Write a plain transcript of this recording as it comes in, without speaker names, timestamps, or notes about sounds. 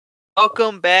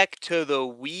Welcome back to the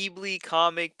Weebly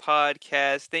Comic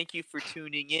Podcast. Thank you for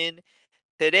tuning in.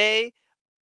 Today,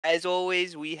 as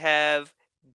always, we have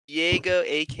Diego,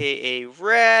 aka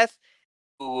Wrath,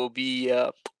 who will be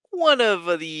one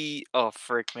of the. Oh,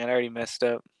 frick, man, I already messed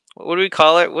up. What do we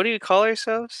call it? What do we call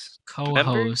ourselves? Members?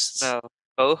 Co-hosts. No.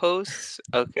 Co hosts?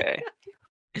 Okay.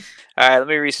 Alright, let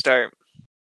me restart.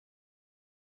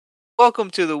 Welcome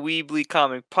to the Weebly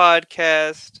Comic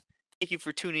Podcast. Thank you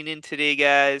for tuning in today,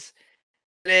 guys.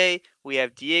 Today we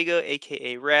have Diego,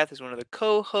 aka Wrath, as one of the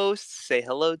co-hosts. Say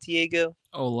hello, Diego.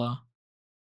 Hola.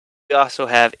 We also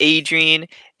have Adrian,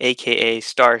 aka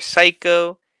Star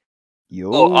Psycho.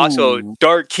 Oh, also Yo,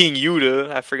 Dark King Yuta.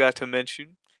 I forgot to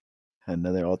mention.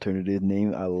 another alternative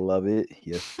name. I love it.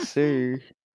 Yes, sir.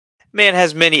 Man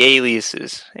has many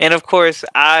aliases, and of course,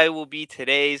 I will be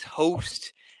today's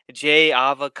host, Jay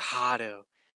Avocado.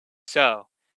 So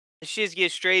let's just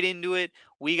get straight into it.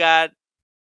 We got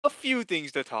a few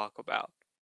things to talk about.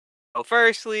 So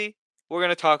firstly, we're going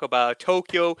to talk about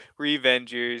Tokyo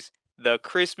Revengers, the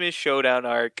Christmas Showdown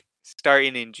arc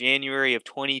starting in January of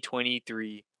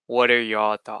 2023. What are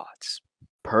y'all thoughts?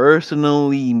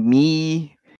 Personally,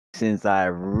 me, since I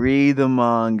read the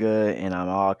manga and I'm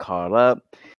all caught up,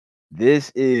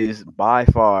 this is by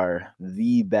far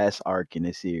the best arc in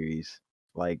the series.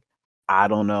 Like, I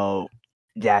don't know.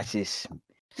 That's just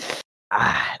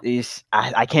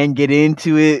I can't get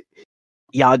into it.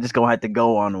 Y'all just gonna have to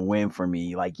go on a whim for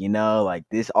me. Like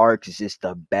this arc is just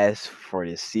the best for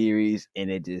this series,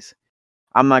 and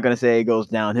I'm not gonna say it goes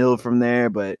downhill from there,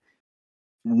 but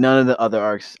none of the other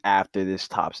arcs after this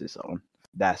tops its own.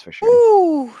 That's for sure.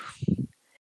 Woo!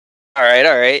 All right,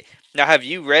 all right. Now, have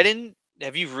you read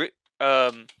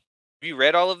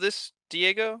all of this,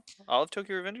 Diego? All of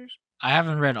Tokyo Revengers? I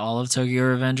haven't read all of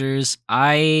Tokyo Revengers.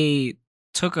 I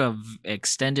took a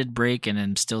extended break and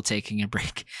am still taking a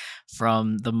break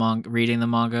from the reading the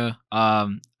manga.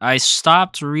 I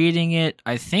stopped reading it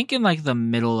I think in like the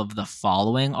middle of the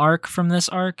following arc from this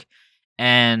arc,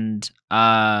 and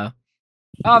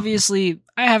obviously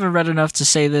I haven't read enough to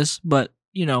say this, but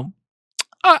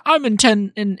I'm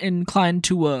inclined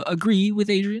to agree with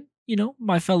Adrian,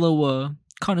 my fellow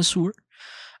connoisseur.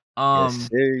 Yes, Um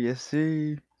sir. Yes,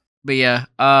 sir. but yeah,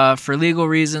 for legal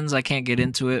reasons I can't get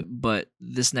into it, but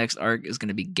this next arc is going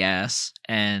to be gas,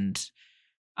 and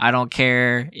I don't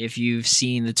care if you've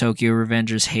seen the Tokyo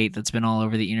Revengers hate that's been all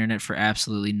over the internet for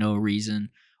absolutely no reason,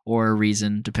 or a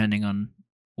reason depending on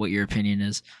what your opinion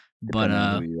is. But Depending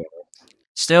on who you are.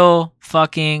 still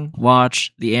fucking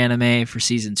watch the anime for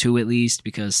season 2 at least,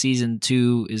 because season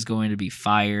 2 is going to be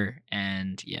fire.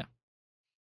 And yeah,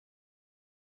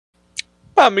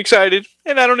 I'm excited,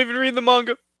 and I don't even read the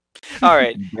manga. All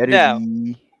right, Better now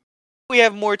be. we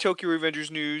have more Tokyo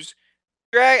Revengers news.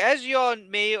 As y'all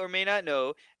may or may not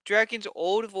know, Draken's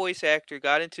old voice actor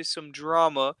got into some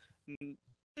drama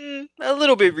a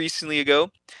little bit recently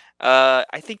ago. I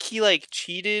think he like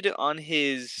cheated on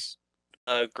his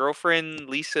girlfriend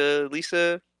Lisa.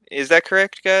 Lisa, is that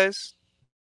correct, guys?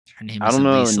 her name I don't isn't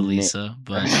know her Lisa name. Lisa,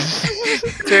 but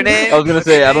What's her name? I was gonna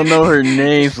say I don't know her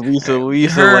name's Lisa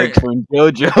Lisa her like from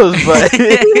JoJo's,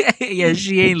 but yeah,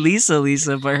 she ain't Lisa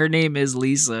Lisa, but her name is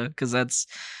Lisa because that's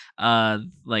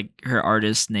like her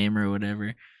artist name or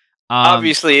whatever.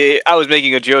 Obviously, I was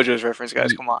making a JoJo's reference,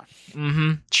 guys. Come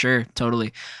on. Sure,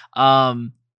 totally.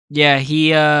 Yeah,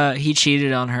 he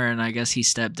cheated on her, and I guess he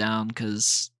stepped down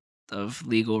because of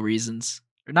legal reasons,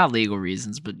 or not legal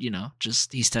reasons, but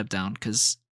just he stepped down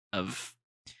because of.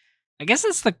 I guess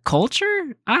it's the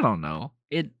culture. I don't know.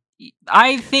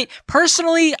 I think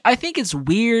personally, I think it's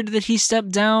weird that he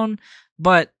stepped down,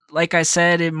 but like I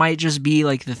said, it might just be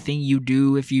like the thing you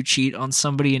do if you cheat on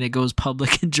somebody and it goes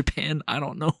public in Japan. I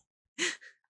don't know.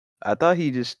 I thought he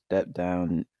just stepped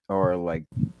down or like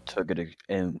took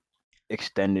an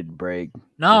extended break.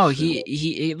 No, Just to,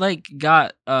 he like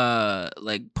got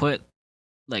like put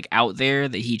like out there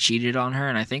that he cheated on her,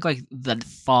 and I think like the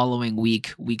following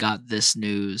week we got this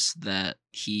news that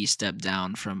he stepped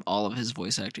down from all of his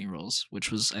voice acting roles,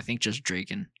 which was I think just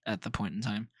Draken at the point in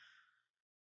time.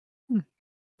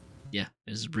 Yeah,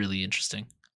 it was really interesting.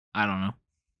 I don't know.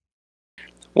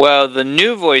 Well, the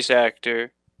new voice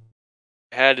actor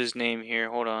had his name here.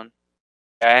 Hold on.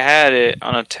 I had it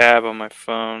on a tab on my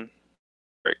phone.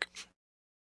 Frick.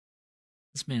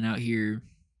 This man out here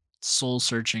soul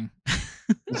searching.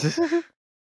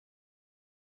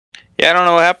 Yeah, I don't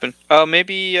know what happened. Oh,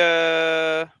 maybe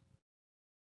here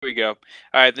we go.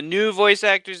 Alright, the new voice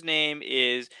actor's name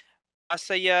is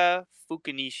Masaya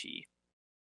Fukunishi.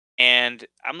 And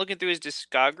I'm looking through his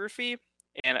discography,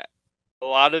 and a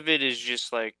lot of it is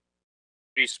just like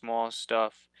pretty small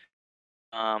stuff.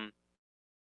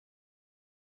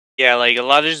 Yeah, like a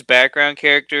lot of just background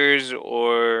characters,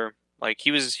 or like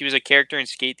he was a character in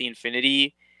Skate the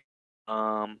Infinity.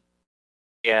 Um,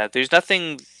 yeah, there's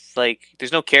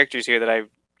no characters here that I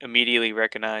immediately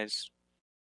recognize.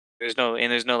 There's no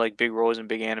like big roles in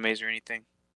big animes or anything.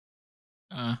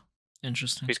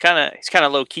 Interesting. He's kind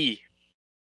of low key.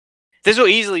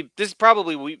 This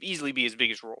probably will easily be his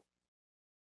biggest role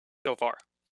so far.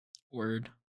 Word.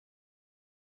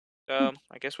 I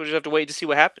guess we'll just have to wait to see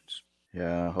what happens.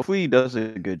 Yeah, hopefully he does a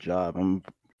good job. I'm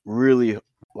really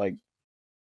like,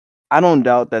 I don't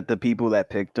doubt that the people that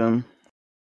picked him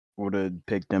would have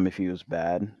picked him if he was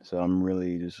bad. So I'm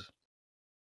really just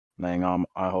laying on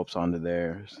my hopes onto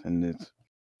theirs, and it's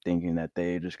thinking that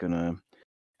they're just gonna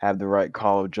have the right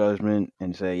call of judgment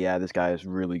and say, yeah, this guy is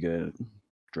really good at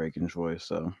Draken's voice.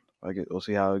 So we'll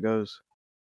see how it goes.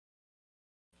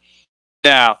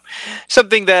 Now,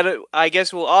 something that I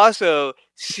guess we'll also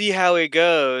see how it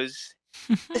goes.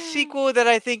 A sequel that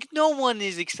I think no one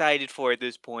is excited for at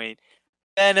this point.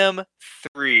 Venom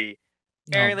 3.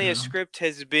 Apparently, a God. script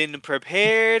has been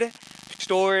prepared.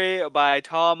 Story by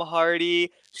Tom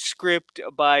Hardy. Script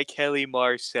by Kelly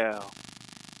Marcel.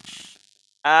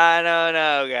 I don't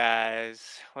know, guys.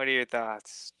 What are your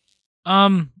thoughts?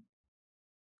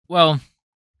 Well,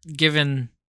 given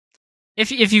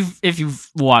if you've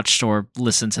watched or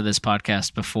listened to this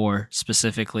podcast before,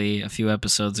 specifically a few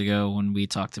episodes ago when we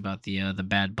talked about the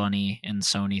Bad Bunny and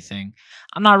Sony thing,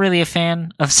 I'm not really a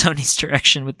fan of Sony's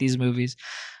direction with these movies,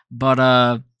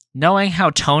 but knowing how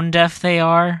tone deaf they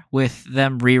are with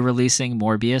them re-releasing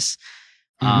Morbius,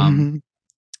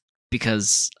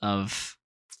 because of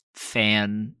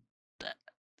fan,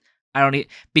 I don't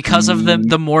because of the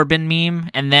Morbin meme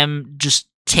and them just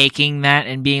taking that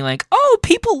and being like, "Oh,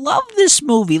 people love this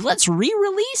movie. Let's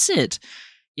re-release it."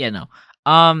 Yeah, no.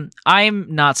 I'm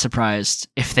not surprised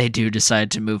if they do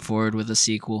decide to move forward with a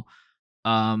sequel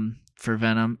for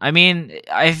Venom. I mean,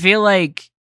 I feel like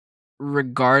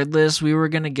regardless we were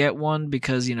going to get one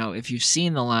because, if you've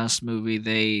seen the last movie,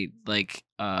 they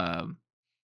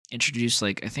introduced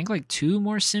I think 2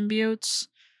 more symbiotes.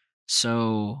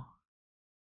 So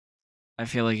I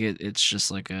feel like it's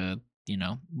just like a,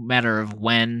 matter of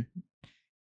when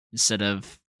instead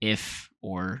of if,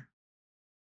 or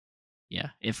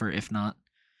if or if not.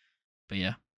 But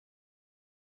yeah.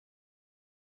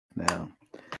 Now,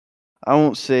 I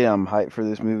won't say I'm hyped for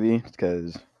this movie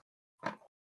because,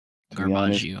 to be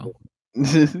honest, Garbaggio.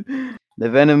 the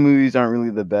Venom movies aren't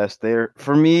really the best.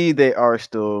 For me, they are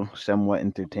still somewhat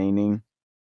entertaining.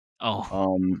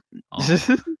 Oh.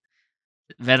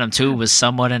 Venom 2 was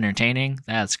somewhat entertaining.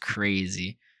 That's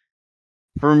crazy.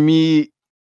 For me,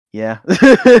 yeah.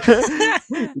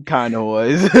 Kind of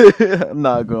was. I'm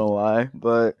not gonna lie,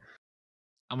 but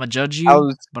I'm gonna judge you,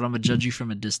 but I'm gonna judge you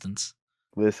from a distance.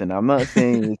 Listen, I'm not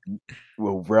saying it's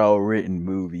a well-written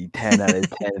movie, 10 out of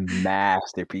 10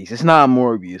 masterpiece. It's not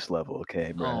Morbius level,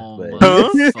 okay, bro? Oh but,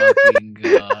 my fucking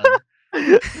god.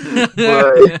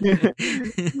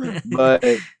 but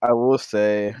I will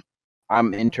say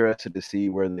I'm interested to see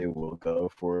where they will go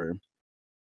for.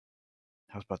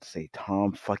 I was about to say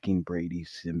Tom fucking Brady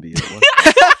symbiote.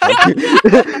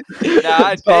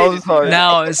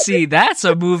 Now, see, that's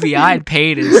a movie I'd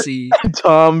pay to see.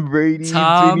 Tom Brady.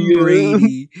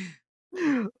 Brady.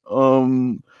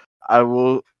 I'm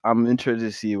interested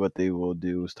to see what they will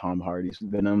do with Tom Hardy's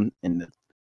Venom in the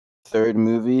third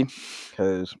movie,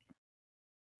 because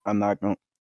I don't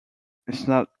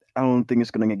think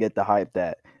it's gonna get the hype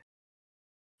that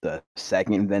the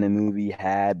second Venom movie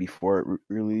had before it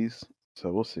released. So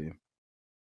we'll see.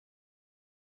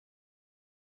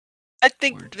 I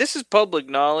think this is public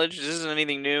knowledge. This isn't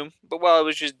anything new. But while I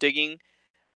was just digging,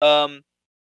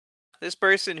 this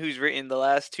person who's written the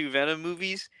last 2 Venom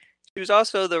movies, she was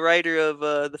also the writer of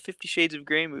the 50 Shades of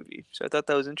Grey movie. So I thought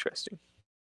that was interesting.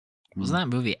 Wasn't that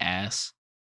movie ass?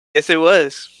 Yes, it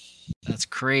was. That's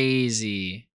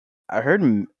crazy. I heard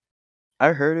it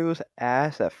was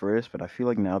ass at first, but I feel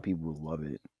like now people love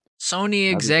it.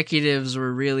 Sony executives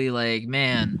were really like,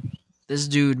 man, this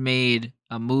dude made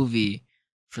a movie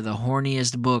for the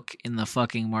horniest book in the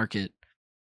fucking market,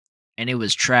 and it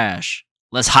was trash.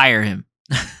 Let's hire him.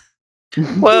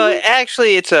 Well,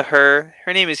 actually, it's a her.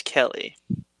 Her name is Kelly.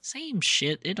 Same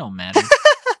shit. It don't matter.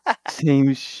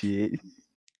 Same shit.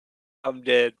 I'm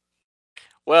dead.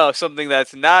 Well, something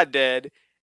that's not dead.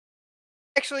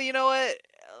 Actually, you know what?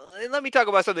 Let me talk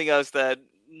about something else that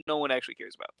no one actually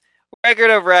cares about.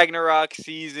 Record of Ragnarok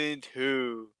Season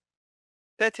 2.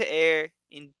 Set to air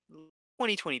in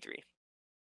 2023.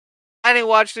 I didn't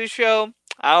watch this show.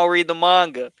 I'll read the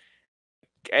manga.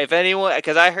 If anyone,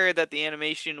 because I heard that the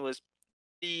animation was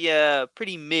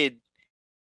pretty mid.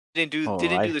 Didn't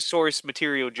do the source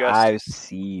material I've justice.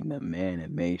 seen the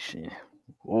animation.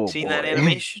 Oh Seen boy, that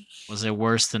animation? Was it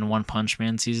worse than One Punch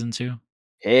Man season 2?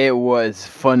 it was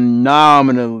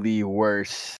phenomenally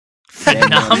worse.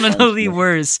 Phenomenally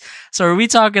worse. So are we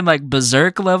talking like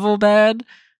Berserk level bad?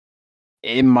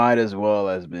 It might as well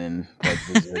has been like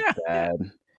Berserk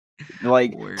bad.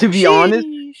 Like Word. to be honest,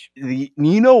 Sheesh.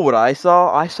 you know what I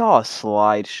saw? I saw a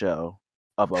slideshow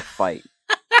of a fight.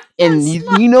 And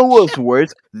you know what's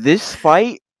worse? This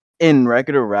fight in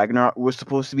regular Ragnarok was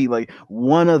supposed to be like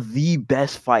one of the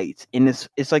best fights. And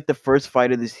it's like the first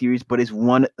fight of the series, but it's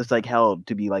like held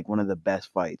to be like one of the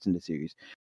best fights in the series.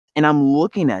 And I'm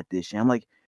looking at this and I'm like,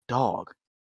 dog,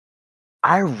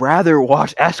 I'd rather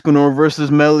watch Escanor versus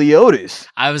Meliodas.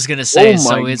 I was gonna say, Oh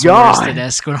so my it's worse God. than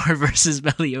Escanor versus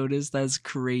Meliodas. That's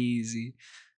crazy.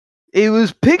 It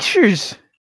was pictures.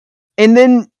 And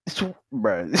then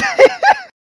bruh.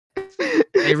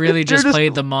 They really They're just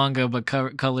played the manga but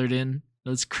colored in.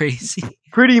 That's crazy.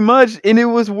 Pretty much, and it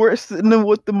was worse than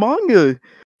what the manga.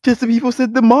 Just the people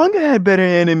said the manga had better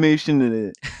animation than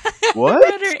it. What?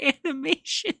 Better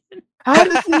animation. How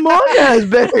does the manga has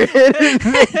better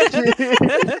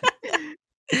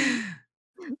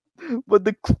animation?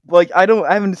 But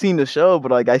I haven't seen the show,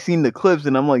 but like I seen the clips,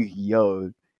 and I'm like,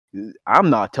 yo,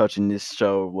 I'm not touching this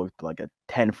show with like a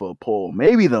 10-foot pole.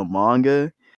 Maybe the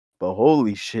manga, but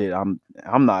holy shit, I'm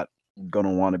not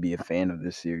gonna want to be a fan of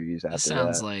this series after That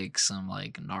sounds that. like some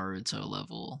like Naruto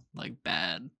level, like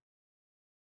bad.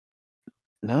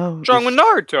 No, What's wrong with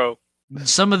Naruto?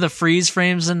 Some of the freeze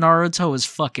frames in Naruto is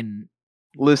fucking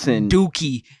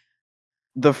dookie.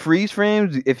 The freeze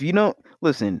frames, if you don't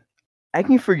listen, I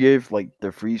can forgive like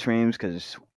the freeze frames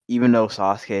because even though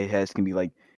Sasuke heads can be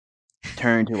like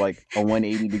turned to like a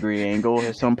 180-degree angle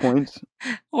at some points,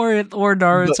 or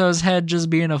Naruto's head just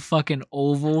being a fucking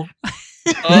oval.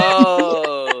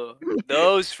 Oh,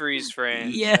 those freeze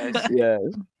frames. Yeah. yeah.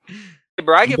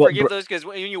 Bro, I can forgive those because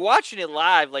when you're watching it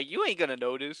live, like you ain't gonna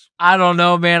notice. I don't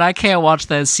know, man. I can't watch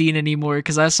that scene anymore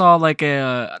because I saw like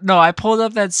I pulled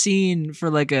up that scene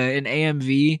for like an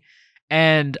AMV,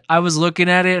 and I was looking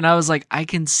at it and I was like, I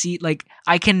can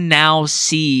now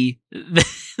see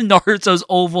Naruto's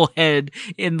oval head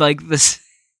in like this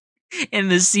in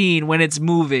the scene when it's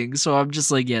moving. So I'm just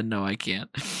like, yeah, no, I can't.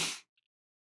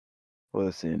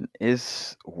 Listen,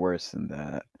 it's worse than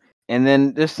that. And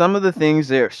then there's some of the things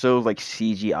that are so like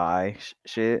CGI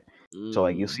shit. So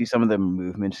like you'll see some of the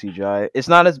movement CGI. It's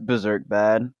not as Berserk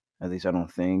bad, at least I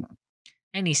don't think.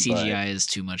 Any CGI is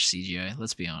too much CGI.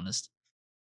 Let's be honest.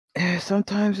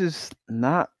 Sometimes it's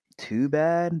not too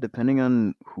bad, depending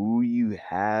on who you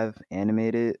have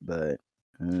animated. But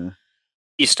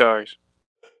Beastars.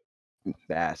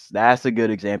 That's a good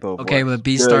example. Okay, but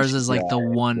Beastars is like the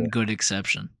one good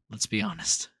exception. Let's be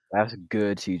honest. That's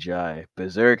good CGI.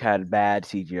 Berserk had bad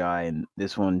CGI, and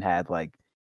this one had like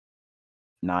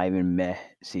not even meh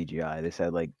CGI. This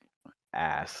had like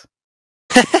ass.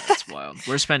 That's wild.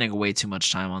 We're spending way too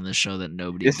much time on this show that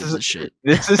nobody gives a shit.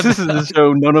 This is the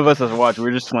show none of us has watched.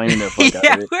 We're just slamming the fuck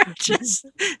out of it. We're just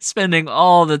spending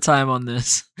all the time on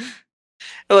this.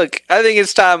 Look, I think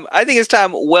it's time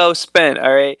well spent.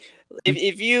 All right.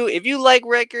 If you like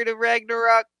Record of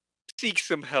Ragnarok, seek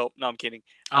some help. No, I'm kidding.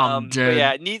 But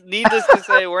yeah, needless to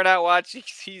say, we're not watching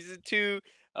season 2.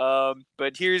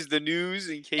 But here's the news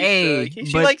in case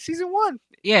you like season 1.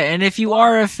 Yeah, and if you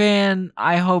are a fan,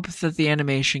 I hope that the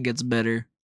animation gets better,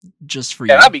 just for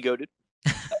you. Yeah, that'd be goated.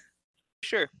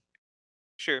 Sure.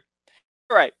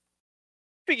 All right.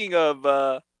 Speaking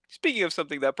of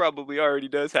something that probably already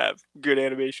does have good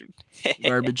animation.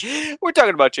 Garbage. We're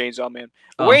talking about Chainsaw Man.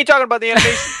 Oh. We ain't talking about the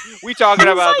animation. We talking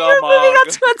about the manga.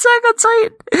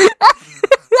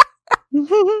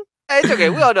 It's okay.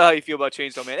 We all know how you feel about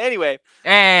Chainsaw Man. Anyway.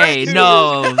 Hey,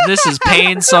 no. This is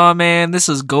Painsaw Man. This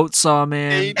is Goatsaw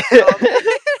Man.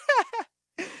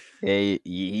 Hey,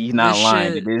 he's not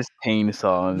lying. It is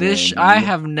Chainsaw Man. I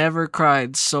have never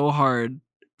cried so hard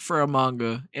for a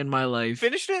manga in my life.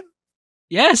 Finished it?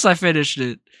 Yes, I finished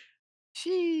it.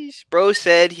 Sheesh. Bro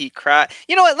said he cried.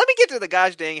 You know what? Let me get to the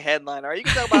gosh dang headline. All right, you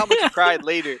can talk about how much you cried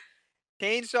later.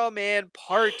 Chainsaw Man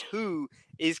Part 2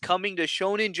 is coming to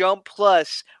Shonen Jump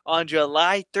Plus on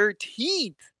July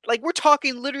 13th. Like, we're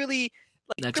talking literally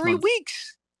like next 3 month.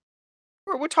 weeks.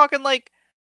 We're talking like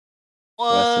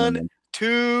 1,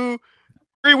 2,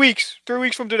 3 weeks. 3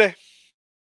 weeks from today.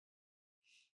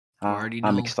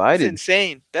 I'm excited. That's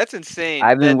insane. That's insane.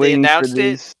 I've been waiting they announced for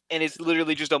this. it, and it's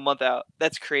literally just a month out.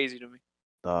 That's crazy to me.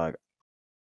 Dog.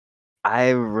 I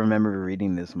remember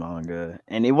reading this manga,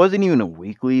 and it wasn't even a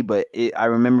weekly, but I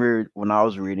remember when I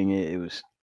was reading it, it was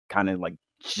kind of like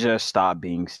just stopped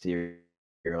being serious.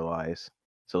 realize.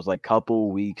 So it was like a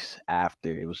couple weeks after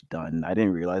it was done. I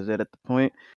didn't realize that at the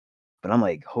point, but I'm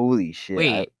like, holy shit!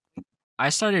 Wait, I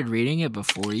started reading it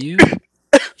before you.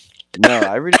 No,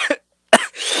 I read.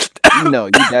 No,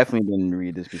 you definitely didn't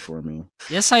read this before me.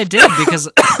 Yes, I did because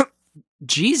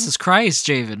Jesus Christ,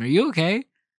 Javen, are you okay?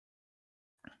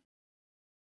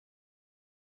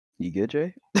 You good,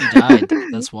 Jay? He died.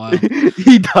 That's wild.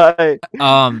 He died.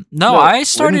 No, I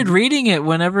started reading it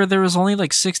whenever there was only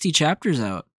like 60 chapters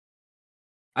out.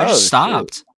 I just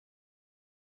stopped. Shit.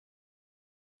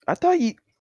 I thought you.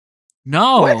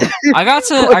 No, What? I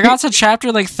got to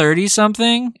chapter like 30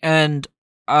 something, and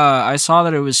I saw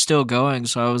that it was still going,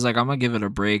 so I was like, I'm gonna give it a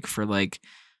break for like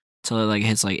till it like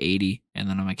hits like 80, and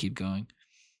then I'm gonna keep going.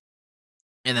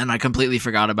 And then I completely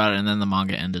forgot about it, and then the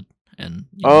manga ended. And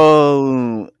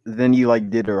then you like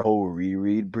did a whole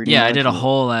reread, pretty much? I did a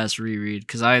whole ass reread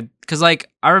because I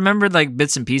remembered like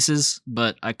bits and pieces,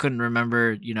 but I couldn't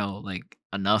remember like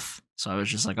enough. So I was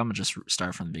just like, I'm gonna just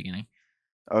start from the beginning.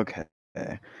 Okay.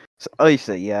 So, you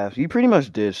say you pretty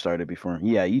much did start it before.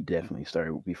 Yeah, you definitely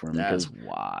started before me. That's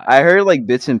why I heard like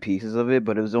bits and pieces of it,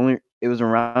 but it was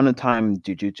around the time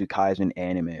Jujutsu Kaisen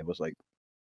anime was like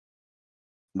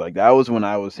that was when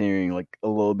I was hearing like a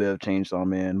little bit of Chainsaw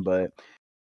Man, but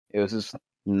it was just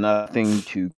nothing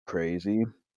too crazy.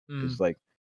 It's like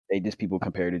people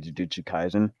compared it to Jujutsu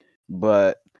Kaisen,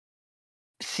 but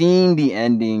seeing the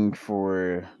ending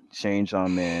for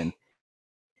Chainsaw Man,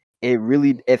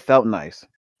 it felt nice.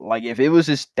 Like if it was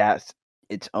just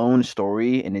its own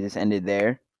story and it just ended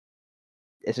there,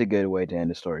 it's a good way to end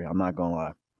the story. I'm not gonna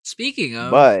lie. Speaking of,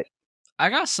 but I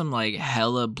got some like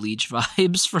hella Bleach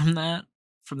vibes from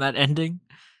that ending.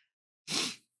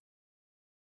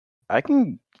 I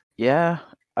can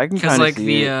because like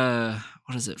see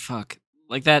what is it? Fuck,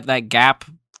 like that gap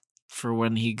for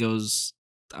when he goes.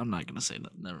 I'm not gonna say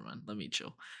that. Never mind. Let me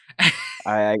chill.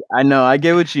 I know. I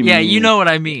get what you mean. Yeah, you know what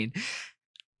I mean.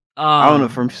 I don't know.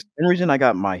 For some reason, I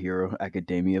got My Hero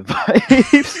Academia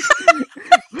vibes.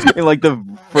 In like the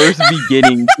first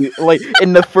beginning, like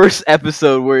in the first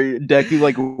episode where Deku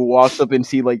like walks up and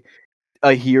see like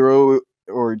a hero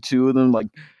or two of them like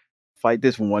fight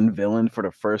this one villain for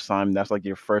the first time. That's like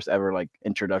your first ever like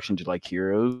introduction to like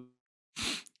heroes.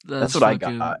 That's what I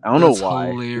got. I don't know why.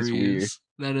 Hilarious. It's weird.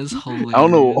 That is hilarious. I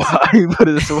don't know why, but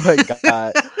it's what I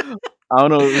got. I don't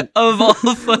know. Of all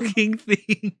fucking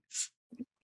things.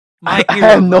 I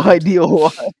have no idea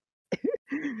why.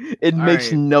 It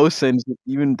makes no sense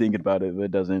even thinking about it, but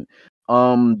it doesn't. But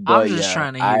I'm just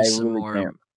trying to hear some really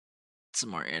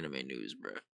more anime news,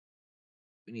 bro.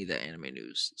 We need that anime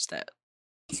news stat.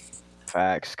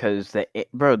 Facts, because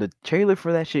the trailer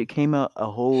for that shit came out a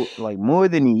whole like more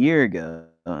than a year ago,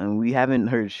 and we haven't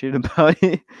heard shit about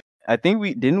it. I think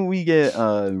we get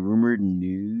rumored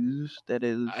news that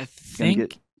is. I think.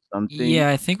 Get something. Yeah,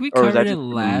 I think we covered it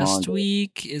last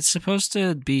week. It's supposed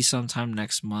to be sometime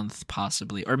next month,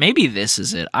 possibly, or maybe this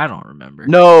is it. I don't remember.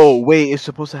 No, wait, it's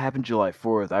supposed to happen July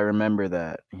 4th. I remember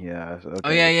that. Yeah. Okay. Oh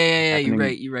yeah.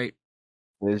 You're right.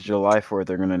 It's July 4th.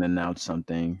 They're gonna announce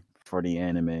something for the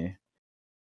anime.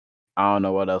 I don't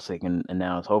know what else they can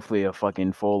announce. Hopefully a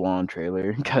fucking full-on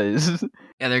trailer, because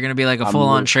yeah, they're gonna be like a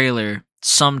full-on trailer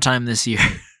sometime this year.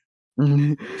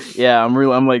 Yeah,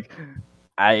 I'm like,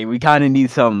 we kind of need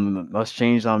something. Us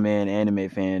Chainsaw Man anime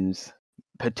fans,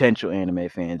 potential anime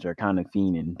fans, are kind of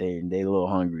fiending. They a little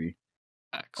hungry.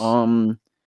 Facts.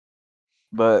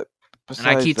 But and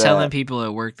I keep telling people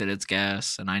at work that it's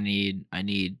gas, and I need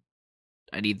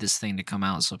this thing to come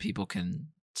out so people can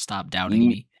stop doubting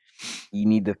me. You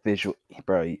need the visual,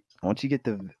 bro. Once you get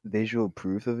the visual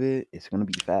proof of it, it's gonna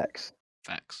be facts.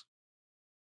 Facts.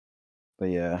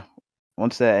 But yeah,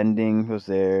 once that ending was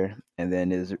there, and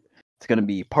then it's gonna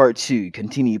be part 2,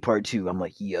 continue part 2. I'm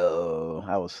like, yo,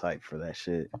 I was hyped for that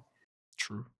shit.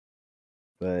 True.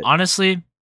 But honestly,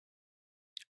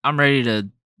 I'm ready to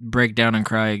break down and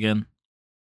cry again.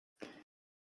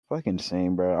 Fucking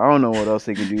same, bro. I don't know what else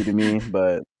they can do to me,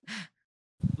 but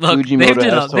look, they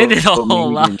did a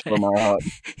whole lot.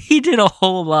 He did a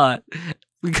whole lot.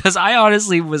 Because I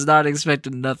honestly was not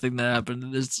expecting nothing to happen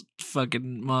in this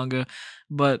fucking manga.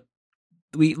 But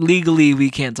we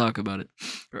can't talk about it.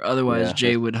 Or otherwise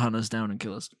Jay would hunt us down and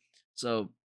kill us. So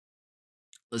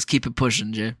let's keep it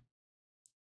pushing, Jay.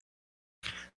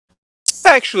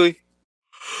 Actually,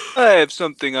 I have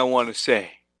something I want to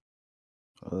say.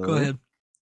 Go ahead.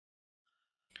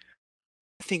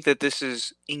 I think that this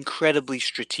is incredibly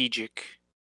strategic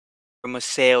from a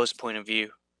sales point of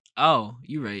view. Oh,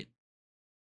 you're right.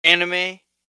 Anime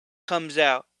comes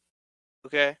out,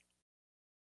 okay?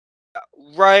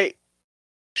 Right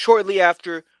shortly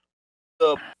after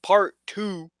the part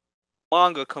 2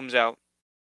 manga comes out,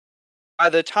 by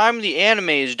the time the anime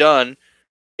is done,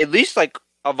 at least like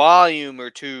a volume or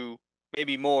two,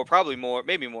 maybe more, probably more,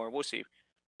 maybe more, we'll see,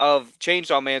 of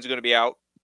Chainsaw Man's going to be out.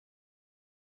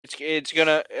 It's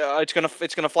gonna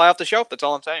fly off the shelf. That's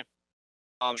all I'm saying.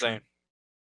 All I'm saying.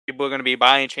 People are gonna be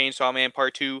buying Chainsaw Man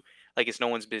Part 2 like it's no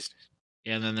one's business.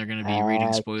 Yeah, and then they're gonna be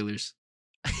reading spoilers.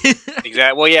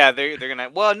 Exactly. Well, yeah, they're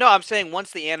gonna. Well, no, I'm saying once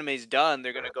the anime's done,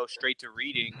 they're gonna go straight to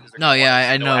reading because they're No, gonna yeah, want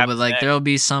to I know what know, but happens like next. there'll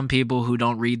be some people who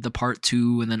don't read the part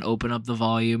 2 and then open up the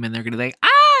volume and they're gonna be like,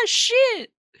 ah,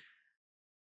 shit.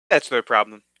 That's their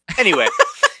problem. Anyway,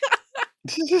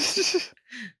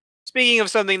 speaking of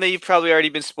something that you've probably already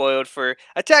been spoiled for,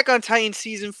 Attack on Titan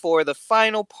Season 4, the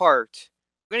final part.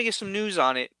 We're gonna get some news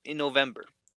on it in November.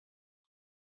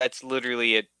 That's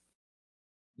literally it.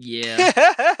 Yeah.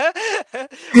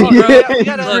 We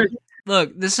gotta.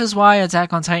 Look, this is why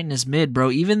Attack on Titan is mid,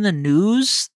 bro. Even the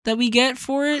news that we get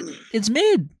for it, it's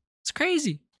mid. It's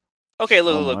crazy. Okay,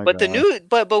 look. But the new,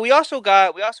 but we also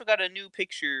got a new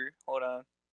picture. Hold on.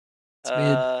 It's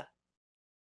mid.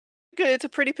 Good. It's a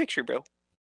pretty picture, bro.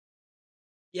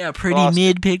 Yeah, pretty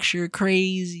mid picture,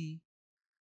 crazy.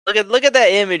 Look at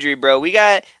that imagery, bro. We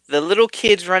got the little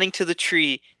kids running to the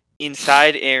tree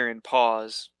inside Aaron.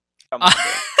 Pause. Come on,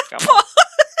 bro.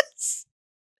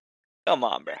 Come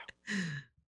on, bro.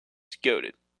 It's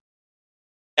goated.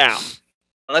 Now,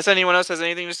 unless anyone else has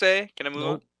anything to say, can I move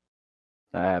on?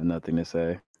 I have nothing to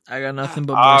say. I got nothing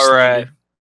but more slander. Right.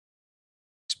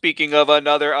 Speaking of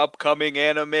another upcoming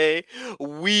anime,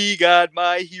 we got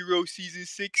My Hero Season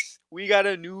 6. We got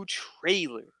a new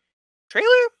trailer. Trailer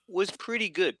was pretty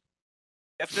good.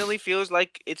 Definitely feels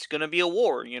like it's gonna be a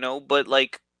war, but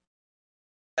like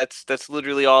that's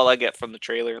literally all I get from the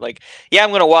trailer. Like, yeah,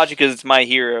 I'm gonna watch it because it's My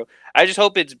Hero. I just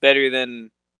hope it's better than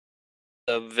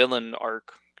the villain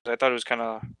arc, because I thought it was kind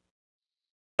of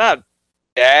not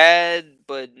bad,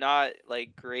 but not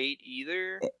like great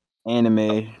either.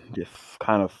 Anime just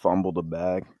kind of fumbled the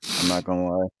bag. I'm not gonna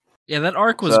lie. Yeah, that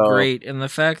arc was great, and the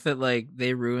fact that like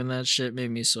they ruined that shit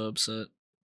made me so upset.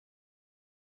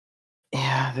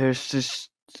 Yeah, there's just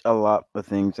a lot of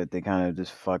things that they kind of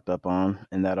just fucked up on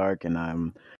in that arc, and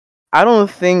I don't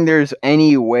think there's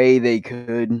any way they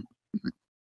could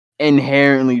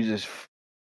inherently just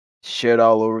shit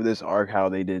all over this arc how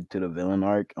they did to the villain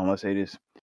arc, unless they just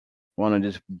want to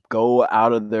just go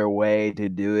out of their way to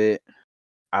do it.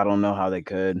 I don't know how they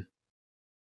could.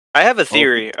 I have a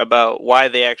theory about why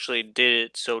they actually did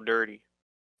it so dirty.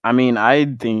 I mean, I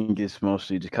think it's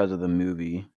mostly just because of the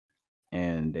movie,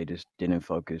 and they just didn't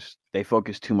focus. They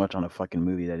focused too much on a fucking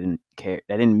movie that didn't care.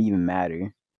 That didn't even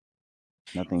matter.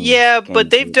 Nothing. Yeah, but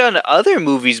they've done other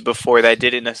movies before that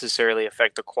didn't necessarily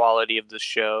affect the quality of the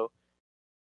show.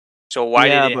 So why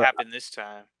did it happen this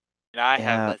time? And I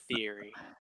have a theory.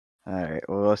 All right.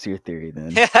 Well, what's your theory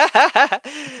then?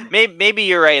 Maybe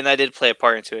you're right, and that did play a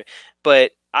part into it.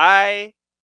 But I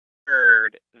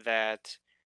heard that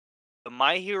the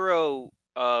My Hero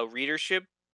readership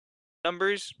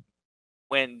numbers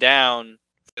went down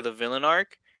for the villain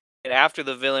arc, and after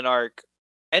the villain arc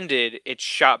ended, it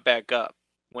shot back up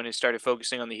when it started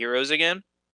focusing on the heroes again.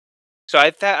 So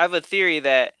I have a theory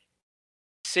that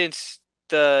since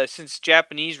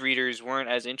Japanese readers weren't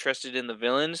as interested in the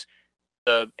villains,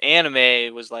 the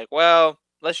anime was like, well,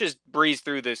 let's just breeze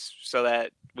through this so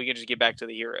that we can just get back to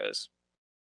the heroes.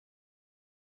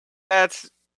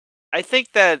 I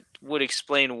think that would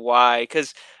explain why,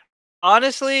 because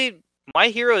honestly, My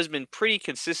Hero has been pretty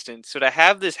consistent, so to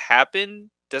have this happen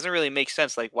doesn't really make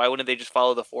sense. Like, why wouldn't they just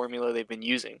follow the formula they've been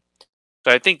using?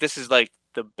 So I think this is like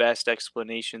the best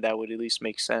explanation that would at least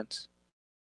make sense.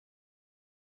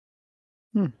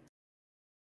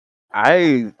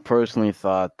 I personally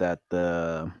thought that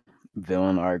the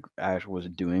villain arc actually was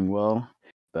doing well,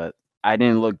 but I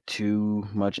didn't look too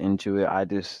much into it.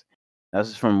 That's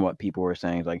just from what people were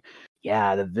saying. It's like,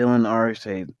 yeah, the villain arcs,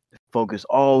 they focus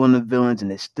all on the villains,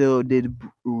 and they still did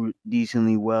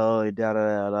decently well. Da da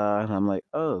da da. And I'm like,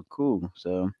 oh, cool.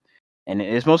 So, and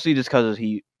it's mostly just because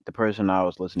the person I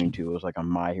was listening to was like a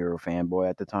My Hero fanboy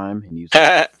at the time, and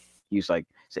he's like,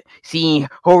 see,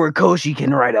 Horikoshi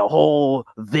can write a whole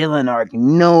villain arc.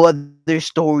 No other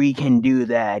story can do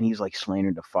that. And he's like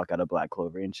slandering the fuck out of Black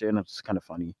Clover and shit. And it's kind of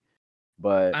funny.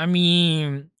 But I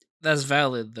mean, that's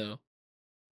valid though.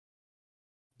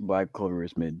 Black Clover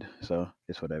is mid, so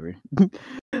it's whatever.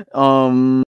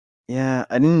 Yeah,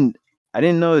 I didn't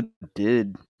know it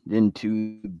didn't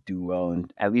do well,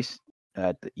 and at least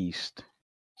at the East.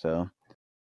 So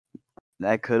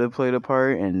that could have played a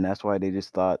part, and that's why they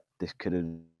just thought this could have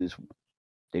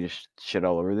they just shit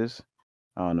all over this.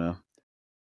 I don't know.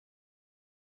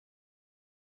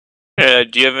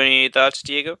 Do you have any thoughts,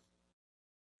 Diego?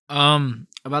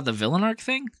 About the villain arc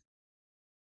thing?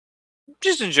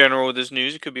 Just in general with this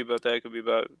news, it could be about that. It could be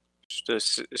about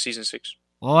season 6.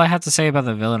 All I have to say about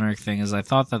the villain arc thing is I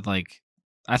thought that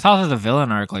the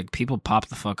villain arc, like, people popped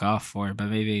the fuck off for it, but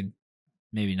maybe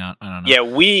not. I don't know. Yeah,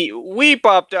 we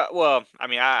popped up. Well, I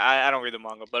mean, I don't read the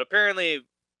manga, but apparently,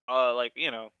 like,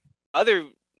 you know, other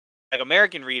like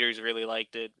American readers really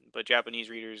liked it, but Japanese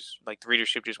readers, like, the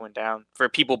readership just went down for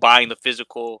people buying the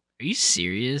physical. Are you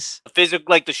serious?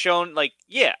 Like the shown, like,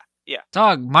 yeah.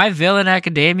 Dog, My Villain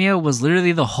Academia was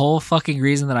literally the whole fucking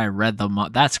reason that I read the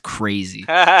manga. That's crazy.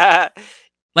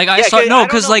 Like, I saw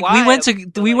because like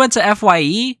we went to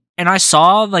FYE and I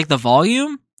saw like the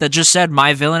volume that just said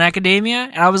My Villain Academia,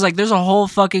 and I was like, there's a whole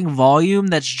fucking volume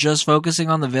that's just focusing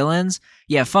on the villains.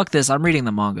 Yeah, fuck this. I'm reading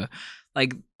the manga.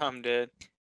 Like, I'm dead.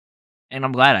 And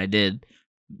I'm glad I did,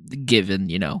 given,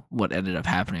 you know, what ended up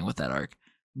happening with that arc.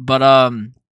 But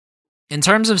in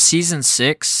terms of season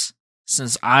 6,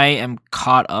 since I am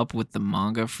caught up with the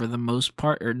manga for the most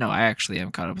part, or no, I actually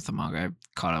am caught up with the manga. I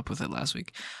caught up with it last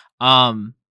week.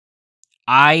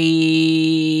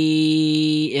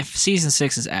 If season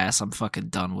 6 is ass, I'm fucking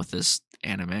done with this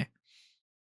anime.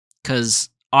 Cause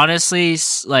honestly,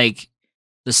 like,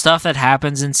 the stuff that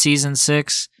happens in season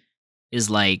 6 is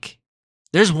like,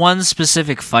 there's one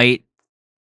specific fight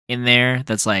in there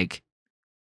that's like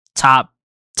top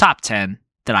 10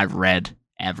 that I've read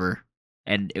ever.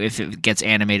 And if it gets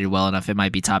animated well enough, it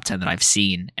might be top 10 that I've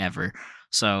seen ever.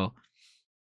 So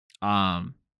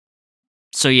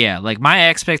yeah, like, my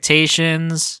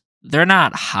expectations, they're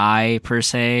not high per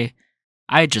se.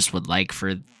 I just would like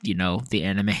for, you know, the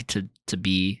anime to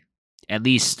be at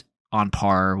least on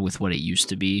par with what it used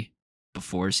to be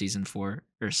before season 4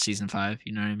 or season 5,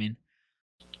 you know what I mean?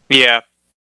 Yeah,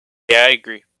 I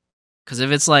agree. Because if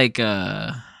it's like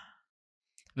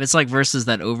versus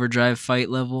that Overdrive fight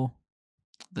level,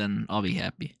 then I'll be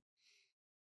happy.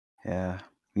 Yeah,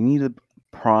 we need a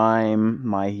prime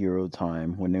My Hero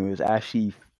time when it was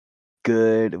actually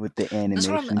good with the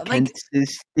animation,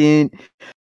 consistent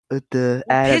with the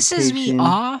adaptation. What pisses me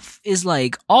off is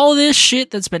like all this shit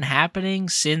that's been happening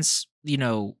since, you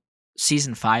know,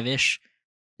 season 5-ish.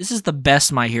 This is the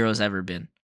best My Hero's ever been.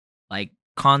 Like,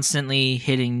 constantly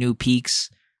hitting new peaks.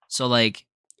 So like,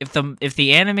 if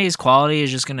the anime's quality is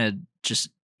just gonna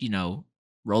you know,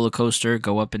 roller coaster,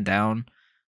 go up and down,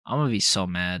 I'm gonna be so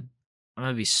mad. I'm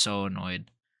gonna be so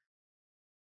annoyed.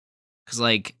 Cause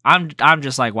like, I'm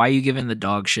just like, why are you giving the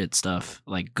dog shit stuff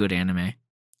like good animation,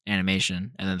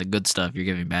 and then the good stuff you're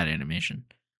giving bad animation?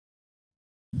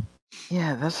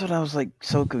 Yeah, that's what I was like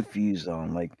so confused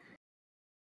on. Like,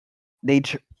 they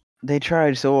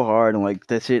tried so hard, and like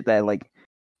the shit that, like,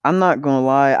 I'm not gonna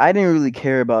lie, I didn't really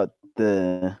care about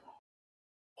the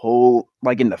whole,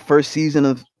 like, in the first season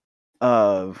of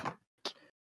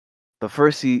the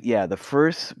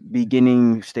first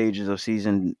beginning stages of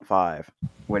season 5,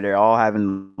 where they're all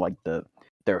having like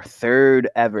their third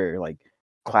ever like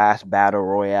class battle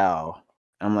royale.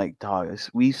 I'm like, dog,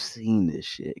 we've seen this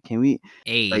shit. Can we?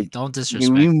 Hey, like, don't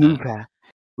disrespect can we move that. past?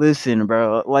 Listen,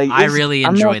 bro. Like, I really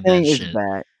enjoyed that shit. It's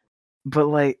bad, but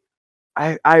like,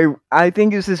 I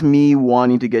think it's just me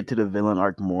wanting to get to the villain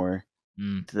arc more.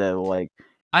 So like,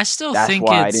 I still that's think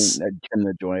why I didn't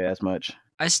enjoy it as much.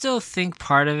 I still think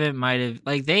part of it might have,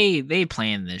 like, they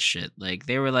planned this shit. Like,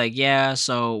 they were like, yeah,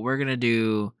 so we're gonna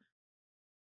do,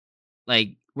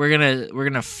 like, we're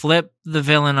gonna flip the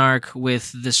villain arc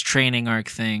with this training arc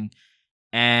thing,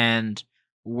 and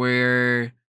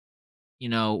we're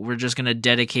just gonna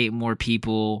dedicate more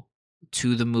people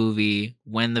to the movie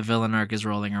when the villain arc is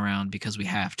rolling around because we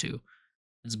have to.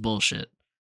 It's bullshit.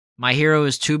 My Hero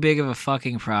is too big of a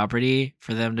fucking property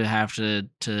for them to have to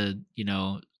you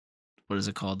know, what is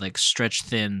it called? Like, stretch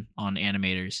thin on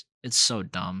animators. It's so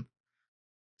dumb.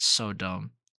 So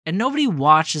dumb. And nobody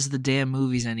watches the damn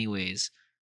movies anyways.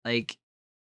 Like,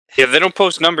 yeah, they don't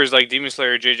post numbers like Demon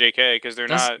Slayer or JJK because they're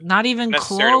not even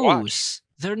close.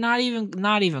 They're not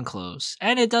even close.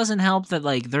 And it doesn't help that,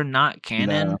 like, they're not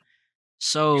canon. No.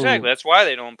 So exactly, that's why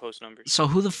they don't post numbers. So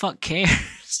who the fuck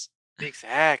cares?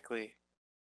 Exactly.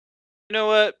 You know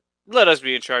what? Let us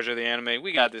be in charge of the anime.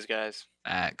 We got this, guys.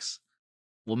 Facts.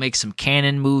 We'll make some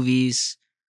canon movies,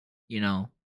 you know.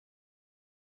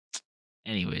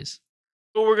 Anyways.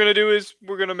 What we're gonna do is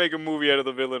we're gonna make a movie out of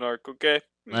the villain arc, okay?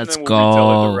 Let's and then go.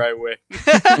 Retell it the right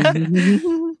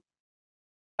way.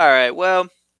 Alright, well,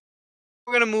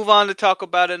 we're gonna move on to talk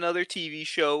about another TV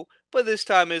show, but this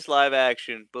time it's live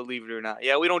action, believe it or not.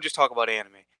 Yeah, we don't just talk about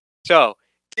anime. So,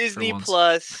 Disney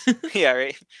Plus, yeah,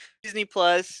 right. Disney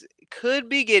Plus could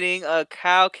be getting a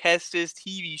Cal Kestis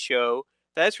TV show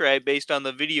That's right, based on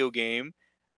the video game.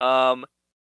 Cameron,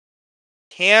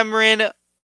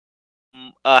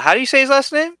 how do you say his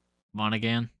last name?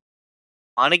 Monaghan.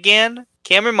 Monaghan?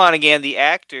 Cameron Monaghan, the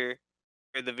actor,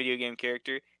 or the video game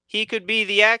character, he could be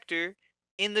the actor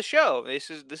in the show. This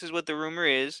is what the rumor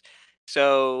is.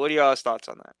 So, what are y'all's thoughts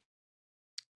on that?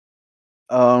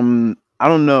 I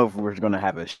don't know if we're gonna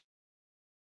have a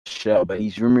show, but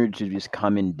he's rumored to just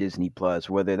come in Disney Plus.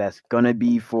 Whether that's gonna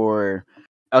be for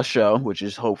a show, which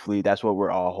is hopefully that's what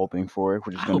we're all hoping for,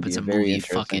 which is I gonna hope be it's a a very movie.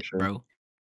 Fuck interesting it, show. bro.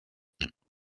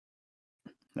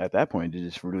 At that point, they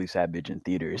just release that bitch in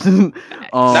theaters.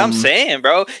 I'm saying,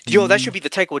 bro. Yo, that should be the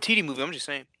Taika Waititi movie. I'm just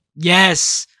saying.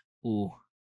 Yes. Ooh.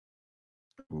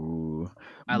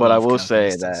 But I will Cal say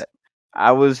Kestis. that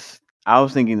I was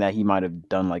thinking that he might have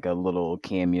done like a little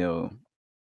cameo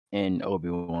in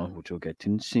Obi-Wan, which we'll get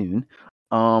to soon.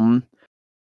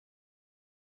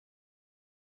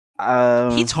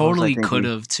 He totally could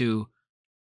have too.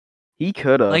 He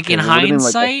could have. Like in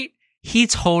hindsight, he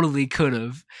totally could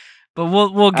have. But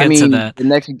we'll get to that. The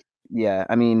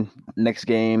next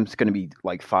game's gonna be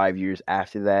like 5 years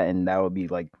after that, and that would be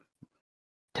like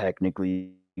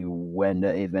technically when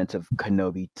the events of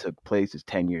Kenobi took place. Is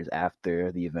 10 years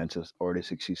after the events of Order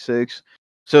 66.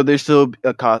 So there's still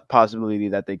a possibility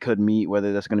that they could meet,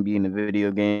 whether that's going to be in the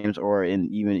video games or in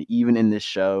even in this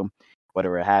show,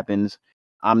 whatever happens.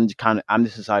 I'm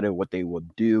just decided what they will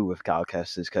do with Cal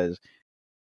Kestis, because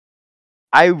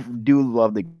I do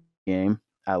love the game.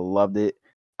 I loved it.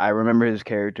 I remember his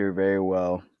character very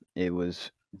well. It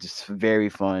was just very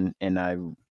fun, and I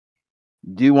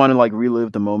do want to like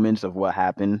relive the moments of what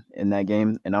happened in that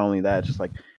game. And not only that, just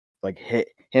like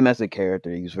him as a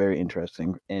character, he's very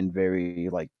interesting and very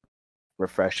like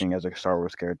refreshing as a Star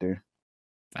Wars character.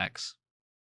 Facts.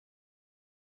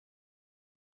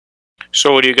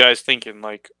 So what are you guys thinking?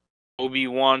 Like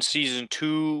Obi-Wan season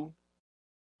 2?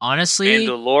 Honestly,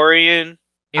 Mandalorian?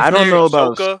 I don't know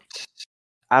about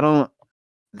Ahsoka?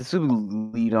 This would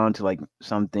lead on to like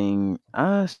something.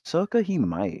 Ahsoka, he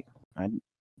might.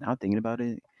 Now thinking about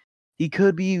it, he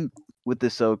could be with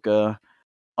Ahsoka.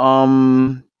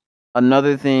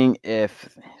 Another thing,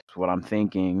 if what I'm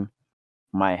thinking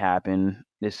might happen,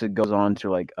 this goes on to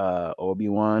like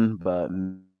Obi-Wan, but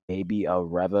maybe a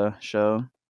Reva show.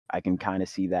 I can kind of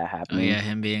see that happening. Oh yeah,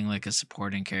 him being like a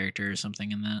supporting character or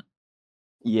something in that.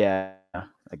 Yeah,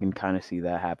 I can kind of see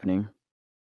that happening.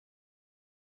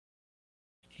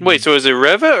 Wait, so is it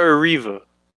Reva or Reva?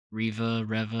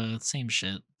 Reva, same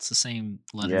shit. It's the same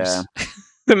letters.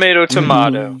 Yeah.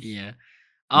 Tomato. Yeah.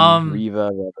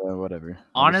 Reva, whatever.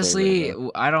 Honestly,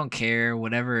 I don't care.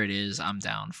 Whatever it is, I'm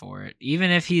down for it.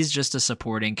 Even if he's just a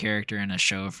supporting character in a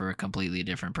show for a completely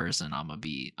different person, I'm gonna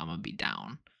be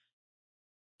down.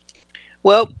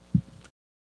 Well,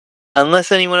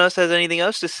 unless anyone else has anything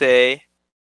else to say,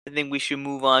 I think we should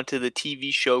move on to the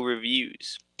TV show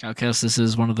reviews. Cal Kestis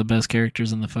is one of the best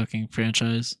characters in the fucking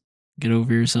franchise. Get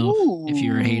over yourself if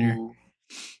you're a hater.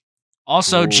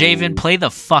 Also, Javen, play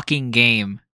the fucking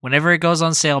game. Whenever it goes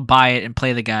on sale, buy it and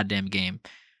play the goddamn game.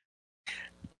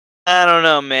 I don't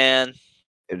know, man.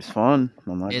 It's fun.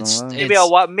 I'm not gonna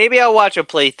lie. Maybe I'll watch a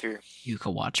playthrough. You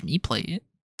could watch me play it.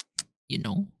 You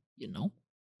know.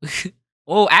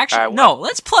 Oh, actually, no.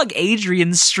 Let's plug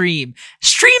Adrian's stream.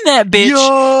 Stream that bitch.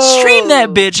 Yo! Stream that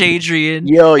bitch, Adrian.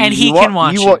 Yo, and he can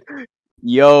watch it.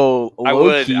 Yo, I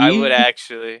would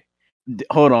actually.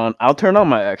 Hold on, I'll turn on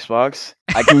my Xbox.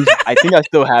 I think I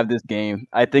still have this game.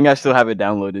 I think I still have it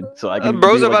downloaded, so I can.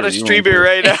 Bro's about to stream it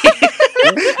right now.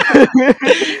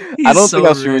 I don't think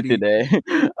I'll stream it today.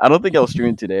 I don't think I'll stream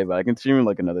it today, but I can stream it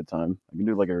like another time. I can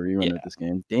do like a rerun of this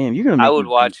game. Damn, you're gonna. Make I would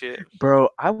watch it, bro.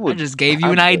 I would. I just gave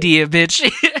you an idea,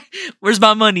 bitch. Where's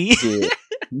my money?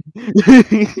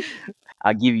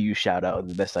 I'll give you a shout out.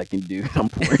 The best I can do. I'm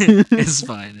poor. It's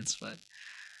fine.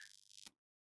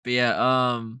 But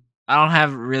yeah, I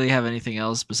don't really have anything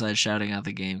else besides shouting out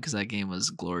the game because that game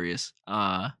was glorious.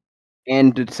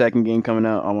 And the second game coming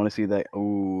out, I want to see that.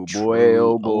 Oh boy,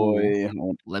 oh boy.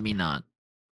 Oh, let me not.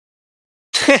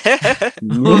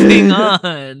 Moving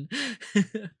on.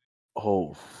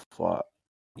 Oh fuck.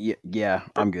 Yeah,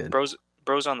 I'm good. Bro's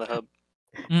on the hub.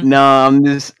 No,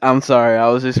 I'm sorry. I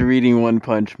was just reading One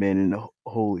Punch Man and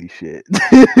holy shit.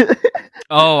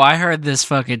 Oh, I heard this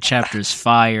fucking chapter's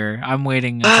fire. I'm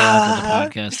waiting until after the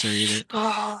podcast to read it.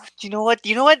 Oh, you know what?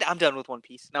 I'm done with One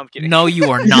Piece. No, I'm kidding. No,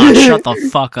 you are not. Shut the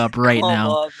fuck up right now.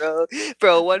 On,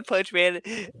 bro, One Punch Man.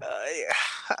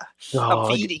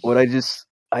 I'm feeding. What I just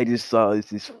saw is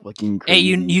this fucking crazy. Hey,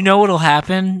 you know what'll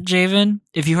happen, Javen?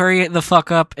 If you hurry the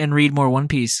fuck up and read more One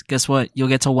Piece, guess what? You'll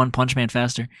get to One Punch Man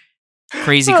faster.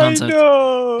 Crazy concept.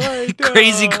 I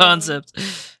Crazy concept.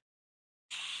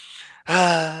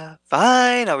 Fine,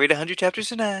 I'll read 100 chapters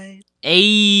tonight.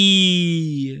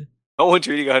 Ayy. No one's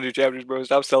reading 100 chapters, bro.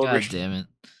 Stop God celebrating. damn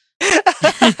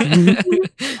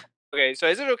Okay, it. so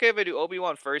is it okay if I do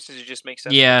Obi-Wan first? Does it just make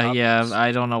sense? Yeah, for yeah. topics?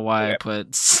 I don't know why I Okay.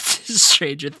 put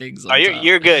Stranger Things on Oh, top.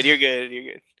 you're good. You're good.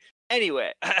 You're good.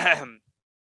 Anyway,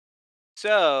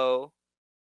 so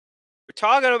we're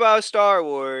talking about Star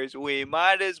Wars. We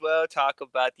might as well talk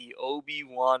about the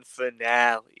Obi-Wan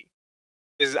finale.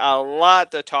 There's a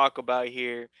lot to talk about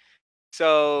here.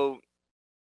 So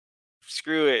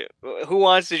screw it. Who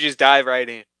wants to just dive right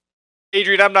in?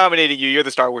 Adrian, I'm nominating you. You're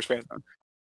the Star Wars fan.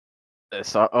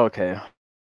 Okay.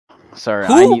 Sorry,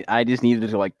 Who? I just needed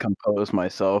to like compose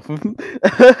myself.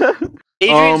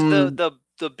 Adrian's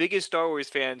the biggest Star Wars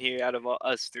fan here out of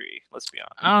us three. Let's be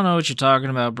honest. I don't know what you're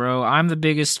talking about, bro. I'm the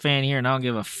biggest fan here, and I don't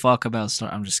give a fuck about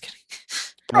Star. I'm just kidding.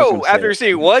 Bro, after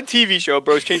seeing one TV show,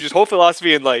 bro's changed his whole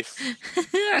philosophy in life.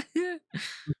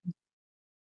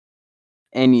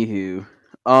 Anywho,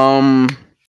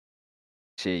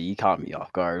 shit, you caught me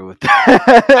off guard with Alright,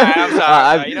 I'm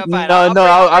sorry. You know, fine.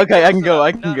 Okay, I can go.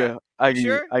 I can go. I can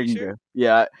sure? You sure? go.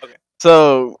 Yeah. Okay.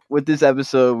 So with this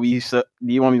episode, do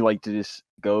you want me like to just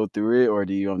go through it, or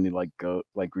do you want me to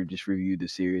we just review the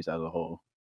series as a whole?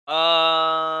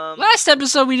 Last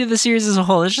episode we did the series as a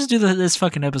whole. Let's just do this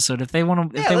fucking episode. If they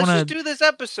want to, let's just do this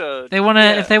episode.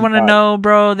 if they want to know,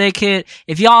 bro, they could.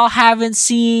 If y'all haven't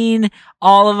seen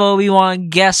all of Obi-Wan,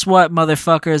 guess what,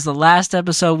 motherfuckers? The last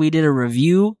episode we did a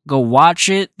review. Go watch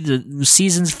it. The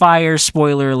season's fire.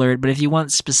 Spoiler alert. But if you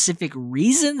want specific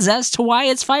reasons as to why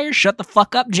it's fire, shut the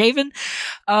fuck up, Javen.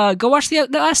 Go watch the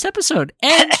last episode,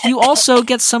 and you also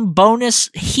get some bonus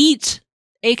heat,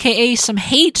 aka some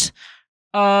hate.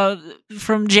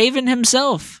 From Javen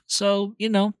himself. So, you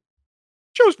know.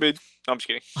 Show's mid. I'm just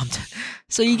kidding.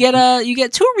 So you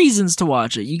get two reasons to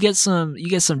watch it. You get some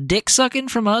dick sucking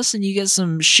from us, and you get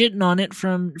some shitting on it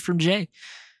from Jay.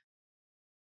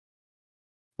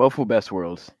 Both for best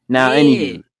worlds. Now, Yeah.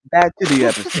 anywho, back to the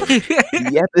episode.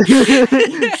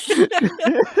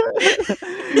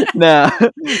 Now,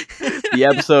 the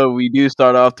episode, we do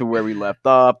start off to where we left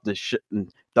off.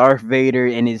 Darth Vader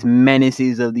and his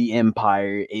menaces of the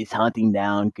Empire is hunting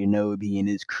down Kenobi and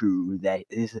his crew. That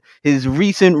is his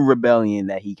recent rebellion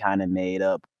that he kind of made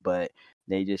up, but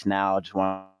they just want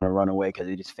to run away because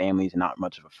they're just families and not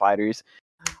much of a fighters.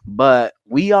 But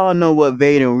we all know what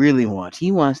Vader really wants.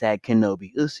 He wants that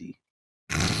Kenobi Uzi.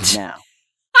 Now.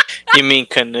 You mean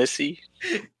Kenobi?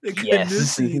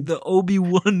 Yes. The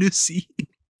Obi-Wan Uzi.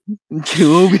 The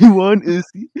Obi-Wan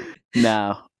Uzi.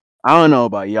 Now, I don't know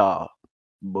about y'all,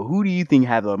 but who do you think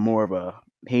have more of a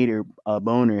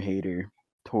boner hater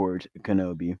towards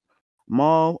Kenobi?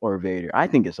 Maul or Vader? I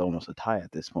think it's almost a tie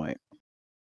at this point.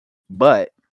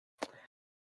 But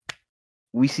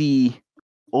we see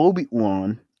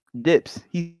Obi-Wan dips.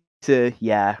 He said,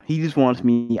 yeah, he just wants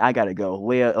me. I gotta go.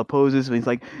 Leia opposes, and he's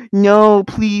like, no,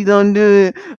 please don't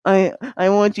do it. I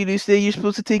want you to stay. You're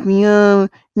supposed to take me home.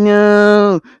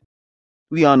 No.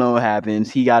 We all know what happens.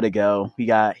 He gotta go. He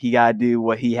gotta do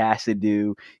what he has to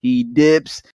do. He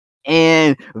dips,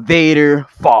 and Vader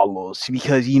follows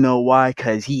because you know why?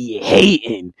 Because he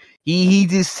hating. He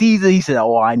just sees it. He said,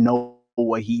 "Oh, I know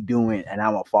what he doing, and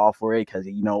I'm gonna fall for it because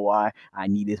you know why? I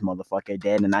need this motherfucker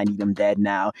dead, and I need him dead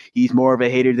now." He's more of a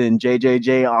hater than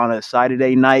JJJ on a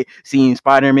Saturday night seeing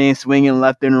Spider-Man swinging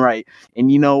left and right.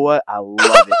 And you know what? I love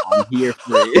it. I'm here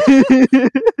for it.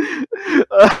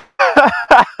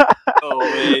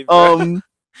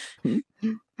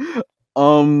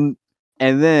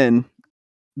 And then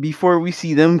before we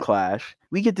see them clash,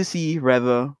 we get to see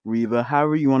Reva,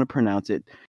 however you want to pronounce it,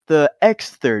 the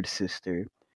ex-third sister,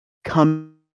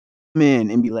 come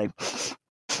in and be like,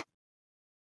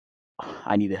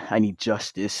 I need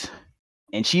justice.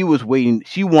 And she was waiting.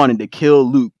 She wanted to kill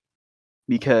Luke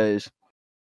because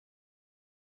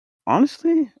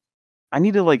honestly, I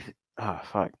need to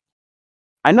fuck.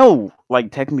 I know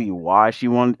technically why she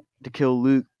wanted to kill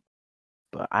Luke,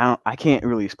 but I can't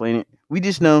really explain it. We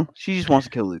just know she just wants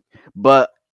to kill Luke.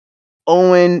 But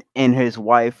Owen and his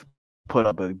wife put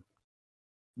up a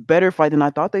better fight than I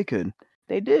thought they could.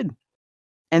 They did.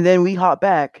 And then we hop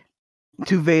back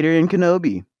to Vader and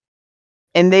Kenobi.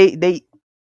 And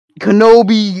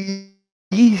Kenobi,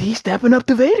 he's stepping up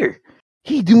to Vader.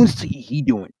 He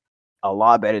doing a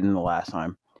lot better than the last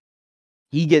time.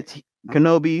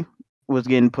 Kenobi was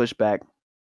getting pushed back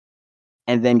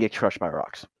and then get crushed by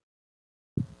rocks.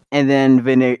 And then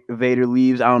Vader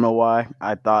leaves. I don't know why.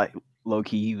 I thought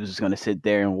low-key he was just going to sit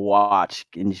there and watch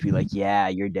and just be like, yeah,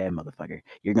 you're dead, motherfucker.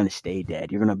 You're going to stay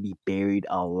dead. You're going to be buried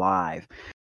alive.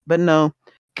 But no,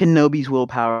 Kenobi's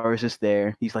willpower is just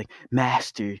there. He's like,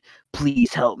 Master,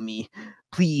 please help me.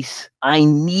 Please, I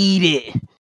need it.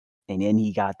 And then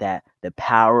he got the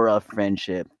power of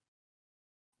friendship.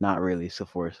 Not really, it's a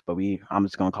force, but I'm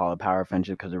just gonna call it power of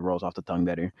friendship because it rolls off the tongue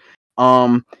better.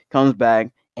 Comes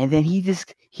back, and then he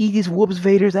just whoops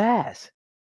Vader's ass.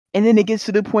 And then it gets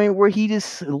to the point where he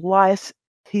just lies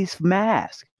his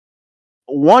mask.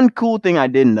 One cool thing I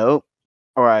didn't know,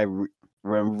 or I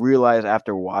realized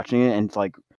after watching it, and it's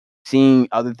like seeing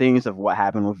other things of what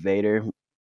happened with Vader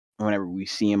whenever we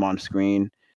see him on screen.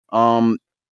 I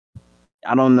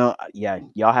don't know. Yeah,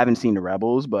 y'all haven't seen the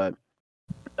Rebels, but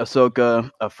Ahsoka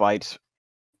fights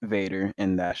Vader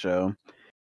in that show,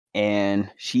 and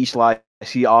she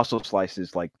also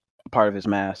slices like part of his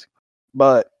mask,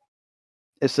 but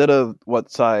instead of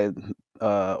what side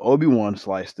Obi-Wan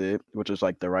sliced it, which was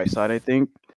like the right side, I think.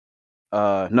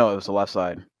 No, it was the left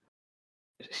side.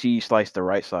 She sliced the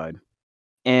right side,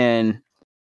 and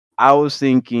I was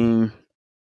thinking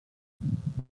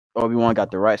Obi-Wan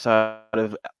got the right side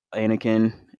of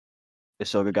Anakin.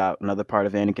 Ahsoka got another part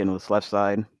of Anakin with his left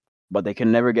side, but they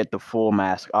can never get the full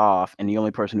mask off, and the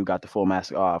only person who got the full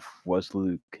mask off was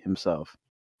Luke himself,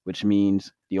 which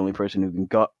means the only person who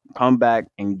can come back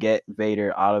and get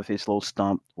Vader out of his little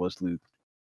stump was Luke.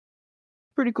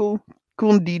 Pretty cool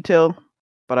in detail,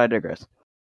 but I digress.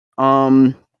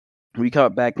 We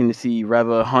cut back in to see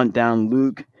Reva hunt down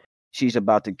Luke. She's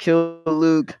about to kill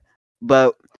Luke,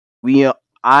 but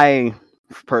I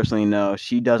personally know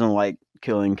she doesn't like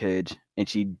killing kids, and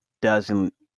she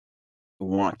doesn't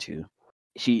want to.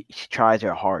 She tries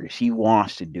her hardest. She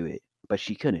wants to do it, but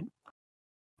she couldn't,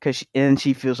 and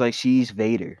she feels like she's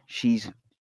Vader. She's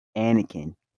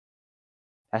Anakin.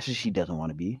 That's what she doesn't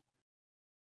want to be.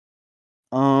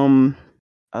 Other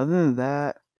than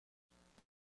that,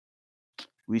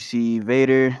 we see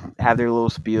Vader have their little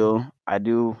spiel. I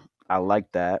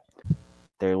like that.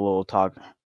 Their little talk.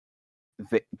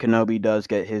 Kenobi does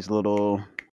get his little.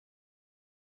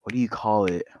 What do you call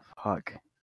it? Fuck.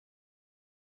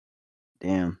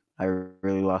 Damn, I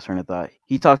really lost train of thought.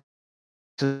 He talks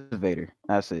to Vader.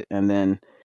 That's it. And then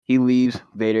he leaves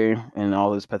Vader and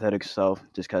all his pathetic self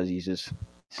just because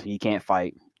he can't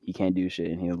fight. He can't do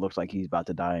shit. And he looks like he's about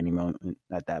to die any moment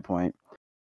at that point.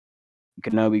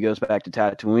 Kenobi goes back to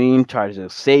Tatooine, tries to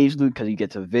save Luke because he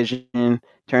gets a vision.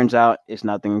 Turns out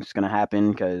nothing's gonna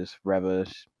happen because Reva,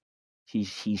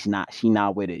 she's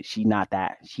not with it. She's not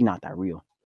that real.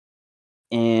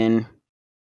 And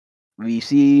we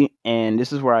see, and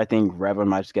this is where I think Reva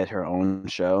might just get her own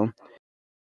show.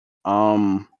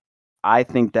 I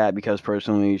think that because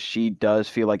personally, she does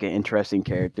feel like an interesting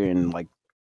character in like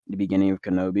the beginning of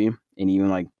Kenobi, and even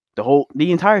like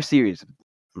the entire series,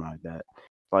 like that.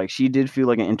 Like she did feel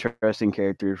like an interesting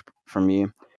character for me,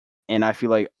 and I feel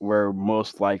like we're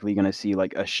most likely gonna see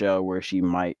like a show where she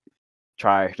might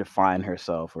try to find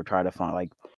herself or try to find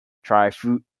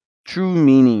true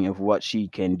meaning of what she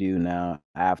can do now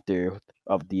after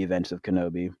of the events of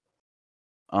Kenobi.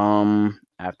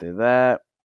 After that,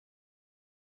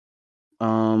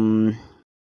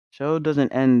 show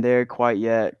doesn't end there quite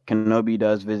yet. Kenobi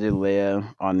does visit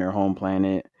Leia on their home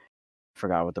planet.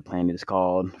 Forgot what the planet is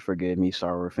called. Forgive me,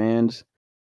 Star Wars fans.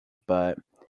 But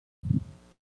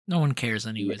no one cares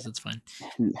anyways. It's fine.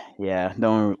 Yeah,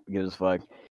 no one gives a fuck.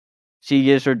 She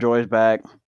gets her droids back.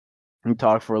 We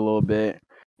talk for a little bit,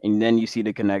 and then you see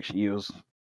the connection. You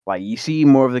see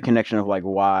more of the connection of like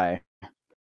why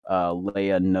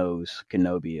Leia knows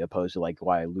Kenobi, opposed to like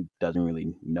why Luke doesn't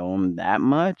really know him that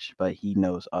much, but he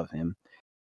knows of him.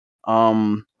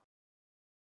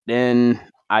 Then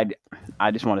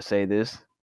I just want to say this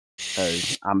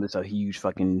because I'm just a huge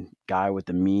fucking guy with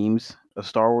the memes of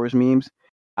Star Wars memes.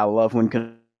 I love when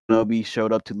Kenobi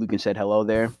showed up to Luke and said hello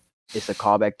there. It's a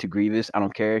callback to Grievous. I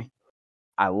don't care.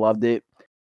 I loved it.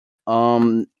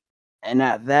 And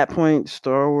at that point,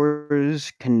 Star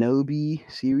Wars Kenobi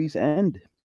series end.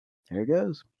 There it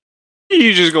goes.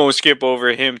 You just gonna skip over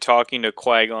him talking to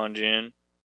Qui-Gon Jinn.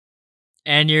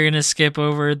 And you're gonna skip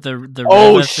over the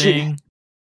Reva thing.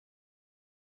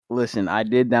 Listen, I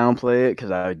did downplay it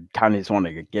because I kind of just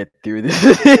wanted to get through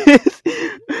this.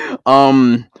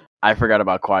 I forgot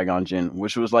about Qui-Gon Jinn,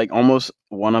 which was like almost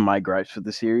one of my gripes with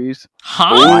the series.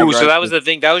 Oh, so that was the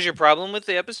thing. That was your problem with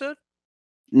the episode?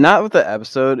 Not with the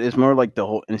episode. It's more like the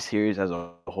whole series as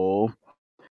a whole.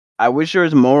 I wish there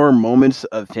was more moments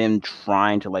of him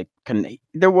trying to like connect.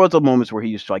 There was a moments where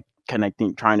he was like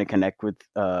trying to connect with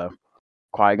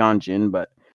Qui-Gon Jinn, but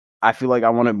I feel like I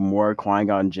wanted more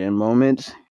Qui-Gon Jinn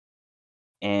moments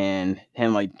and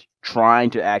him like trying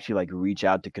to actually like reach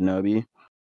out to Kenobi.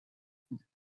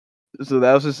 So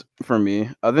that was just for me.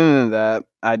 Other than that,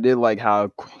 I did like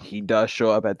how he does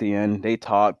show up at the end. They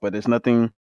talk, but there's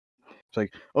nothing. It's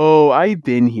like, oh, I've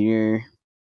been here.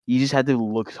 You just had to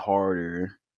look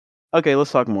harder. Okay,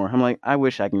 let's talk more. I'm like, I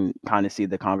wish I can kind of see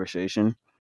the conversation.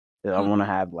 I want to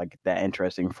have like that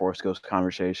interesting Force Ghost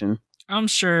conversation. I'm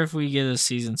sure if we get a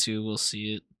season 2, we'll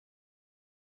see it.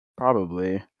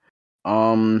 Probably.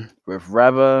 With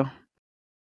Reva,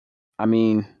 I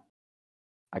mean,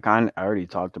 I already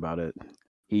talked about it.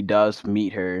 He does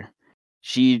meet her.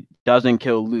 She doesn't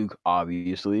kill Luke,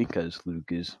 obviously, because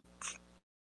Luke is,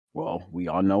 well, we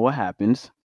all know what happens.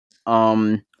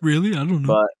 Really? I don't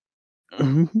know.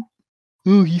 But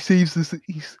oh, he saves this.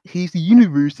 He's the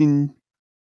universe and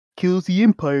kills the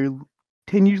Empire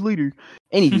 10 years later.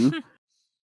 Anywho,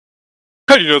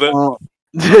 How do you know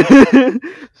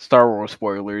that? Star Wars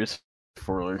spoilers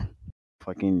for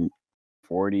fucking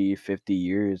 40, 50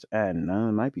 years. And no,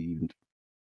 it might be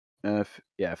even.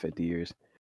 Yeah, 50 years.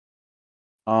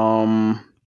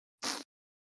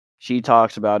 She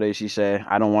talks about it. She said,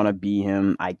 "I don't want to be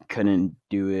him. I couldn't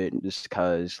do it just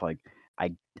because, like,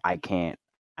 I can't.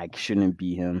 I shouldn't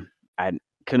be him. I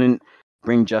couldn't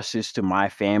bring justice to my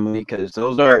family because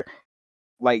those are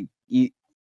like,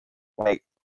 like,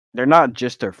 they're not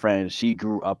just her friends. She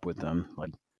grew up with them.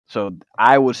 Like, so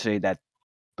I would say that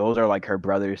those are like her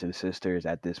brothers and sisters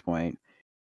at this point.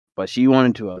 But she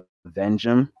wanted to avenge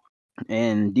them,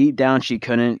 and deep down she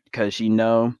couldn't because she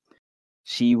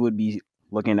would be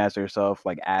looking at herself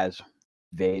like as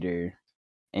Vader,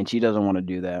 and she doesn't want to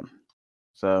do that.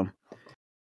 So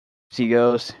she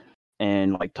goes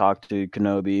and like talk to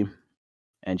Kenobi,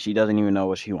 and she doesn't even know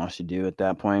what she wants to do at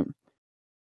that point.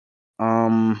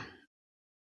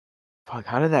 Fuck,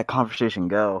 how did that conversation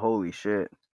go? Holy shit!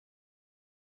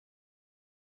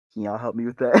 Can y'all help me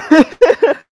with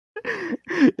that?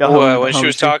 Y'all help me with the When she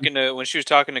was conversation?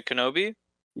 talking to Kenobi?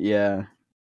 Yeah.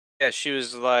 Yeah, she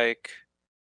was like,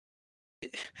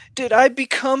 "Did I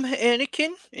become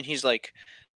Anakin?" And he's like,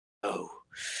 "No,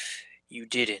 you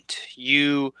didn't.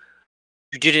 You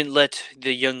didn't let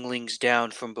the younglings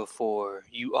down from before.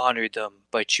 You honored them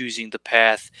by choosing the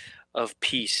path of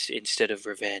peace instead of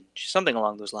revenge." Something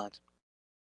along those lines.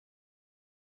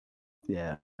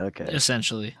 Yeah. Okay.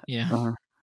 Essentially, yeah. Uh-huh.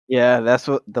 Yeah, that's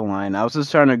what the line. I was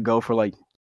just trying to go for like,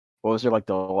 what was there like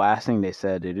the last thing they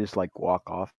said? They just like walk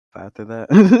off after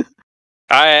that.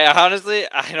 I honestly,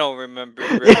 I don't remember,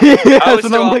 bro. I That's was what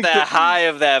still I'm off like. that high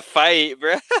of that fight,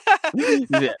 bro.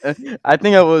 Yeah, I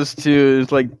think I was too.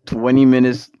 It's like 20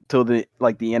 minutes till the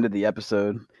end of the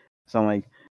episode. So I'm like,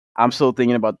 I'm still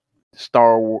thinking about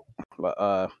Star Wars,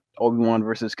 Obi-Wan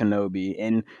versus Kenobi,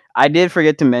 and I did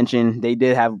forget to mention they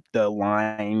did have the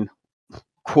line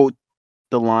quote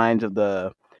the lines of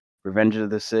the Revenge of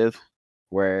the Sith,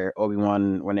 where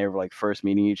Obi-Wan, when they were like first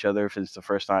meeting each other, since the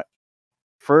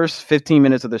first 15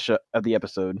 minutes of the show of the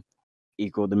episode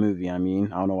equaled the movie. I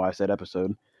mean, I don't know why I said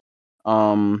episode.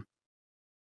 Um,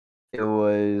 it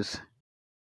was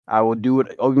I will do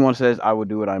what Obi-Wan says. I will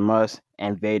do what I must,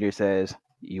 and Vader says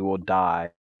you will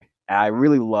die. And I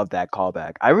really love that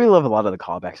callback. I really love a lot of the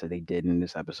callbacks that they did in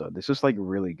this episode. This was like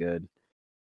really good.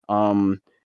 Um,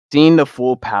 seeing the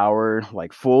full power,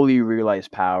 like fully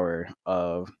realized power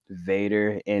of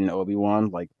Vader and Obi-Wan,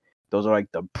 like those are like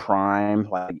the prime,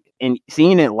 like, and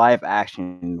seeing it live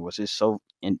action was just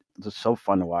just so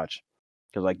fun to watch.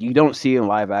 Because like you don't see it in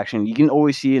live action, you can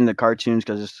always see it in the cartoons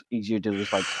because it's easier to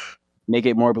just like make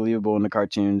it more believable in the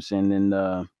cartoons and in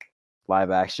the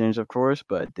live actions, of course.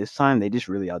 But this time they just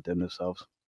really outdone themselves.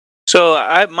 So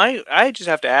I just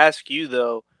have to ask you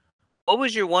though, what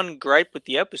was your one gripe with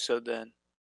the episode then?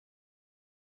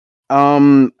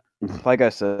 Um, like I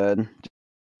said,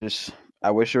 just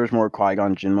I wish there was more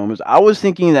Qui-Gon Jinn moments. I was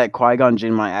thinking that Qui-Gon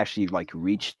Jinn might actually like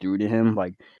reach through to him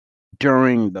like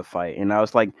during the fight, and I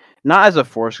was like, not as a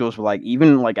Force Ghost, but like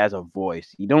even like as a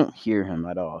voice, you don't hear him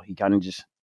at all. He kind of just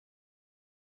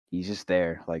he's just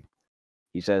there. Like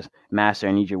he says, "Master,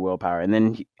 I need your willpower," and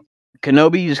then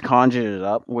Kenobi just conjures it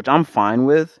up, which I'm fine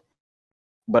with.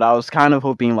 But I was kind of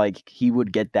hoping like he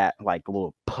would get that like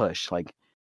little push, like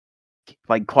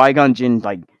Qui Gon Jinn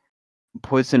like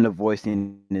puts in the voice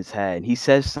in his head. He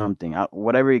says something,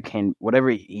 whatever he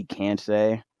can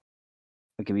say.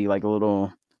 It could be like a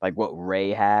little like what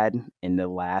Ray had in the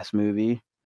last movie,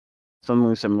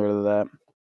 something similar to that.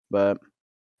 But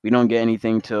we don't get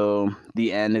anything till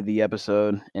the end of the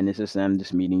episode, and it's just them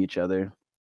just meeting each other.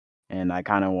 And I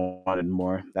kind of wanted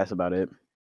more. That's about it.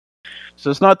 So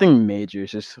it's nothing major.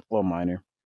 It's just a little minor.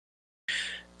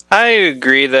 I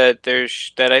agree that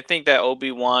that I think that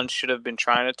Obi-Wan should have been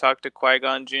trying to talk to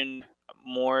Qui-Gon Jinn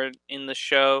more in the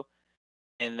show,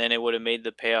 and then it would have made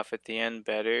the payoff at the end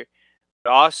better.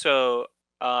 But also,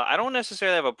 I don't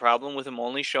necessarily have a problem with him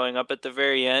only showing up at the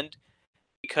very end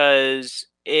because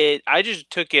I just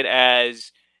took it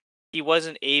as he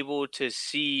wasn't able to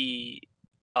see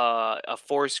a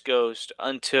Force ghost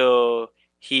until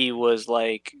he was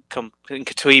like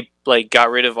until he like got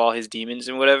rid of all his demons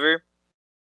and whatever,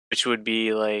 which would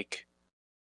be like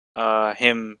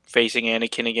him facing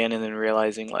Anakin again and then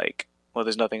realizing like, well,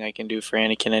 there's nothing I can do for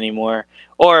Anakin anymore,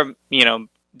 or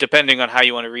depending on how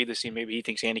you want to read the scene, maybe he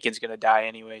thinks Anakin's gonna die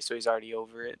anyway, so he's already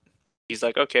over it. He's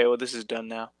like, okay, well, this is done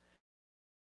now.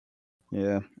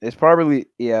 Yeah, it's probably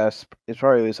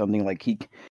something like he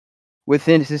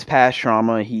within his past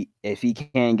trauma. If he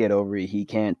can't get over it, he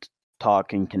can't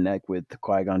talk and connect with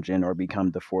Qui-Gon Jinn or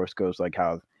become the Force Ghost like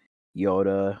how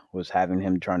Yoda was having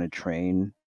him trying to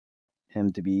train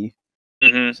him to be.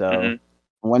 So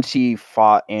once he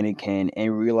fought Anakin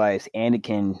and realized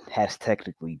Anakin has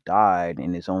technically died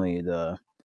and it's only the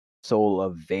soul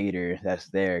of Vader that's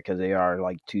there because they are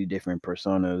like two different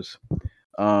personas.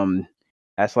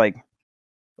 That's like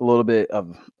a little bit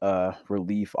of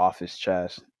relief off his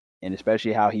chest, and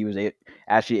especially how he was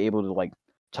actually able to like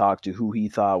talk to who he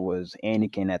thought was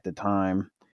Anakin at the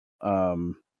time,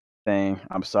 saying,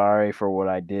 "I'm sorry for what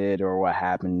I did or what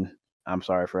happened. I'm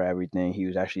sorry for everything." He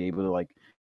was actually able to like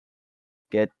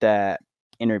get that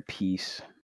inner peace.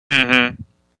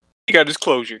 He got his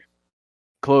closure.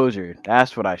 Closure.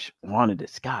 That's what I wanted.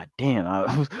 This. God damn,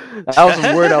 that was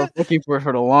the word I was looking for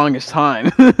the longest time.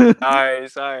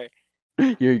 Sorry.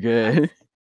 You're good.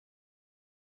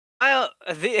 I'm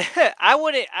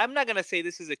not gonna say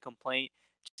this is a complaint.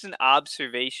 Just an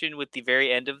observation with the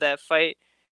very end of that fight.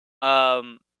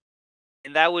 And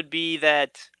that would be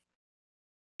that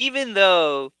even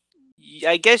though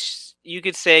I guess you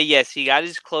could say yes, he got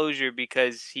his closure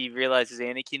because he realizes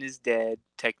Anakin is dead,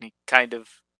 kind of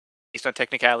based on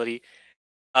technicality.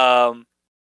 And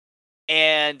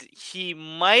he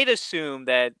might assume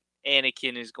that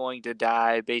Anakin is going to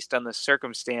die based on the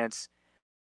circumstance.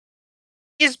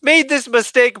 He's made this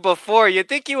mistake before. You'd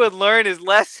think he would learn his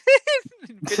lesson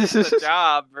and finish the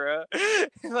job, bro.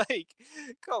 Like,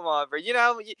 come on, bro.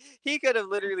 He could have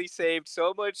literally saved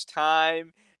so much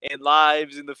time and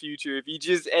lives in the future if he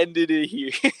just ended it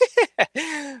here.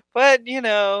 But,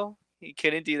 he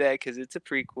couldn't do that because it's a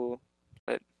prequel.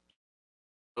 But,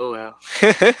 oh well.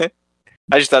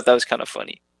 I just thought that was kind of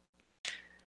funny.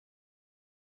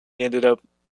 He ended up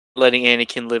letting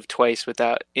Anakin live twice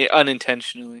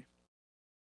unintentionally.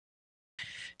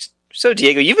 So,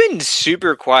 Diego, you've been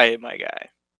super quiet, my guy.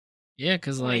 Yeah,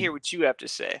 because I want to hear what you have to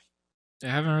say. I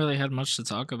haven't really had much to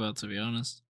talk about, to be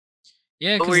honest.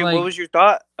 Yeah, what was your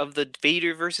thought of the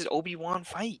Vader versus Obi-Wan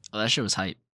fight? Oh, that shit was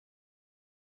hype.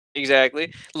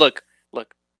 Exactly. Look.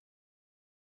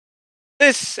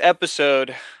 This episode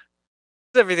is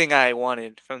everything I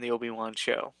wanted from the Obi-Wan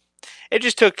show. It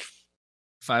just took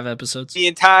 5 episodes. The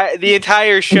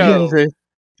entire show to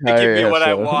give me what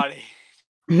I wanted.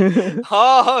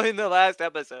 Oh, in the last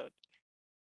episode.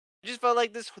 I just felt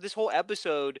like this whole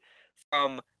episode,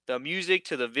 from the music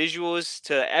to the visuals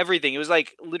to everything, it was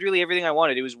like literally everything I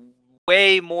wanted. It was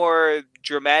way more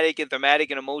dramatic and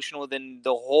thematic and emotional than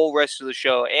the whole rest of the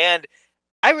show. And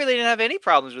I really didn't have any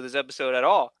problems with this episode at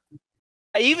all.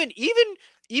 Even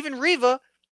Reva,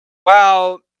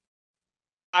 no,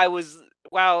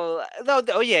 you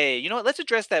know what? Let's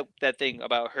address that thing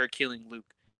about her killing Luke.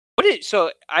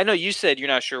 So I know you said you're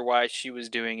not sure why she was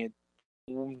doing it.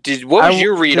 What was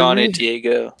your read on it,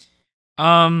 Diego?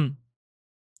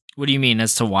 What do you mean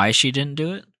as to why she didn't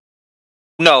do it?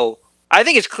 No, I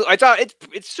think it's clear. I thought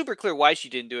it's super clear why she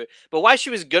didn't do it, but why she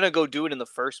was gonna go do it in the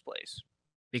first place.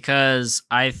 Because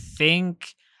I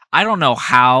don't know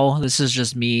how. This is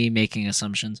just me making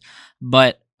assumptions,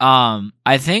 but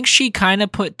I think she kind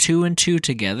of put 2 and 2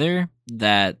 together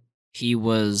that he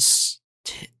was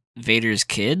Vader's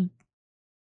kid.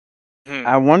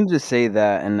 I wanted to say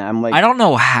that, and I'm like, I don't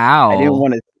know how. I didn't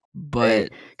want to, but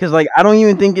because like I don't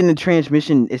even think in the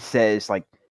transmission it says like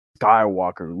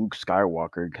Luke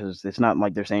Skywalker, because it's not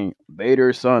like they're saying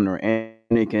Vader's son or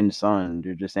Anakin's son.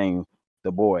 They're just saying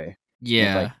the boy.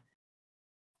 Yeah. Like,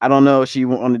 I don't know if she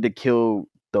wanted to kill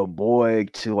the boy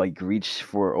to like reach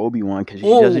for Obi-Wan, because she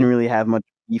doesn't really have much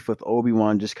beef with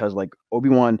Obi-Wan, just because like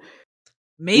Obi-Wan.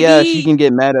 Maybe she can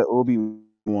get mad at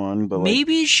Obi-Wan, but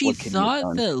maybe she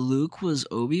thought that Luke was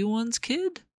Obi-Wan's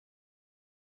kid.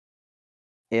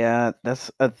 Yeah, that's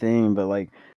a thing, but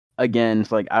like again,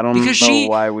 it's like I don't know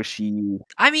why was she.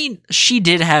 I mean, she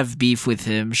did have beef with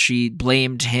him. She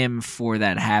blamed him for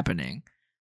that happening.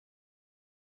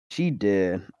 She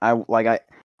did.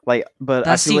 Like, but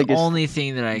I That's feel the like it's only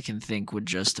thing that I can think would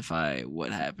justify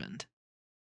what happened.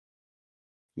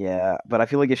 yeah, but I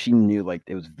feel like if she knew like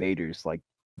it was Vader's, like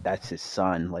that's his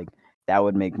son, like that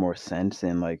would make more sense.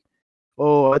 And like,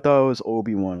 oh, I thought it was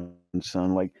Obi-Wan's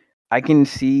son. Like, I can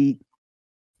see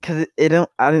because it don't.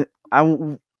 I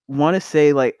want to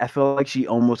say like I feel like she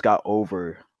almost got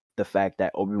over the fact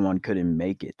that Obi-Wan couldn't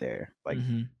make it there, like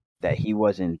Mm-hmm. that he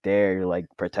wasn't there to like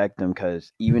protect him.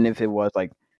 Because even if it was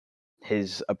like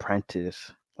his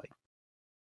apprentice,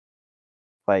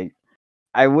 like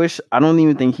I wish I don't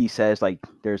even think he says like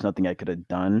there's nothing I could have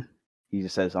done. He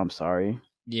just says I'm sorry.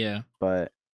 Yeah.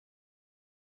 But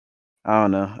I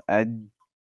don't know. I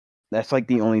That's like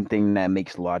the only thing that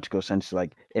makes logical sense.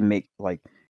 Like it make like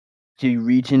she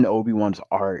reach into Obi-Wan's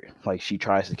art, like she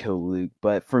tries to kill Luke.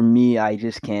 But for me, I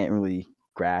just can't really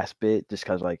grasp it, just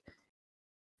because like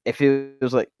if it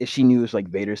was like if she knew it was like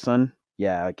Vader's son,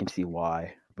 yeah, I can see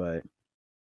why. But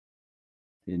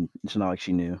it's not like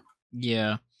she knew.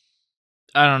 Yeah.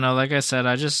 I don't know. Like I said,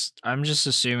 I'm just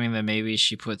assuming that maybe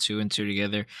she put two and two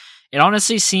together. It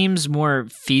honestly seems more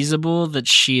feasible that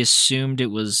she assumed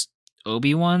it was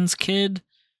Obi-Wan's kid,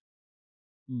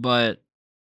 but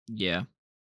yeah.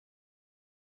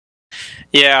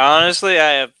 Yeah, honestly,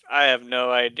 I have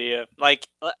no idea. Like,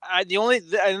 the only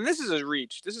and this is a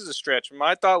reach. This is a stretch.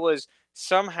 My thought was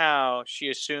somehow she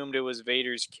assumed it was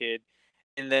Vader's kid,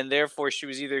 and then therefore she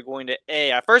was either going to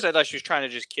a. At first, I thought she was trying to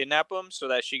just kidnap him so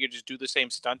that she could just do the same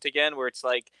stunt again, where it's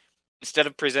like instead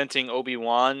of presenting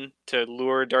Obi-Wan to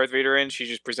lure Darth Vader in, she's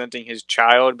just presenting his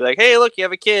child. Be like, hey, look, you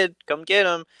have a kid. Come get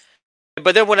him.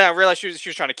 But then when I realized she was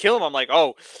trying to kill him, I'm like,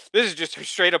 oh, this is just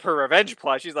straight up her revenge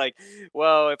plot. She's like,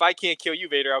 well, if I can't kill you,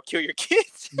 Vader, I'll kill your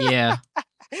kids. Yeah.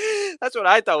 That's what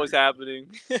I thought was happening.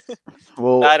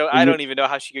 Well, I don't even know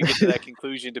how she could get to that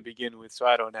conclusion to begin with, so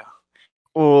I don't know.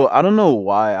 well, I don't know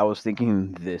why I was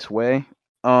thinking this way.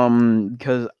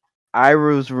 Because I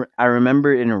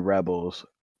remember in Rebels,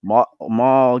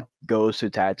 Maul goes to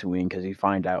Tatooine because he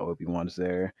finds out Obi-Wan's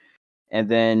there, and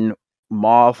then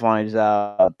Maul finds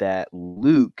out that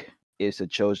Luke is the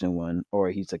chosen one, or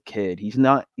he's a kid. He's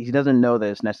not. He doesn't know that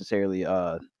it's necessarily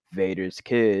Vader's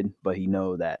kid, but he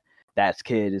know that that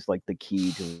kid is like the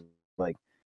key to like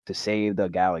to save the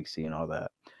galaxy and all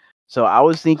that. So I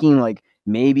was thinking like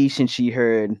maybe since she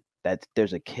heard that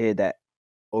there's a kid that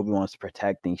Obi-Wan's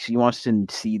protecting, she wants to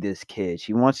see this kid.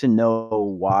 She wants to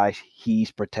know why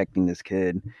he's protecting this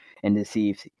kid, and to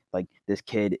see if like this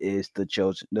kid is the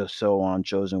so on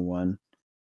chosen one.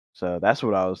 So that's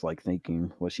what I was like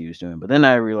thinking what she was doing. But then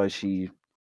I realized she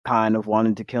kind of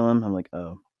wanted to kill him. I'm like,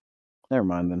 oh, never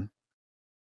mind then.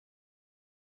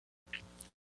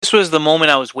 This was the moment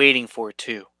I was waiting for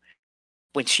too.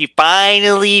 When she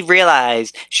finally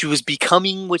realized she was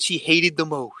becoming what she hated the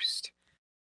most.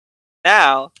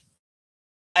 Now,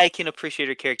 I can appreciate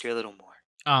her character a little more.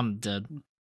 I'm dead.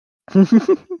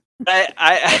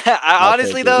 I I'll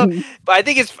honestly take though, it. but I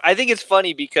think it's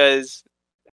funny because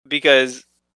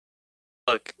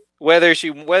look, whether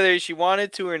she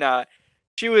wanted to or not,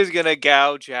 she was gonna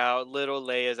gouge out little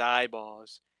Leia's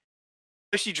eyeballs.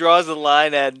 If she draws the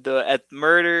line at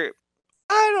murder,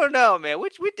 I don't know, man.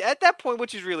 Which at that point,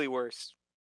 which is really worse?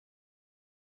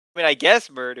 I mean, I guess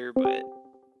murder, but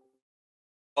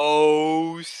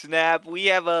oh snap, we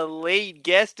have a late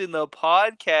guest in the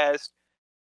podcast,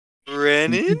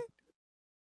 Brennan.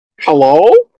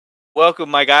 Hello?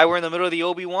 Welcome, my guy. We're in the middle of the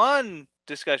Obi-Wan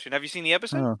discussion. Have you seen the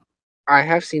episode? Oh. I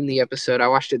have seen the episode. I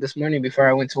watched it this morning before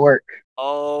I went to work.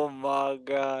 Oh my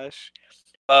gosh.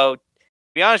 Oh, to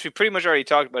be honest, we pretty much already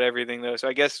talked about everything though. So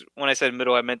I guess when I said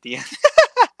middle, I meant the end.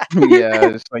 Yeah,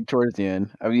 it's like towards the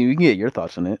end. I mean, we can get your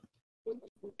thoughts on it.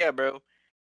 Yeah, bro.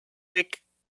 Quick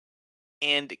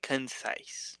and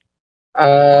concise.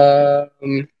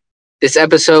 This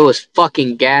episode was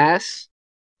fucking gas.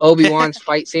 Obi-Wan's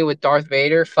fight scene with Darth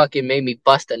Vader fucking made me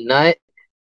bust a nut.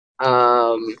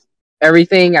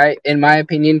 Everything in my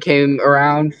opinion, came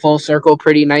around full circle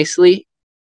pretty nicely.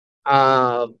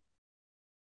 What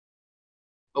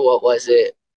was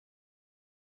it?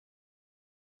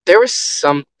 There was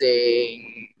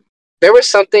something. There was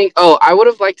something. Oh, I would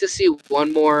have liked to see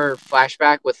one more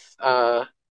flashback with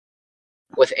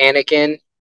Anakin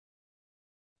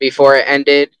before it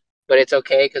ended, but it's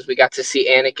okay because we got to see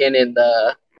Anakin in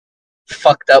the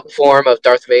fucked up form of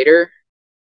Darth Vader.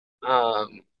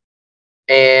 Um,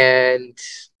 and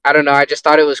I don't know. I just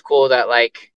thought it was cool that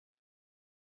like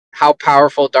how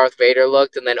powerful Darth Vader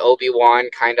looked, and then Obi-Wan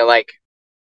kind of like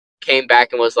came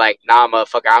back and was like, "Nah,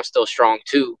 motherfucker, I'm still strong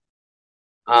too."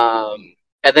 And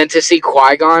then to see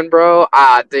Qui-Gon, bro,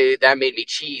 dude, that made me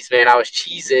cheese, man. I was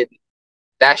cheesing.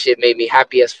 That shit made me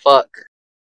happy as fuck.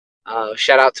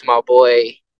 Shout out to my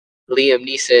boy Liam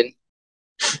Neeson.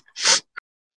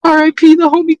 R.I.P. the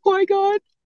homie Qui-Gon.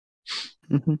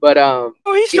 But Oh,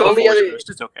 he's the still a only Force other, Ghost.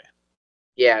 It's okay.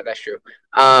 yeah, that's true.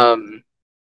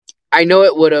 I know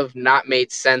it would have not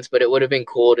made sense, but it would have been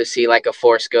cool to see like a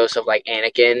Force Ghost of like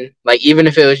Anakin, like even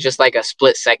if it was just like a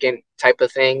split second type of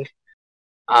thing.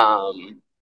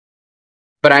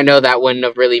 But I know that wouldn't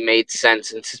have really made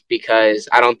sense because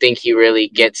I don't think he really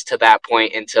gets to that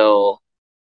point until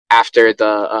after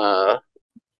the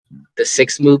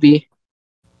sixth movie.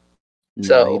 No, he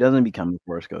So doesn't become the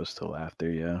Force Ghost till after.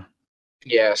 Yeah.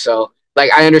 yeah, so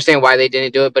like I understand why they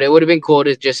didn't do it, but it would have been cool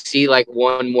to just see like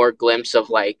one more glimpse of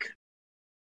like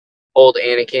old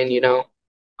Anakin,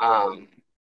 um,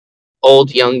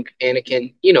 old young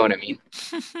Anakin, you know what I mean?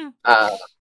 Uh,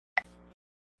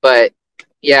 but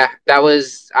yeah, that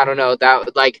was I don't know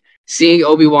that like seeing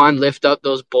Obi-Wan lift up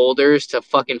those boulders to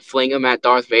fucking fling them at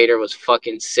Darth Vader was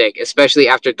fucking sick, especially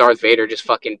after Darth Vader just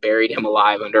fucking buried him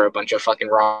alive under a bunch of fucking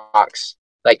rocks.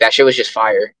 Like that shit was just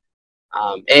fire.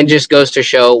 And just goes to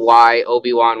show why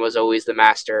Obi-Wan was always the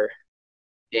master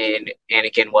and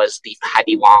Anakin was the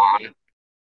Padawan.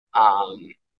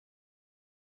 Um,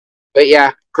 but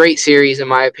yeah, great series in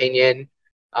my opinion.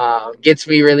 Gets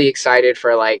me really excited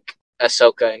for like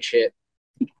Ahsoka and shit.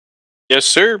 Yes,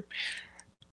 sir.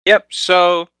 Yep.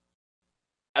 So,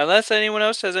 unless anyone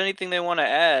else has anything they want to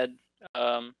add,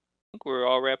 I think we're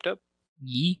all wrapped up.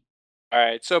 Yee. All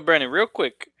right. So, Brennan, real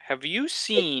quick, have you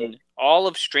seen all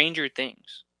of Stranger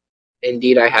Things?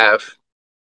 Indeed, I have.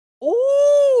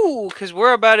 Ooh, because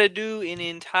we're about to do an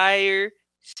entire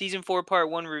season 4 part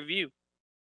 1 review.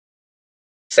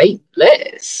 Say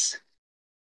less.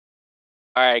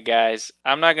 All right, guys.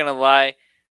 I'm not gonna lie.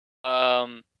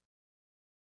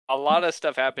 A lot of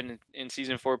stuff happened in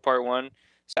season 4 part 1,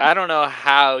 so I don't know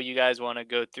how you guys want to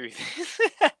go through this.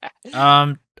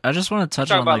 I just want to touch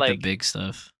Talk on about, like the like- big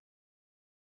stuff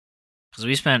because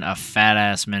we spent a fat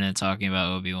ass minute talking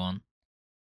about Obi-Wan.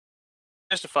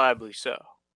 Justifiably so.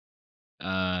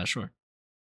 Sure.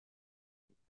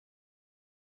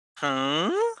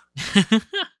 Huh?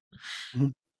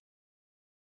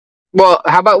 Well,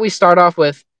 how about we start off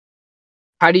with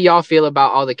how do y'all feel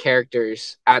about all the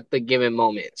characters at the given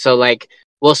moment? So like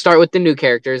we'll start with the new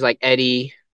characters like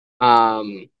Eddie. I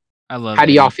love. How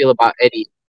do y'all Eddie. feel about Eddie?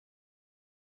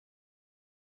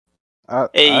 I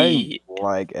Hey.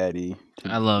 like Eddie.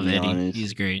 I love be Eddie. honest.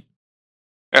 He's great.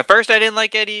 At first, I didn't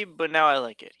like Eddie, but now I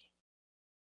like Eddie.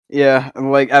 Yeah,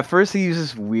 like at first he was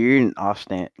just weird and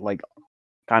offstand, like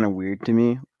kind of weird to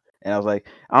me, and I was like,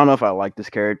 I don't know if I like this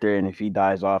character, and if he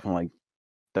dies off in like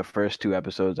the first 2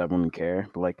 episodes, I wouldn't care.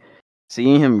 But like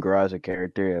seeing him grow as a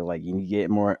character, like you get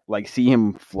more, like see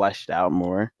him fleshed out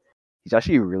more. He's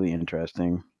actually really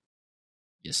interesting.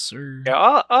 Yes, sir.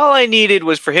 Yeah, all I needed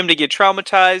was for him to get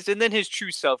traumatized, and then his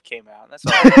true self came out. That's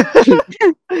all.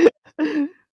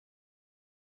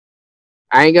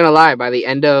 I ain't gonna lie, by the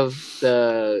end of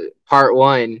the part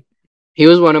 1, he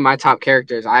was one of my top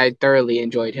characters. I thoroughly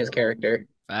enjoyed his character.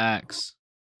 Facts.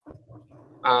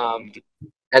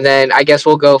 And then I guess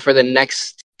we'll go for the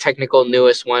next technical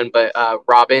newest one, but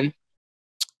Robin.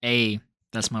 Hey,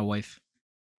 that's my wife.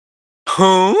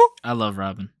 Huh? I love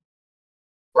Robin.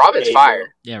 Robin's Hey, fire. bro.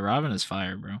 Yeah, Robin is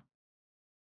fire, bro.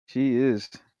 She is.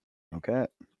 Okay.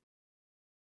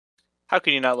 How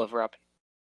can you not love Robin?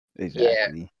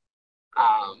 Exactly.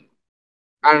 I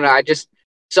don't know.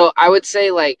 So I would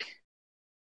say like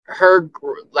her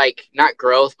like not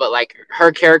growth, but like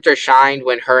her character shined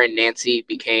when her and Nancy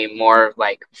became more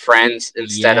like friends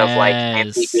instead of like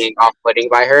Nancy Yes. being off-putting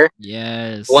by her.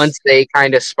 Yes. Once they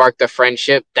kind of sparked the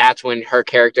friendship, that's when her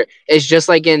character is just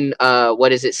like in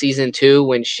what is it, season 2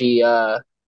 when she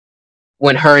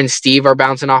when her and Steve are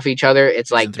bouncing off each other. It's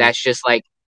Season like 3. that's just like,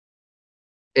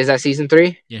 is that season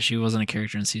 3? Yeah, she wasn't a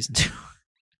character in season 2.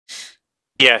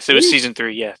 Yes, it was season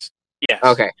 3. Yes. Yes.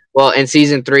 Okay. Well, in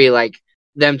season 3, like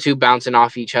them two bouncing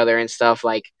off each other and stuff,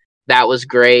 like that was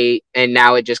great. And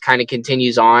now it just kind of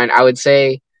continues on. I would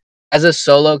say, as a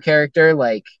solo character,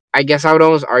 like I guess I would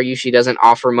almost argue she doesn't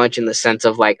offer much in the sense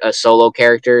of like a solo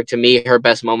character. To me, her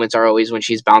best moments are always when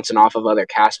she's bouncing off of other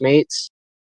castmates,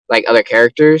 like other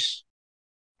characters.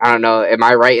 I don't know. Am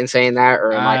I right in saying that,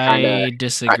 or am I kind I of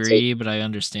disagree, but I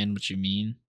understand what you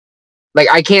mean. like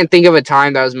I can't think of a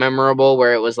time that was memorable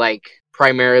where it was like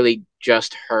primarily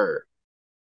just her.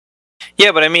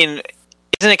 Yeah, but I mean,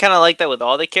 isn't it kind of like that with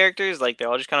all the characters? Like they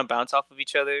all just kind of bounce off of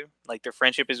each other. Like their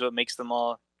friendship is what makes them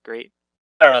all great.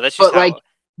 I don't know. That's just But like how.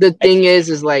 the I thing see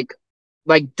is like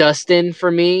Dustin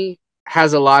for me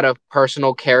has a lot of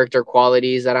personal character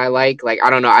qualities that I like. Like I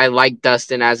don't know, I like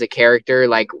Dustin as a character,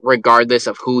 like regardless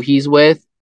of who he's with.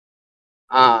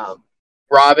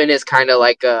 Robin is kind of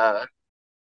like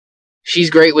she's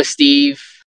great with Steve.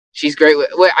 She's great with.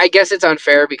 Well, I guess it's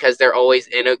unfair because they're always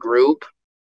in a group.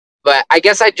 But I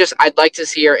guess I'd like to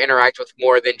see her interact with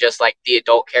more than just like the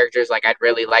adult characters. Like I'd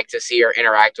really like to see her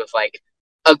interact with like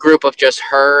a group of just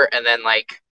her and then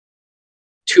like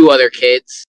two other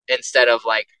kids instead of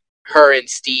like her and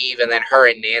Steve and then her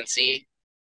and Nancy.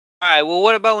 All right. Well,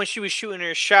 what about when she was shooting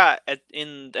her shot at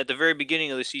the very beginning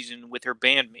of the season with her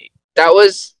bandmate? That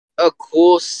was a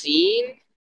cool scene,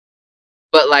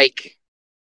 but like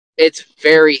it's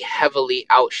very heavily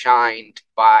outshined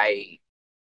by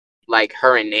like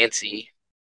her and Nancy.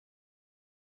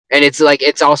 And it's like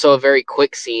it's also a very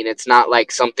quick scene. It's not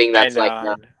like something that's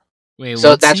like Wait,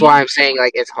 so what that's scene? why I'm saying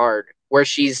like it's hard. Where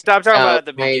she's Stop talking about at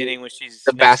the playing beginning when she's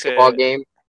the next basketball to... game.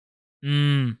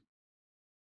 Mm.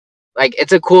 Like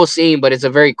it's a cool scene, but it's a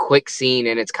very quick scene,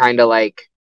 and it's kind of like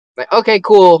okay,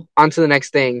 cool, on to the next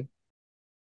thing.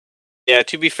 Yeah,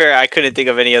 to be fair, I couldn't think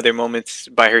of any other moments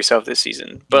by herself this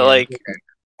season. But Yeah. like,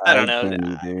 I don't know. couldn't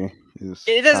either.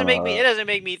 It doesn't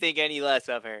make me think any less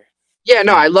of her. Yeah,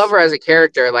 no, I Thanks. love her as a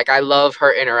character. Like I love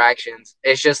her interactions.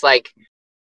 It's just like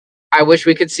I wish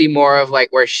we could see more of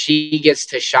like where she gets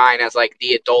to shine as like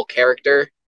the adult character,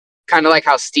 kind of like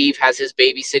how Steve has his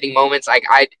babysitting moments. Like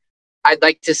I'd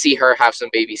like to see her have some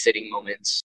babysitting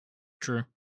moments. True.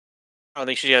 I don't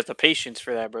think she has the patience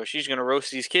for that, bro. She's gonna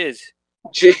roast these kids.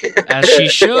 As she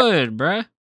should, bruh.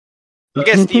 I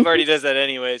guess Steve already does that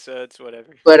anyway, so it's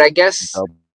whatever. But I guess Double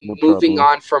moving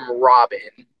trouble. on from Robin,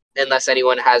 unless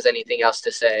anyone has anything else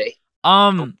to say.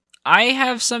 I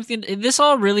have something. This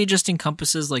all really just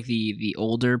encompasses like the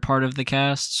older part of the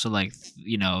cast. So like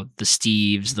the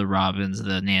Steves, the Robins,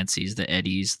 the Nancys, the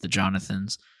Eddies, the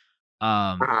Jonathans.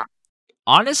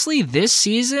 Honestly, this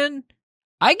season,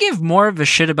 I give more of a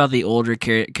shit about the older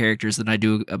characters than I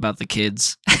do about the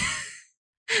kids.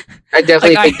 I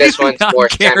definitely think this do one's not more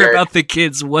care centered. about the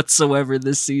kids whatsoever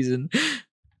this season.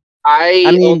 I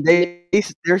mean,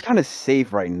 they're kind of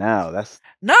safe right now. That's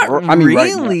Not I mean,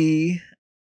 right now. really.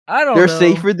 I don't They're know.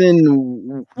 safer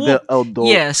than the adult.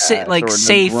 Yeah, cast like or the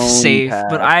safe. grown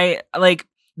But cast. I like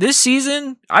this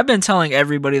season. I've been telling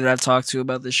everybody that I've talked to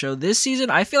about this show. This season,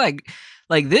 I feel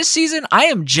like this season, I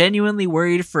am genuinely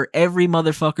worried for every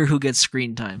motherfucker who gets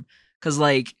screen time. Cause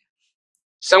like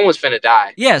someone's finna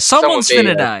die. yeah, someone's Someone finna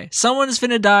big. die. Someone's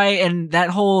finna die, and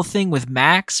that whole thing with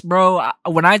Max, bro.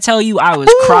 When I tell you, I was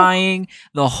crying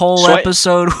the whole Sweat.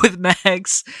 episode with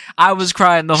Max. I was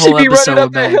crying the She whole be episode running up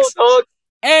with that hill, Max. dog.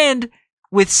 And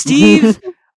with Steve,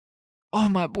 oh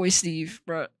my boy Steve,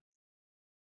 bro.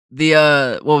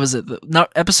 The what was it?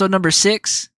 Episode number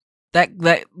 6. That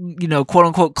quote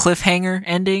unquote cliffhanger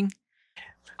ending.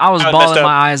 I was That was messed bawling up.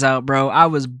 my eyes out, bro. I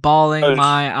was bawling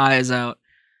my eyes out.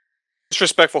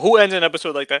 Disrespectful. Who ends an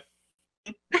episode like that?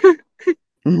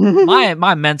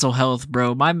 My mental health,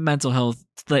 bro. My mental health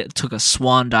took a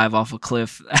swan dive off a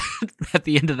cliff at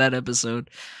the end of that episode.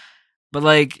 But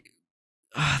like,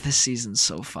 this season's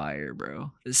so fire,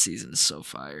 bro. This season is so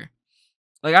fire.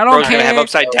 Like I don't Bro's care. gonna have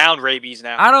upside down rabies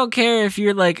now. I don't care if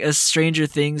you're like a Stranger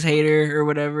Things hater or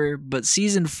whatever, but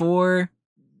season 4,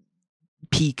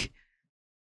 peak.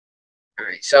 All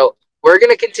right, so we're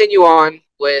gonna continue on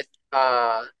with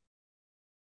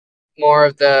more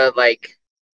of the like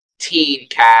teen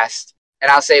cast,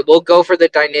 and I'll say we'll go for the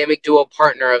dynamic duo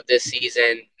partner of this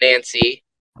season, Nancy.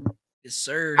 Yes,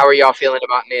 sir. How are y'all feeling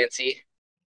about Nancy?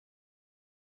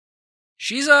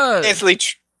 She's Instantly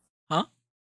Huh?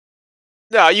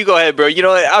 No, you go ahead, bro. You know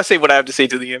what? I'll say what I have to say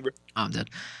to the end, bro. I'm dead.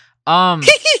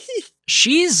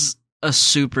 She's a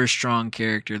super strong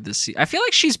character this season. I feel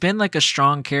like she's been like a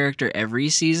strong character every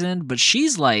season, but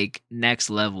she's like next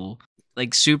level,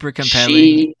 like super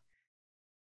compelling.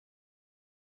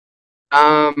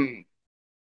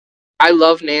 I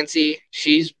love Nancy.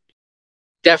 She's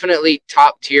definitely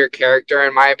top tier character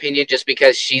in my opinion, just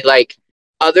because she like,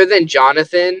 other than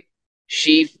Jonathan,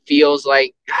 she feels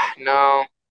like no,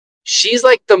 she's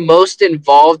like the most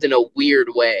involved in a weird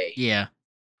way. Yeah.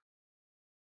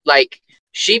 Like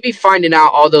she be finding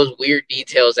out all those weird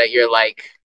details that you're like,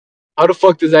 how the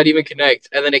fuck does that even connect?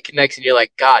 And then it connects, and you're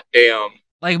like, God damn.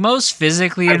 Like most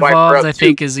physically I'd wipe her involved, up, I too.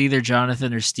 think, is either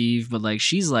Jonathan or Steve, but like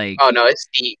she's like, Oh no, it's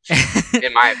Steve.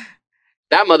 In my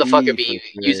that motherfucker Steve, be for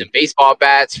sure. using baseball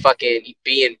bats, fucking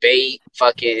being bait,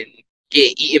 fucking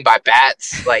get eaten by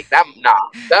bats. Like that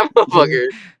motherfucker.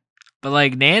 but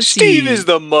like Nancy. Steve is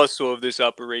the muscle of this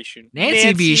operation.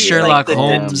 Nancy be is Sherlock the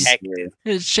Holmes.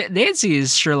 detective. Nancy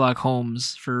is Sherlock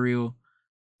Holmes for real.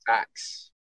 Facts.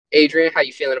 Adrian, how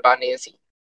you feeling about Nancy?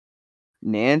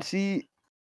 Nancy,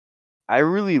 I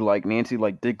really like Nancy.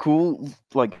 Like the cool,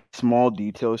 like small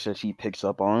details that she picks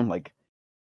up on, like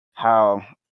how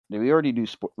did we already do?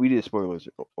 We did spoilers,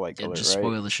 like Yeah, alert, just right?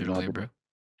 spoil the shit away, bro.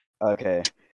 Okay,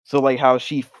 so like how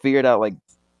she figured out like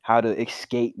how to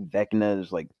escape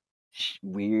Vecna's like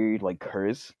weird like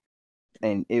curse,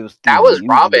 and it was That through was music.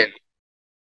 Robin.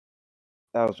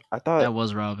 That was I thought That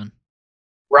was Robin.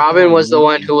 Robin was the Nancy.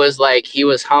 one who was like he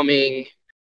was humming,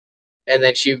 and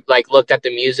then she like looked at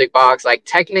the music box. Like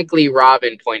technically,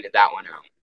 Robin pointed that one out.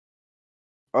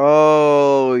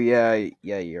 Oh yeah,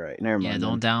 you're right. Never Yeah, mind.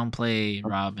 don't downplay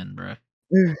Robin, bro.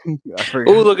 I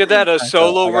forgot. Oh, look at that, a I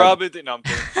solo got- Robin. No, I'm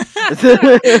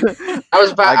kidding. I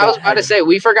was about to say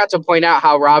we forgot to point out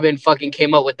how Robin fucking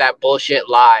came up with that bullshit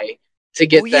lie to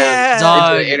get Oh, them yeah. into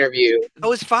Dog. an interview. That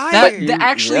was fire.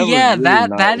 Actually, was yeah, really that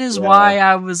nice, is yeah. why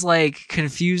I was like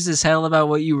confused as hell about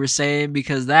what you were saying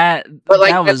because that But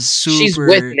like that was super. she's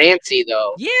with Nancy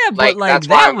though. Yeah, but Like, like that's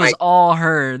why that I'm was like- all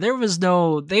her. There was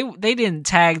no they didn't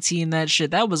tag team that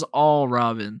shit. That was all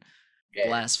Robin. Yeah.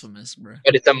 Blasphemous, bro.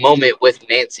 But at the moment with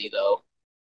Nancy though,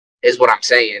 is what I'm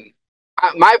saying.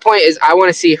 My point is I want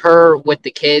to see her with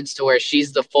the kids to where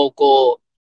she's the focal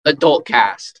adult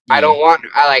cast. I don't want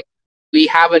we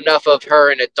have enough of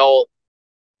her and adult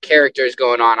characters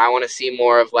going on. I want to see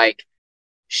more of like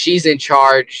she's in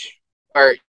charge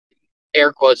or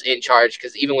air quotes in charge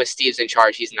because even when Steve's in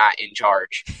charge, he's not in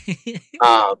charge.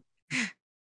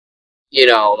 You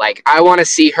know, like I want to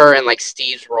see her in like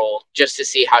Steve's role just to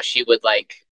see how she would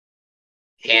like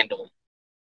handle.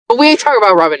 But we ain't talking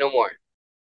about Robin no more.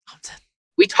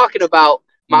 We talking about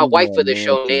my wife of the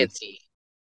show, Nancy.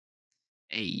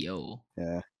 Hey yo.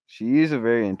 Yeah, she is a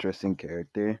very interesting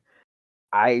character.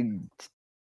 I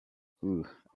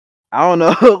don't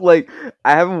know. Like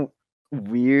I have a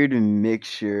weird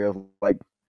mixture of like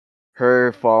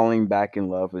her falling back in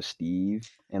love with Steve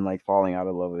and like falling out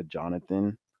of love with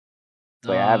Jonathan.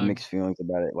 Like I have Dog. mixed feelings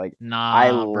about it. Like Nah, I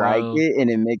like bro. it and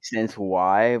it makes sense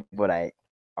why, but I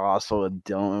also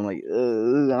don't. I'm like, I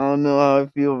don't know how I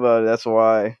feel about it. That's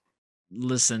why.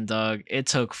 Listen, dog. It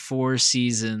took 4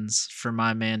 seasons for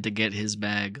my man to get his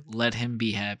bag. Let him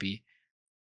be happy.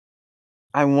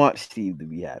 I want Steve to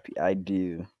be happy. I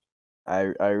do. I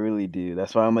really do.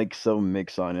 That's why I'm like so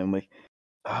mixed on it. I'm like,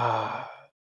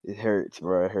 it hurts,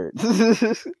 bro. It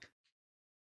hurts.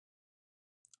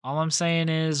 All I'm saying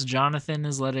is Jonathan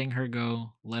is letting her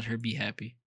go. Let her be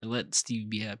happy. Let Steve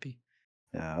be happy.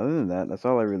 Yeah, other than that, that's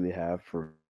all I really have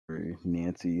for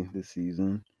Nancy this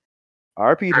season.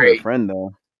 RP to her Alright. friend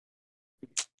though.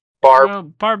 Barb. Well,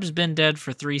 Barb's been dead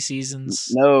for 3 seasons.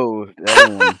 No, the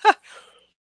other one.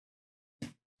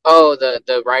 Oh,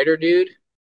 the writer dude?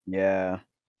 Yeah.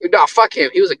 No, fuck him.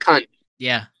 He was a cunt.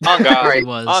 Yeah. On God. He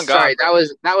was. On God. Sorry,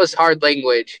 that was hard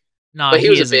language. No, But he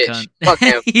was a is bitch. cunt. Fuck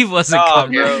him. He was a Nah,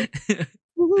 cunt.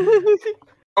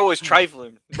 Bro was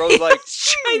trifling. Bro's like,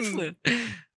 Trifling.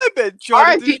 I bet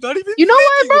Jonathan's not even You know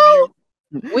what, thinking of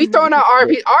you. We throwing out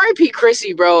R.I.P.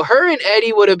 Chrissy, bro. Her and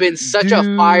Eddie would have been such a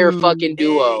fire Dude. fucking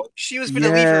duo. She was gonna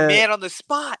leave her Yeah. man on the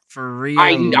spot. For real.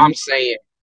 I'm saying.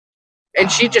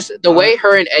 And she just the way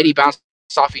her and Eddie bounced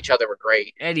off each other were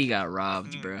great. Eddie got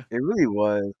robbed, bro. It really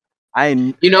was.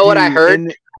 You know what I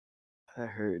heard? That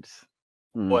hurts.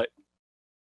 What?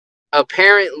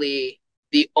 Apparently,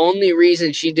 the only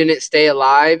reason she didn't stay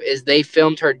alive is they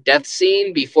filmed her death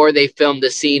scene before they filmed the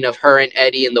scene of her and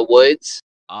Eddie in the woods.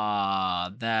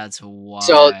 That's wild.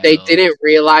 So they didn't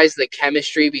realize the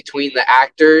chemistry between the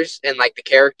actors and like the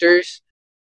characters.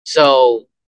 So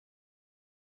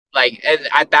like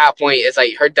at that point, it's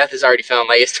like her death is already filmed.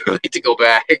 Like it's too late to go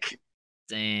back.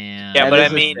 Damn. Yeah, That but is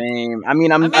I a mean- shame.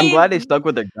 I'm glad they stuck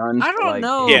with their guns. I for, don't like,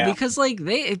 know Yeah. because like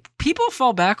people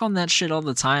fall back on that shit all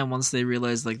the time once they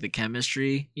realize like the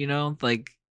chemistry, you know,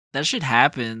 like that shit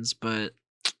happens. But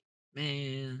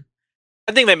man,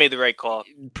 I think they made the right call.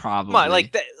 probably. Come on,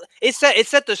 like that. It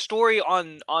set the story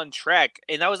on track,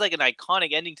 and that was like an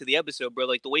iconic ending to the episode, bro.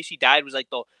 Like the way she died was like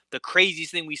the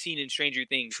craziest thing we've seen in Stranger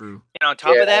Things. True. And on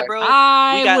top of that, bro,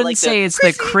 I we got, wouldn't like, say it's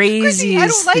Chrissy, the craziest I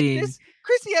don't like thing. this.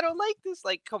 Chrissy, I don't like this.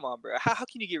 Like, come on, bro. How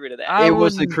can you get rid of that? I It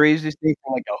was the wouldn't- craziest thing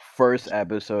for like a first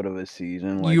episode of a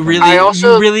season. Like, You come really, on. I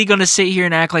also- you really gonna sit here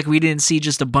and act like we didn't see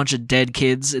just a bunch of dead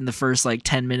kids in the first like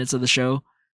 10 minutes of the show?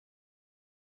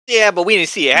 Yeah, but we didn't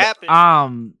see it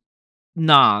happen.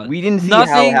 Nah. We didn't see how it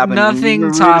nothing. happened. Nothing We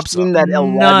were tops. assuming that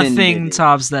 11 Nothing did it.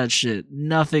 tops that shit.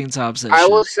 Nothing tops that I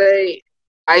shit. will say,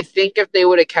 I think if they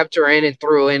would have kept her in and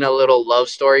threw in a little love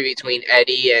story between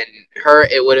Eddie and her,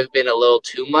 it would have been a little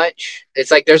too much.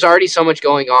 It's like there's already so much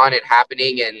going on and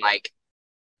happening and like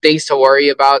things to worry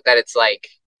about that it's like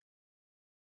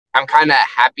I'm kind of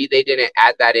happy they didn't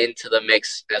add that into the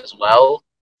mix as well.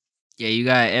 Yeah, you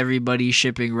got everybody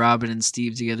shipping Robin and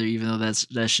Steve together, even though that's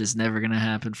just never gonna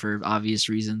happen for obvious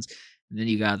reasons. And then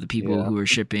you got the people who are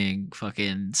shipping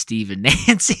fucking Steve and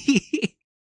Nancy.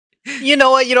 You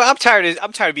know what? I'm tired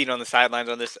of being on the sidelines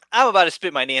on this. I'm about to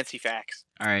spit my Nancy facts.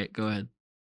 All right, go ahead.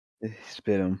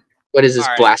 Spit them. What is this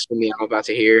All right. blasphemy I'm about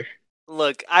to hear?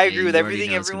 Look, I agree you with already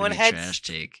everything know it's gonna everyone be a had. trash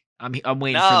take. I'm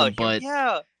waiting No, for the butt.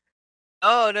 yeah.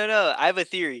 Oh no! I have a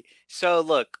theory. So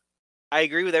look, I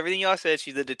agree with everything y'all said.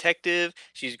 She's a detective.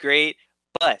 She's great,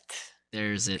 but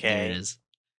There's it. okay. There it is.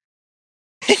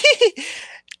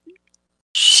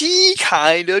 She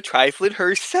kind of trifling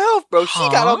herself, bro. She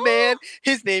got Huh? a man.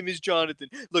 His name is Jonathan.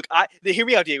 Look, hear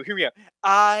me out, Diego. Hear me out.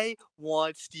 I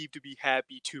want Steve to be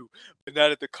happy too, but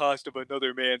not at the cost of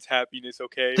another man's happiness.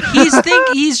 Okay?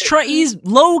 He's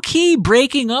low key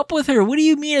breaking up with her. What do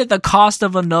you mean at the cost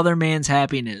of another man's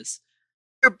happiness?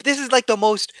 This is like the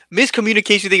most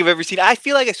miscommunication thing I've ever seen. I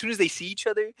feel like as soon as they see each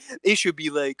other, they should be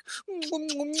like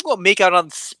make out on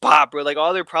the spot, bro. Like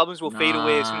all their problems will fade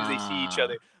away as soon as they see each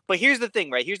other. But here's the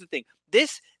thing, right? Here's the thing.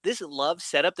 This love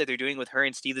setup that they're doing with her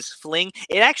and Steve, this fling,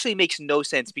 it actually makes no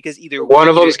sense because either one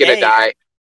of them's gonna die.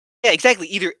 Yeah, exactly.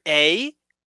 Either A,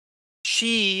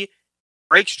 she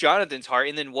breaks Jonathan's heart,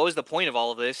 and then what was the point of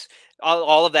all of this?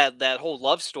 All of that whole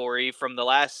love story from the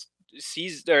last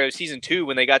season or season 2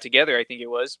 when they got together, I think it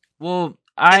was. Well,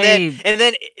 and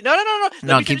then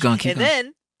no. Keep going.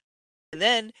 And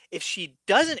then if she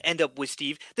doesn't end up with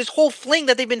Steve, this whole fling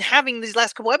that they've been having these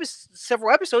last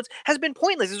several episodes has been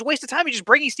pointless. It's a waste of time. He's just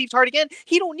breaking Steve's heart again.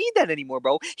 He don't need that anymore,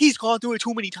 bro. He's gone through it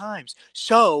too many times.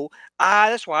 So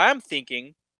that's why I'm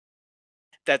thinking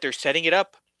that they're setting it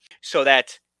up so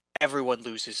that everyone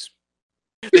loses.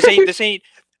 This ain't.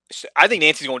 I think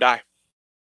Nancy's gonna die.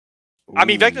 Ooh. I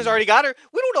mean, Vecna's already got her.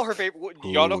 We don't know her favorite.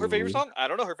 Y'all know her favorite song? I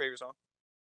don't know her favorite song.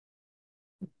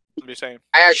 I'm just saying.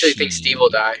 I actually think Steve will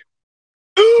die.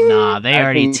 Nah, they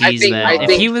already teased that.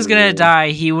 If he was gonna die,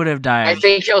 he would have died. I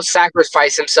think he'll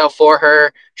sacrifice himself for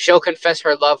her. She'll confess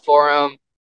her love for him,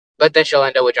 but then she'll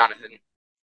end up with Jonathan.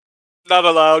 Not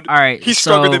allowed. All right, he's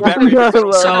stronger than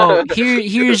Batman. So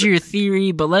here's your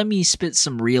theory, but let me spit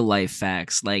some real life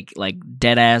facts, like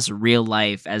dead ass real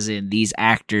life, as in these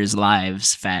actors'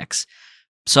 lives facts.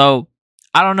 So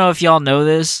I don't know if y'all know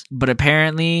this, but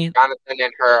apparently Jonathan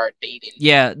and her are dating.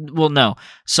 Yeah, well, no.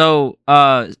 So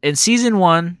in season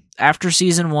 1, after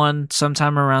season 1,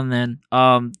 sometime around then,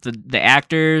 the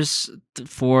actors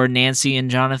for Nancy and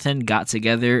Jonathan got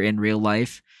together in real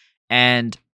life,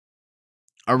 and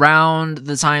around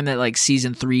the time that like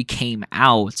season 3 came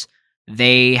out,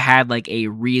 they had like a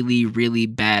really, really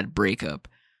bad breakup.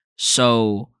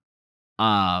 So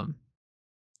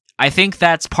I think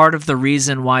that's part of the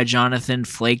reason why Jonathan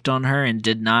flaked on her and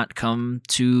did not come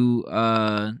to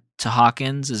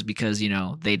Hawkins, is because,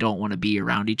 they don't want to be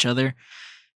around each other.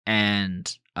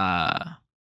 And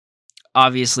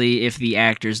obviously, if the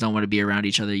actors don't want to be around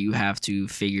each other, you have to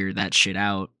figure that shit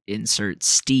out. Insert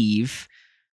Steve.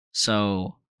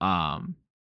 So, I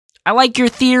like your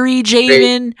theory,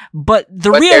 Javen, but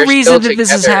the real reason that this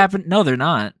has happened... No, they're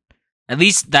not. At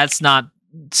least that's not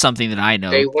something that I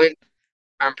know.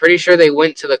 I'm pretty sure they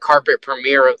went to the carpet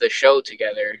premiere of the show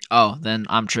together. Oh, then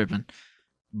I'm tripping.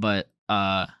 But,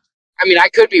 I mean, I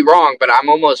could be wrong, but I'm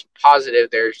almost positive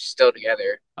they're still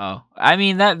together. Oh, I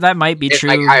mean, that might be true.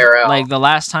 Like IRL. Like, the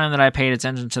last time that I paid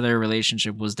attention to their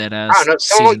relationship was deadass. I don't know,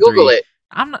 someone Google it.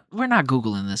 We're not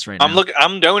Googling this right now.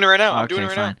 I'm doing it right now. I'm doing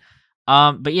it right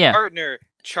now. But yeah. Partner,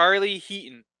 Charlie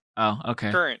Heaton. Oh,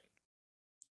 okay. Current.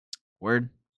 Word.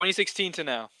 2016 to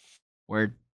now.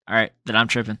 Word. All right, then I'm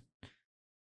tripping.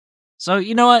 So,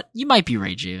 you know what? You might be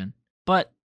right, Javen,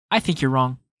 but I think you're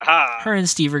wrong. Her and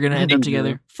Steve are going to end up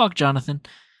together. Fuck Jonathan.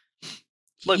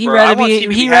 Look, he'd bro,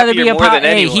 rather be a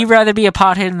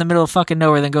pothead in the middle of fucking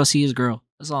nowhere than go see his girl.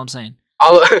 That's all I'm saying.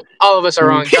 All of us are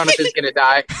wrong. Jonathan's going to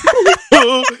die.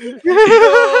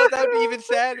 That would be even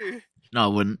sadder. No,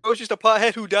 it wouldn't. It was just a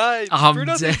pothead who died. I'm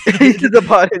dead. He's just a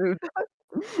pothead who died.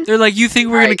 They're like, you think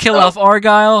we're going to kill off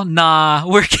Argyle? Nah,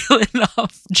 we're killing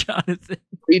off Jonathan.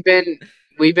 We've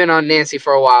been on Nancy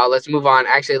for a while. Let's move on.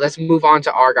 Actually, let's move on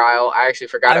to Argyle. I actually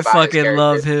forgot about his character. I fucking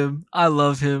love him. I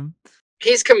love him.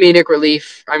 He's comedic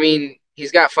relief. I mean,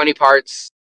 he's got funny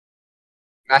parts.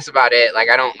 That's about it. Like,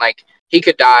 I don't like. He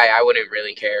could die. I wouldn't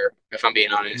really care, if I'm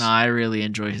being honest. Nah, I really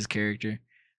enjoy his character.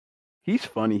 He's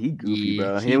funny. He goofy,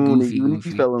 bro. He goofy. When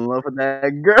he fell in love with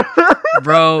that girl.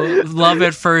 Bro, love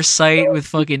at first sight with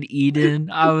fucking Eden.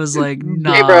 I was like,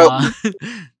 nah. Hey, bro.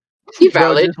 He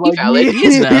valid. Bro, he valid. He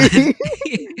is valid.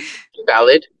 He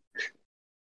valid.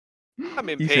 I'm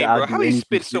in pain, bro. How he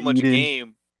spit so much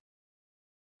game?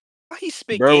 He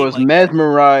spit Bro game was like that.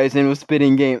 mesmerized and was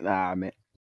spitting game. Ah, man.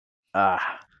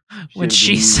 When Should've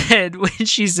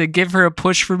she been- said, "Give her a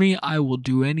push for me," I will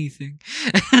do anything.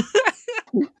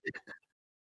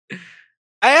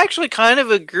 I actually kind of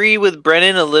agree with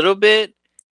Brennan a little bit.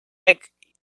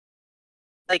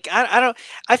 Like I don't.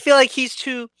 I feel like he's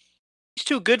too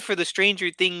good for the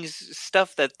Stranger Things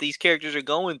stuff that these characters are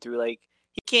going through. Like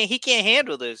he can't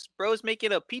handle this. Bro's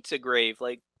making a pizza grave.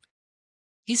 Like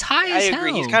He's high I as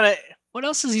agree. He's hell. kind of What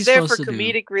else is he he's there supposed for to do?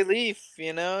 comedic relief.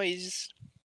 You know, He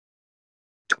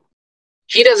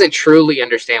doesn't truly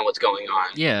understand what's going on.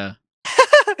 Yeah,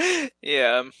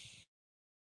 yeah.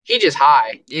 He just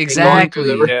high. exactly.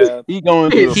 Yeah. he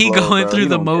going through the He flow, going bro. through He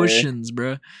the don't care. motions,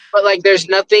 bro. But like, there's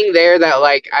nothing there that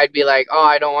like I'd be like, oh,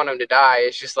 I don't want him to die.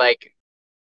 It's just like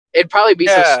it'd probably be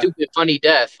some Yeah. stupid funny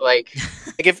death. Like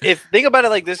if think about it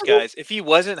like this, guys. If he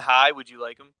wasn't high, would you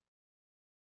like him?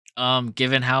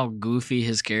 Given how goofy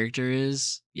his character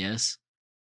is, yes.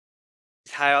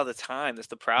 He's high all the time. That's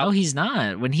the problem. No, he's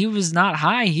not. When he was not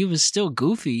high, he was still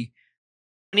goofy.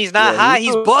 When he's not Yeah, high, he's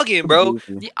he's so bugging, bro.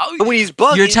 goofy. Yeah, oh, And when he's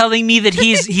bugging, you're telling me that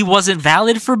he wasn't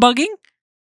valid for bugging?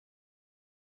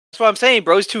 that's what I'm saying,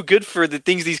 bro. He's too good for the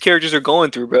things these characters are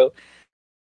going through, bro.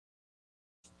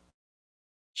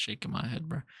 Shaking my head,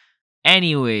 bro.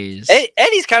 Anyways,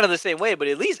 Eddie's kind of the same way, but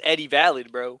at least Eddie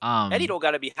valid, bro. Eddie don't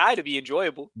gotta be high to be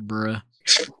enjoyable. bruh.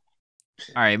 All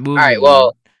right, moving. all right,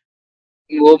 well,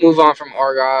 we'll move on from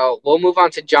Argyle. We'll move on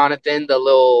to Jonathan, the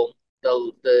little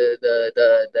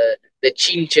the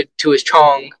chin to his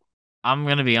chong. I'm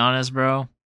gonna be honest, bro.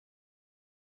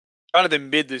 Jonathan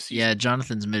mid this season. Yeah,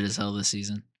 Jonathan's mid as hell this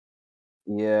season.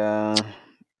 Yeah.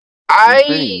 I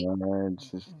Pretty much.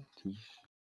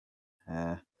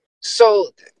 so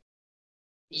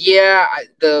yeah,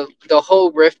 the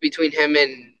whole rift between him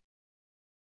and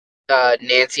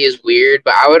Nancy is weird,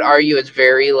 but I would argue it's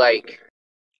very like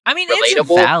I mean,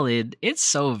 relatable. it's valid. It's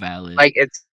so valid. Like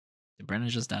it's Did Brennan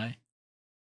just die?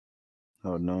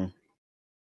 Oh no.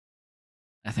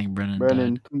 I think Brennan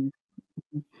Brennan, died. please.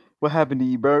 What happened to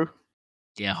you, bro?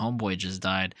 Yeah, homeboy just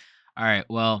died. All right,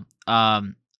 well,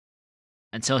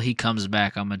 until he comes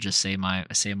back, I'm gonna just say my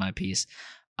piece.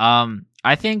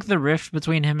 I think the rift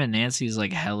between him and Nancy is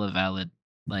like hella valid.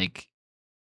 Like,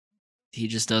 he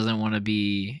just doesn't want to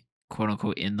be quote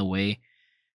unquote in the way.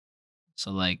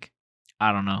 So like,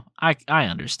 I don't know. I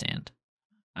understand.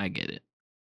 I get it.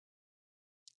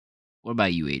 What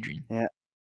about you, Adrian? Yeah.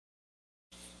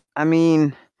 I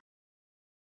mean,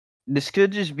 this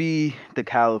could just be the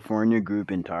California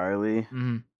group entirely.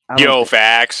 Mm-hmm. Yo,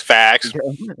 facts. I'm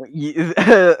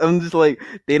just like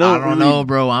they don't. I don't really know,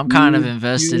 bro. I'm kind of do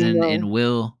invested too in much.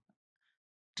 Will,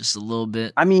 just a little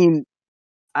bit. I mean,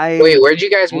 wait, where'd you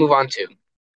guys move on to?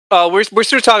 We're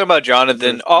still talking about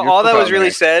Jonathan. You're All that still was really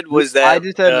talking. said was that I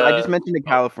just mentioned the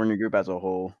California group as a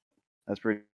whole. That's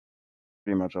pretty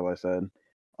much all I said.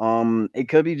 It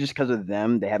could be just because of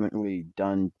them. They haven't really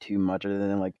done too much other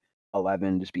than like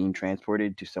 11 just being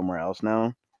transported to somewhere else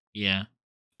now. Yeah.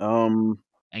 Um,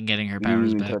 And getting her we didn't powers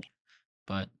even back. touch-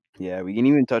 But yeah, we can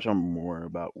even touch on more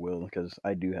about Will because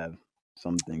I do have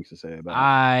some things to say about.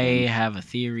 I him. have a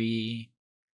theory.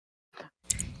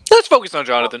 let's focus on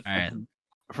Jonathan. All right.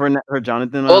 For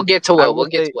Jonathan. We'll get to I Will. will We'll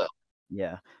get say- to Will.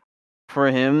 Yeah. For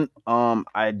him,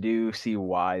 I do see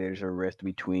why there's a rift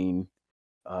between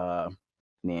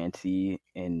Nancy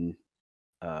and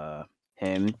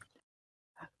him.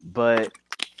 But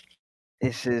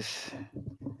it's just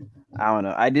I don't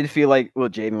know. I did feel like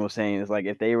what Jaden was saying is like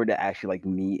if they were to actually like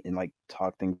meet and like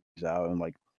talk things out and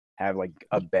like have like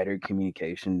a better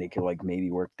communication, they could like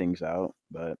maybe work things out.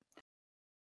 But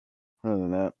other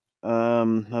than that,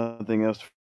 nothing else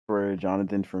for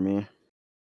Jonathan for me.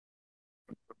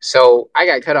 So I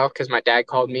got cut off because my dad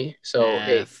called me. So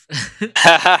hey,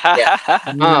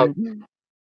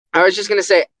 I was just gonna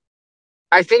say,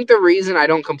 I think the reason I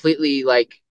don't completely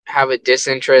like have a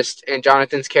disinterest in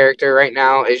Jonathan's character right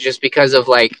now is just because of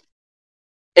like,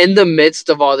 in the midst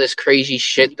of all this crazy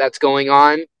shit that's going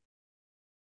on,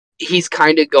 he's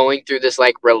kind of going through this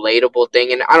like relatable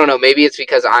thing, and I don't know, maybe it's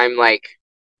because I'm like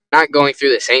not going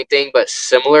through the same thing, but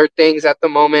similar things at the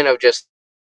moment of just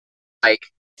like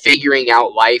figuring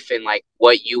out life and like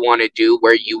what you want to do,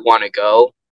 where you want to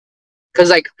go. Because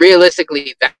like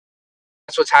realistically,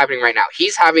 that's what's happening right now.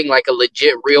 He's having like a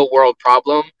legit real world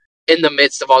problem in the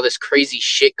midst of all this crazy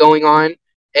shit going on,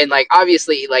 and like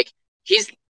obviously like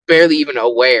he's barely even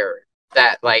aware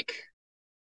that like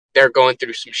they're going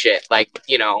through some shit. Like,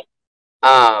 you know,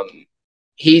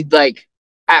 he like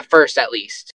at first, at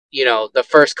least, you know, the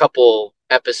first couple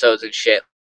episodes and shit,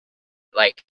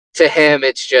 like to him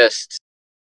it's just,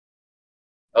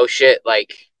 oh shit,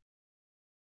 like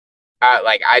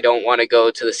I don't want to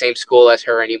go to the same school as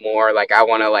her anymore. Like, I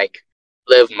want to like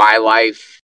live my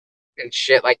life and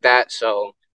shit like that.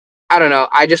 So I don't know.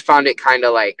 I just found it kind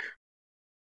of like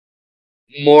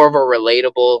more of a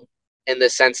relatable in the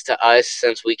sense to us,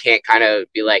 since we can't kind of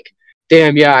be like,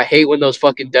 damn, yeah, I hate when those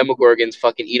fucking demogorgons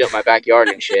fucking eat up my backyard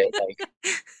and shit. Like,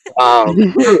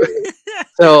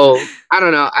 so I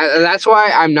don't know. That's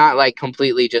why I'm not like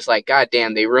completely just like, God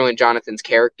damn, they ruined Jonathan's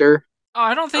character. Oh,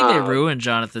 I don't think they ruined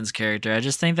Jonathan's character. I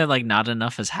just think that like not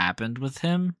enough has happened with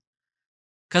him.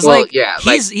 Because like yeah,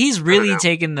 he's really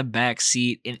taken the back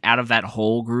seat out of that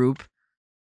whole group.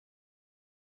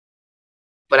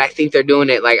 But I think they're doing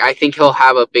it. Like, I think he'll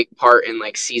have a big part in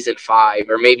like season 5,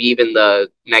 or maybe even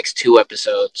the next 2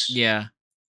 episodes. Yeah.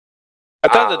 I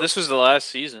thought that this was the last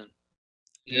season.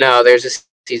 No, there's a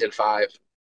season 5.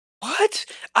 What?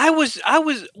 I was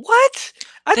what?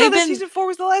 I thought that season 4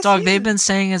 was the last season. They've been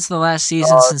saying it's the last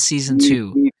season since season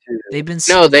 2. They've been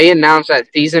No, they announced that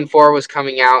season 4 was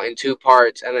coming out in 2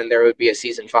 parts, and then there would be a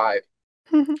season 5.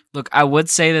 Look, I would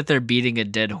say that they're beating a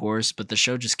dead horse, but the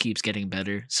show just keeps getting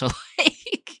better. So like,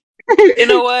 you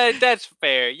know what? That's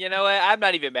fair. You know what? I'm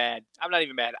not even mad. I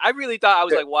really thought I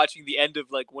was like watching the end of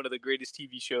like one of the greatest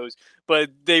TV shows, but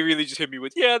they really just hit me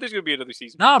with, yeah, there's gonna be another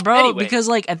season. Nah, bro, anyway. Because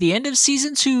like at the end of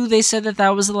season 2, they said that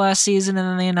was the last season, and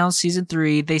then they announced season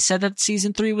 3. They said that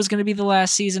season 3 was gonna be the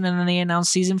last season, and then they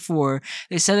announced season 4.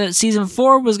 They said that season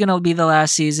 4 was gonna be the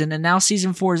last season, and now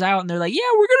season 4 is out, and they're like,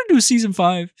 yeah, we're gonna do season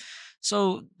 5.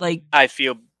 So like, I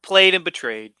feel played and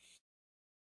betrayed.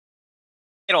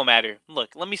 It don't matter.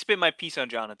 Look, let me spit my piece on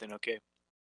Jonathan, okay?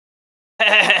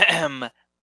 I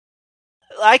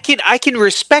can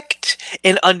respect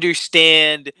and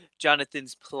understand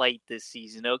Jonathan's plight this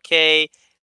season, okay?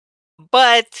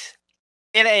 But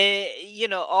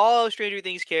all Stranger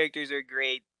Things characters are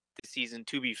great this season,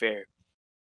 to be fair.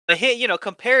 But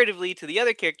comparatively to the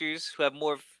other characters who have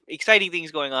more exciting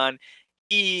things going on,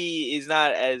 he is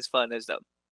not as fun as them.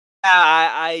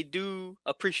 I do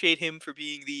appreciate him for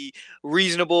being the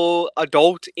reasonable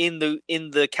adult in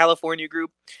the California group,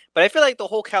 but I feel like the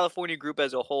whole California group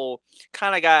as a whole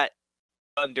kind of got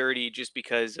done dirty just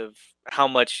because of how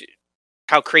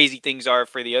crazy things are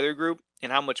for the other group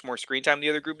and how much more screen time the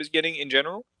other group is getting in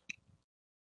general.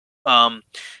 So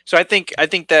I think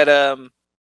that I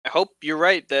hope you're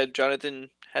right that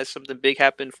Jonathan has something big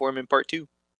happen for him in part 2.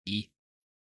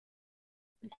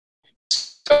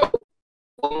 So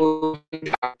this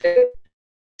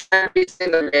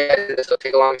will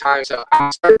take a long time, so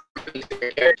I'll start putting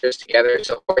the characters together.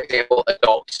 So, for example,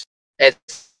 adults.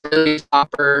 It's Lily's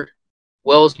Hopper,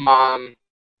 Will's mom,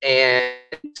 and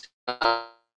I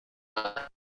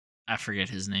forget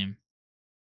his name.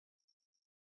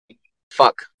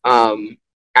 Fuck. I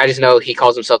just know he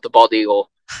calls himself the Bald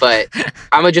Eagle, but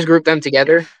I'm gonna just group them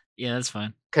together. Yeah, that's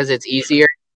fine because it's easier.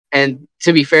 And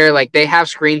to be fair, like they have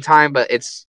screen time, but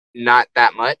it's not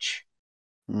that much.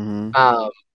 Mm-hmm.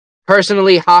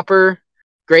 Personally, Hopper,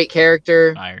 great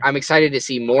character. Fire. I'm excited to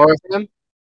see more of him.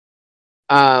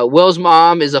 Will's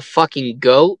mom is a fucking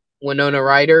goat. Winona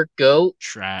Ryder, goat.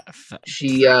 She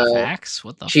facts?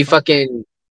 What the she fuck? fucking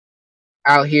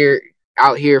out here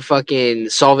fucking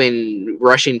solving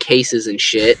Russian cases and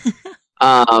shit.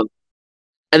 And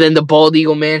then the Bald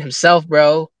Eagle man himself,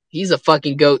 bro. He's a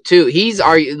fucking goat too. He's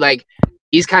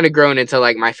kind of grown into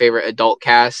like my favorite adult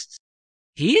cast.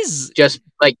 He's just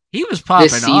like he was popping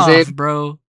this season, off,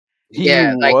 bro.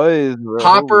 Yeah, like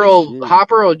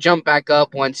Hopper will jump back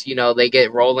up once they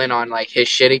get rolling on like his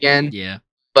shit again. Yeah,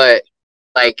 but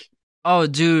like, oh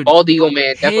dude, Bald Eagle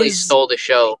man definitely stole the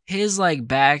show. His like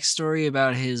backstory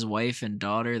about his wife and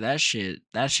daughter, that shit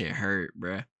hurt,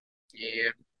 bro. Yeah,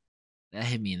 that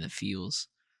hit me in the feels.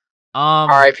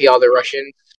 R.I.P. all the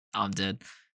Russians. I'm dead.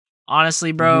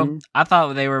 Honestly, bro, I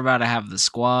thought they were about to have the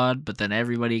squad, but then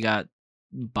everybody got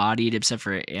bodied except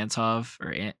for Antov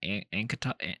or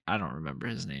Ankatov. I don't remember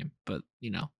his name, but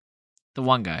the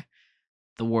one guy,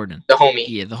 the warden, the homie.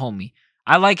 Yeah, the homie.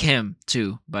 I like him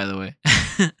too, by the way.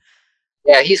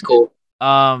 Yeah, he's cool.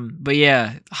 But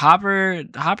yeah,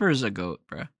 Hopper's a goat,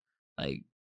 bro. Like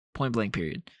point blank.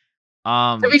 Period.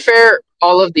 To be fair,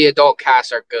 all of the adult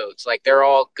casts are goats. Like they're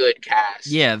all good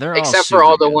casts. Yeah, they're except all for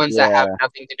all the good. ones that have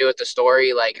nothing to do with the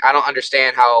story. Like I don't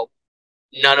understand how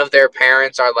none of their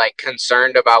parents are like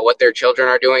concerned about what their children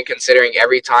are doing, considering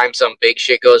every time some big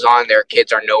shit goes on, their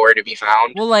kids are nowhere to be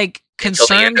found. Well, like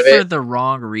concerned for the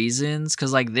wrong reasons,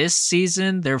 because like this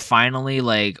season they're finally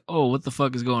like, oh, what the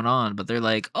fuck is going on? But they're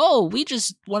like, oh, we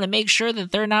just want to make sure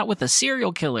that they're not with a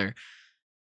serial killer.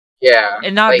 Yeah.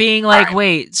 And not being like, alright.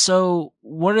 wait, so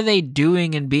what are they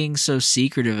doing and being so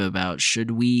secretive about?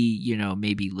 Should we,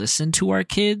 maybe listen to our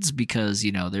kids? Because,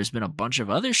 there's been a bunch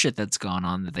of other shit that's gone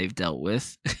on that they've dealt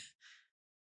with.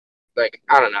 I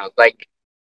don't know.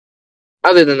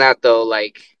 Other than that, though,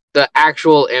 the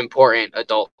actual important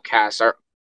adult casts are,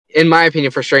 in my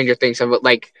opinion, for Stranger Things,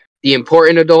 the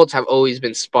important adults have always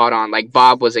been spot on. Like,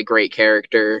 Bob was a great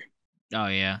character. Oh,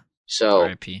 yeah. So,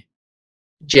 R.I.P.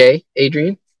 Jay,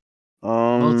 Adrian?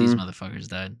 Both these motherfuckers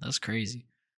died. That's crazy.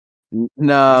 No,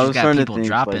 You I just was got starting to people think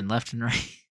dropping left and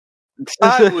right.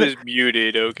 I was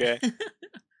muted, okay?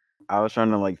 I was trying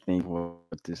to think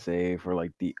what to say for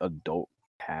the adult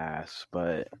cast,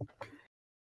 but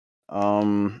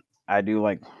I do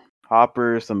like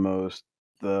Hopper's the most.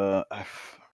 The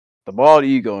bald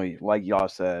ego, like y'all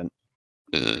said,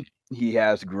 he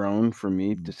has grown for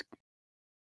me. Just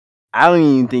I don't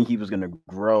even think he was gonna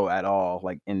grow at all,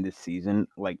 in this season,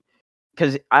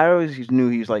 because I always knew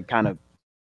he was kind of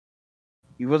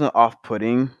he wasn't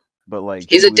off-putting, but He's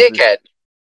he a was this, dickhead.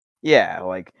 yeah,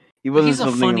 he wasn't He's a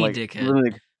something funny he dickhead.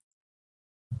 wasn't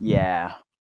yeah,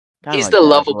 kind of He's like the that, but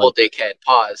lovable dickhead.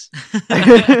 Pause.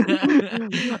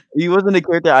 he wasn't a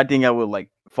character I think I would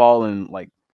fall in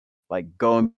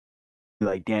go and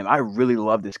be damn, I really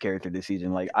love this character this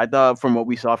season. I thought from what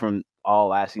we saw from all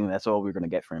last season, that's all we were gonna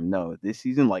get from him. No, this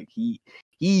season,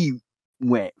 he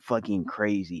went fucking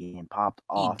crazy and popped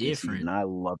He off this different. season. I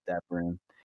love that for him.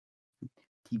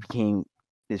 He became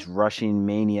this Russian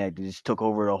maniac that just took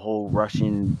over the whole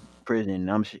Russian prison.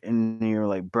 And you're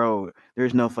like, bro,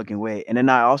 there's no fucking way. And then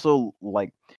I also what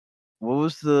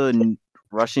was the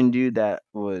Russian dude that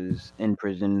was in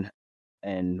prison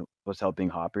and was helping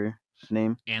Hopper? His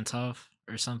name? Antov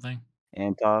or something.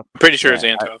 Antov. Pretty sure it's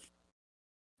Yeah, Antov.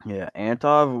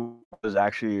 Antov was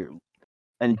actually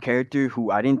a character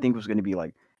who I didn't think was going to be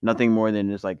nothing more than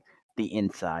just the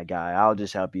inside guy. I'll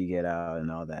just help you get out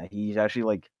and all that. He's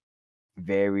actually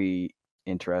very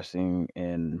interesting,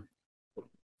 and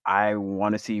I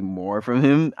want to see more from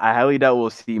him. I highly doubt we'll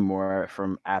see more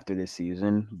from after this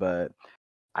season, but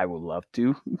I would love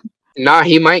to. Nah,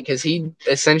 he might, because he'd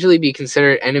essentially be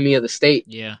considered enemy of the state.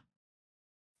 Yeah.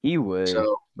 He would,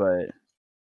 So, but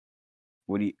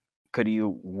would he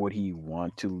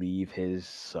want to leave his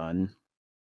son?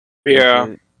 Yeah.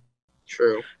 with it?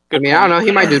 true. Good I don't know. point.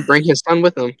 He might just bring his son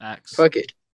with him. Facts. Fuck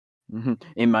it.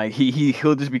 It might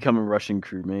he'll just become a Russian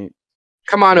crewmate.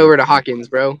 Come on over to Hawkins,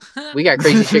 bro. We got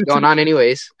crazy shit going on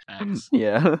anyways. Facts.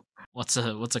 Yeah. What's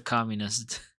a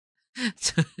communist?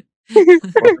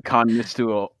 Or communist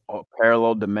to a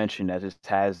parallel dimension that just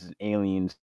has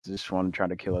aliens just want to try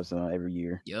to kill us every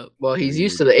year. Yep. Well, he's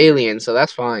used to the aliens, so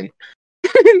that's fine.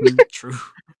 True.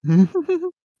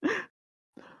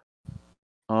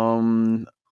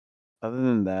 Other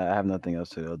than that, I have nothing else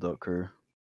to adult crew.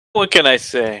 What can I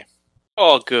say?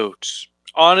 All goats.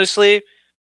 Honestly,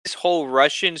 this whole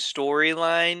Russian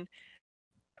storyline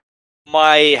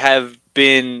might have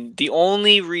been the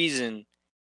only reason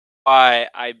why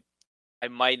I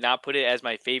might not put it as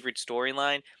my favorite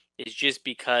storyline is just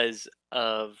because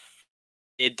of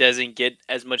it doesn't get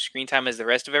as much screen time as the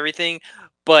rest of everything,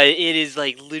 but it is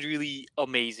literally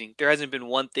amazing. There hasn't been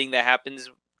one thing that happens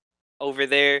over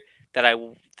there that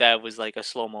was a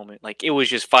slow moment. It was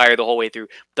just fire the whole way through.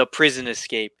 The prison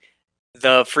escape,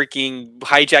 the freaking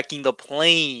hijacking the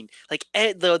plane,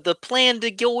 the plan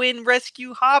to go in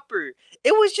rescue Hopper.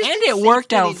 It was just And it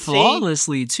worked out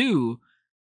flawlessly too.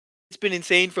 It's been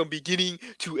insane from beginning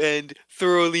to end.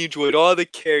 Thoroughly enjoyed all the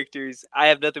characters. I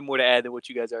have nothing more to add than what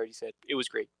you guys already said. It was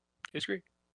great. It was great.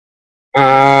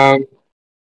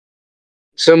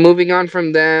 So moving on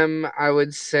from them, I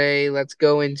would say let's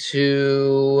go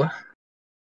into.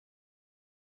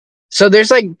 So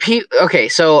there's okay.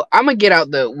 So I'm gonna get out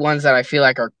the ones that I feel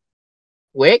like are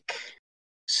quick.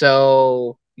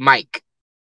 So Mike,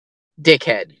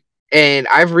 dickhead. And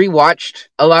I've rewatched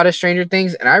a lot of Stranger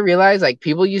Things, and I realized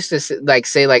people used to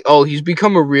say oh, he's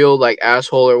become a real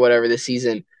asshole or whatever this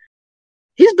season.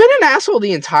 He's been an asshole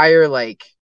the entire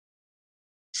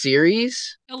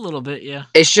series. A little bit, yeah.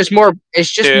 It's just more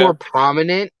more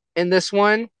prominent in this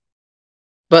one.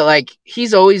 But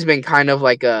he's always been kind of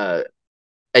a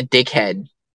dickhead,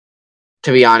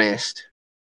 to be honest.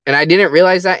 And I didn't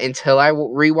realize that until I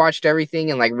rewatched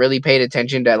everything and really paid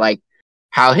attention to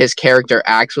how his character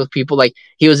acts with people.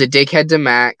 He was a dickhead to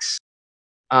Max.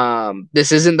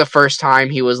 This isn't the first time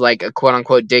he was a quote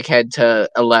unquote dickhead to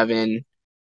 11.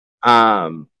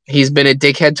 He's been a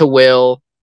dickhead to Will.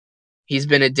 He's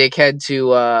been a dickhead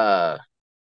to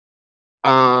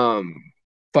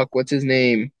fuck, what's his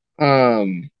name?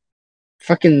 Fucking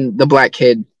the black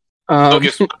kid.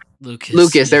 Lucas.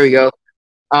 Lucas, there we go.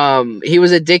 He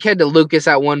was a dickhead to Lucas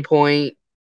at one point.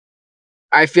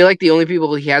 I feel like the only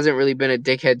people he hasn't really been a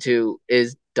dickhead to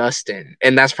is Dustin,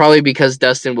 and that's probably because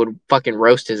Dustin would fucking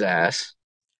roast his ass.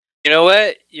 You know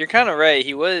what? You're kind of right.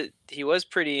 He was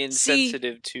pretty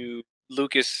insensitive to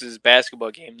Lucas's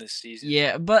basketball game this season.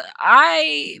 Yeah, but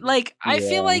I Yeah.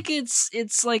 feel like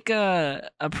it's like a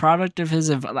product of his.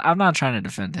 I'm not trying to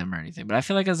defend him or anything, but I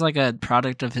feel like it's like a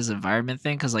product of his environment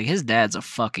thing because like his dad's a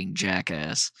fucking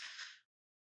jackass.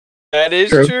 That is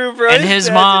True. true, bro. And his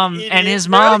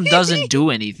mom bro. doesn't do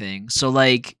anything. So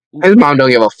like His mom don't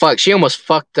give a fuck. She almost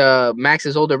fucked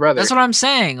Max's older brother. that's what I'm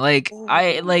saying. Like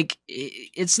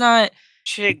it's not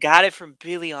Should have got it from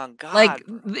Billy on God. like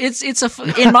bro. it's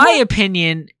in my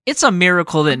opinion, it's a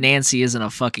miracle that Nancy isn't a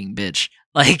fucking bitch.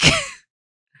 Like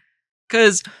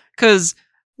cuz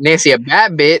Nancy a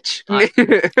bad bitch. I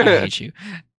hate you.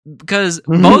 Because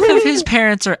both of his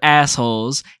parents are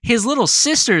assholes. His little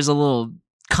sister's a little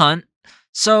cunt.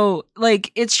 So, like,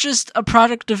 it's just a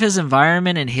product of his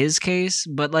environment in his case.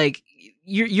 But, like,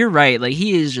 you're right. Like,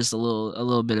 he is just a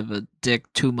little bit of a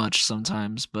dick too much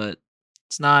sometimes. But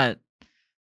it's not.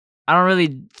 I don't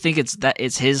really think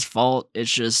it's his fault.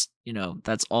 It's just, you know,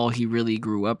 that's all he really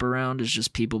grew up around is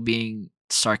just people being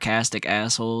sarcastic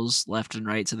assholes left and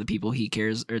right to the people he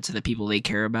cares or to the people they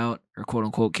care about or quote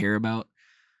unquote care about.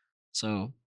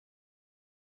 So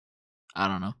I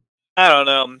don't know.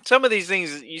 Some of these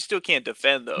things you still can't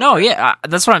defend, though. No, yeah,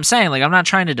 that's what I'm saying. Like, I'm not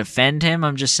trying to defend him.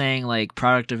 I'm just saying, like,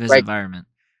 product of his environment.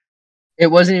 It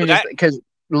wasn't even But just because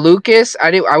Lucas.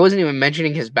 I wasn't even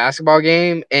mentioning his basketball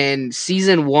game. And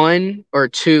season 1 or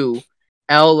 2,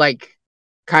 Elle like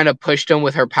kind of pushed him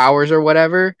with her powers or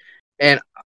whatever, and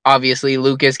obviously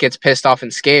Lucas gets pissed off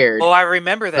and scared. Oh, I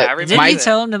remember that. But I remember Didn't he that.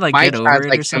 tell him to like Mike get over has, it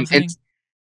like, or something?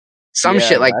 some Yeah,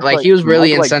 shit like that's he was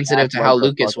really Mike, like, insensitive to how gaslights the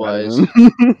Lucas fuck out of was.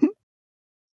 him.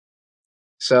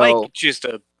 So Mike just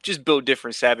built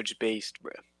different savage based,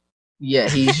 bro. yeah,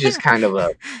 he's just kind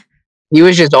of he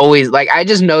was just always like, I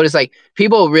just noticed like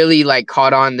people really like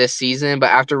caught on this season, but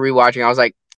after rewatching I was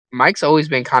like, Mike's always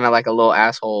been kind of like a little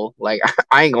asshole. Like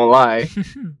I ain't gonna lie.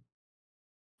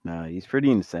 Nah, he's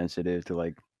pretty insensitive to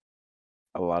like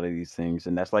a lot of these things,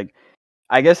 and that's like,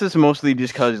 I guess it's mostly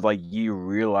just because like you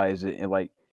realize it, and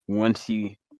like once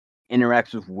he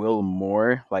interacts with Will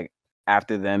more, like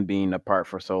after them being apart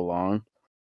for so long,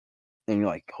 and you're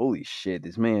like, holy shit,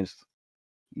 this man's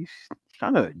he's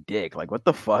kind of a dick. Like, what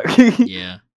the fuck?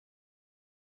 Yeah.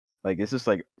 Like, it's just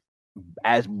like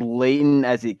as blatant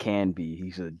as it can be.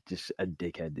 He's just a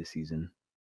dickhead this season.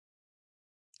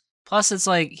 Plus, it's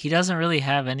like he doesn't really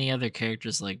have any other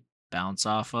characters like bounce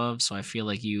off of, so I feel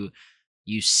like you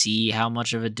see how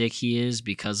much of a dick he is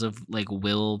because of like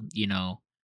Will, you know,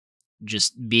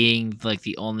 just being like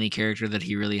the only character that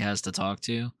he really has to talk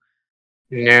to.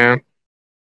 Yeah.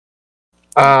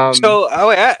 Why?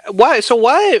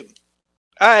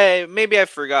 Maybe I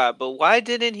forgot, but why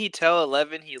didn't he tell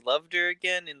 11 he loved her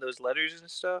again in those letters and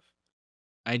stuff?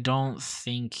 I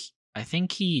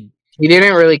think he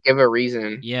didn't really give a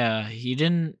reason. Yeah, he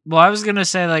didn't. Well, I was gonna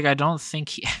say like I don't think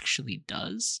he actually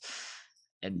does.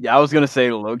 And Yeah, I was gonna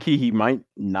say low-key, he might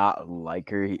not like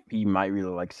her. He might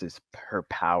really like her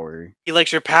power. He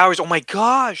likes her powers. Oh my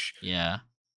gosh! Yeah.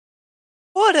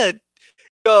 What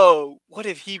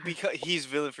if he's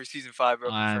villain for season 5, bro?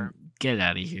 Confirmed. Get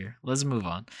out of here. Let's move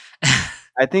on.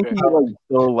 I think he like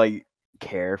still like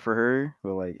care for her,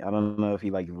 but like I don't know if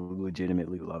he like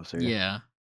legitimately loves her. Yeah.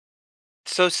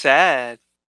 It's so sad.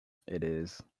 It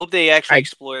is. Hope they actually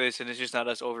explore this and it's just not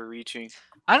us overreaching.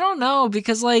 I don't know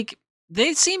because like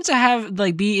they seem to have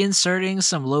like be inserting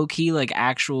some low key like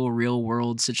actual real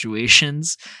world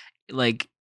situations, like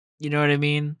you know what I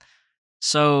mean.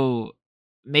 So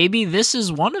maybe this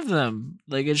is one of them.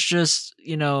 Like it's just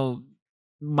you know,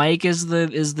 Mike is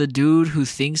the dude who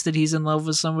thinks that he's in love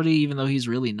with somebody even though he's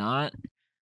really not.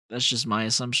 That's just my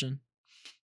assumption.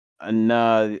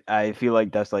 No, I feel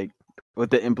like that's like with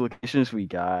the implications we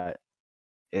got.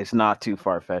 It's not too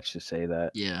far fetched to say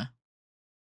that. Yeah.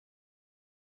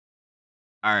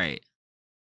 All right.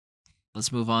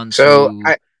 Let's move on So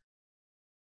to...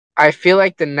 I feel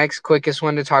like the next quickest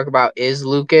one to talk about is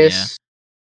Lucas.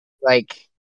 Yeah. Like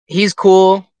he's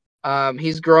cool.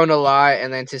 He's grown a lot,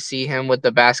 and then to see him with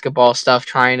the basketball stuff,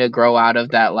 trying to grow out of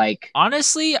that, like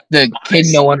honestly, the kid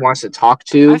no one wants to talk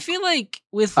to. I feel like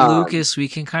with Lucas, we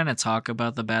can kind of talk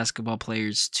about the basketball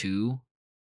players too.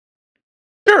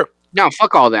 Sure. No,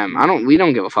 fuck all them. We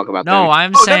don't give a fuck about them. No,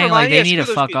 I'm saying like they need to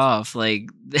fuck off. Like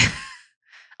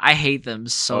I hate them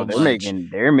so much.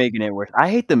 They're making it worse. I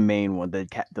hate the main one,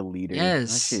 the leader.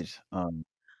 Yes.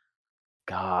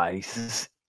 God,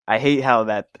 I hate how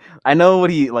that. I know what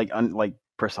he like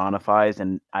personifies,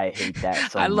 and I hate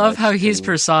that so much. I love how he's too.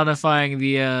 personifying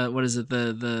the what is it,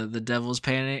 the devil's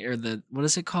panic, or the, what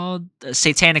is it called,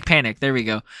 satanic panic. There we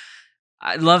go.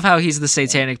 I love how he's the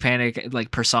satanic panic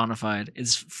like personified.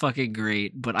 It's fucking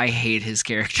great, but I hate his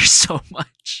character so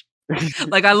much.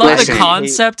 Like, I love the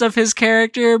concept of his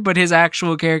character, but his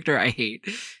actual character I hate.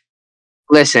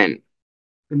 Listen,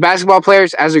 basketball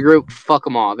players as a group, fuck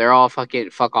them all. They're all fuck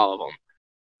all of them.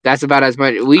 That's about as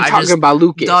much. We talking about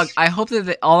Lucas. Dog, I hope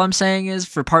that all I'm saying is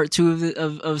for part 2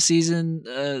 of season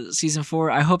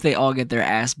 4, I hope they all get their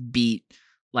ass beat,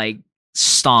 like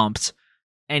stomped.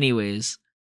 Anyways,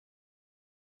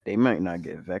 they might not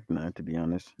get Vecna, to be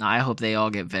honest. No, I hope they all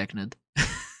get Vecna'd.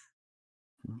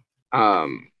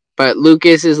 But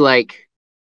Lucas is like,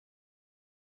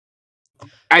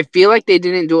 I feel like they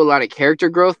didn't do a lot of character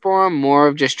growth for him, more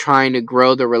of just trying to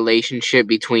grow the relationship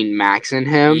between Max and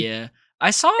him. Yeah. I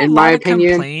saw a lot of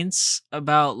complaints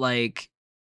about like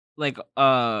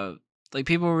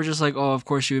people were just like, oh, of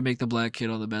course you would make the black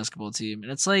kid on the basketball team.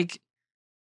 And it's actually,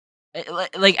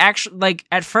 like,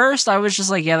 at first I was just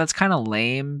like, yeah, that's kind of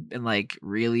lame and like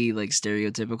really like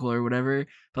stereotypical or whatever.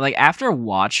 But like after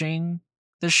watching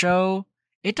the show,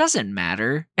 it doesn't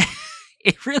matter.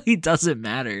 It really doesn't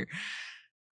matter.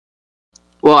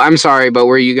 Well, I'm sorry, but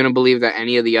were you gonna believe that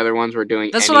any of the other ones were doing?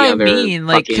 That's what I mean,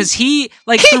 like, because he,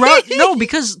 like,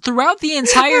 because throughout the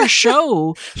entire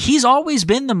show, he's always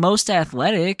been the most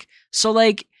athletic. So,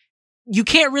 like, you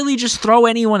can't really just throw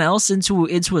anyone else into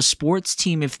a sports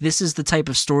team if this is the type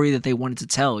of story that they wanted to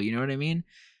tell. You know what I mean?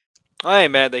 I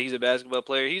ain't mad that he's a basketball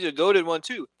player. He's a goated one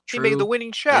too. True. He made the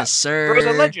winning shot. Yes, sir. Bro's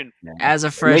a legend. As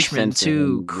a freshman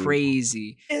too,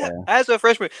 crazy. Yeah, as a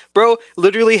freshman, bro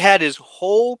literally had his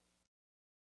whole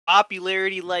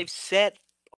popularity life set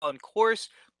on course,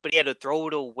 but he had to throw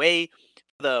it away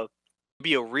to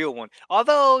be a real one.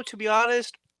 Although, to be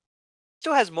honest,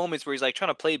 still has moments where he's like trying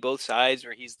to play both sides,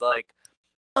 where he's like,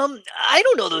 I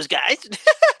don't know those guys.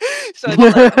 So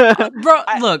it's like, bro,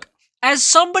 look, as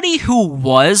somebody who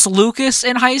was Lucas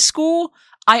in high school,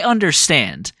 I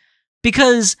understand,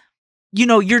 because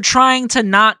you're trying to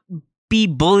not be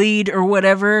bullied or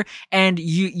whatever, and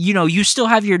you still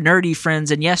have your nerdy friends,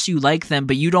 and yes, you like them,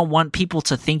 but you don't want people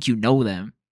to think you know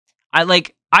them.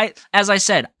 As I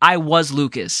said, I was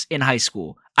Lucas in high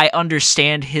school. I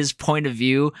understand his point of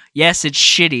view. Yes, it's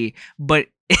shitty, but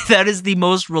that is the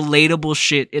most relatable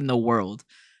shit in the world.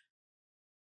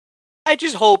 I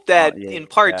just hope that in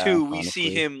part 2 we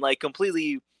see him like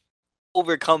completely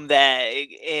overcome that,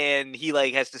 and he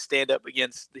like has to stand up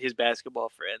against his basketball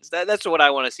friends. That's what I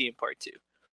want to see in part 2.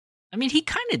 I mean, he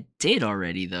kind of did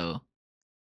already, though.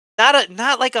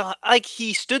 Not like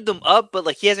he stood them up, but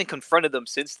like he hasn't confronted them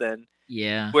since then.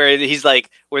 Yeah. Where he's like,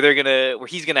 where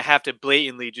he's gonna have to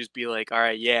blatantly just be like, all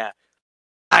right, yeah.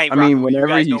 I mean,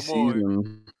 whenever he sees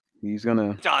him, he's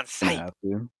gonna on sight. Have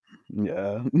to.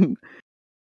 Yeah.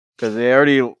 Because they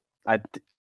already,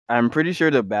 I'm pretty sure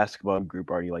the basketball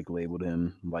group already like labeled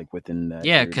him like within that.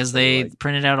 Yeah, because they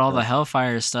printed out all the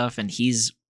Hellfire stuff, and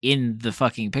he's in the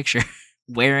fucking picture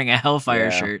wearing a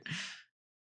Hellfire shirt.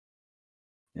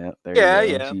 Yeah. There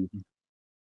you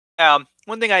go.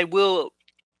 One thing I will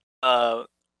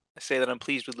say that I'm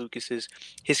pleased with Lucas is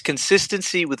his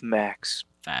consistency with Max.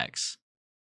 Facts.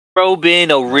 Bro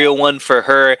being a real one for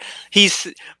her. He's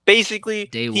basically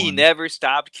he never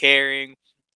stopped caring,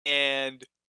 and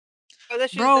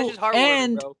that's just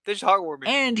heartwarming, bro. That's just heartwarming.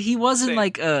 And he wasn't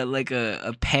like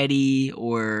a petty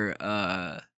or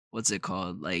what's it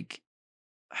called? Like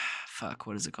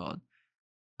what is it called?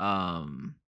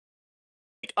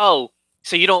 Oh,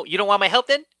 so you don't want my help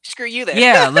then? Screw you then.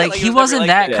 Yeah, like he wasn't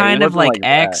that kind of like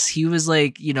ex. He was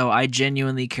like, I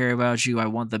genuinely care about you. I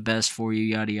want the best for you.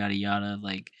 Yada yada yada.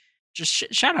 Like, just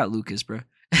shout out Lucas, bro.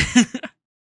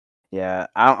 Yeah,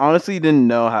 I honestly didn't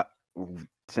know how,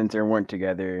 since they weren't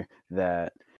together,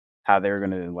 how they were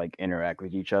gonna like interact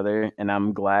with each other, and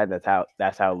I'm glad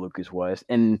that's how Lucas was,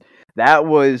 and that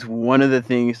was one of the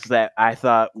things that I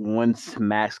thought once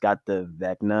Max got the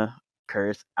Vecna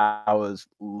curse, I was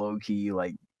low key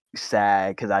like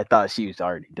sad because I thought she was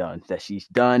already done. That she's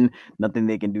done, nothing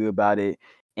they can do about it,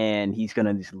 and he's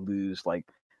gonna just lose like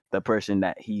the person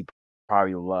that he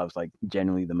probably loves like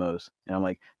genuinely the most. And I'm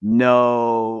like,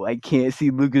 no, I can't see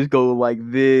Lucas go like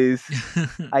this.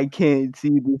 I can't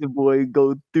see this boy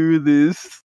go through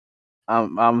this.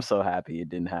 I'm so happy it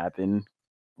didn't happen,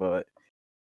 but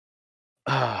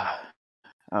I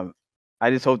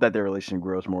just hope that their relationship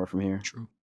grows more from here. True.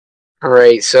 All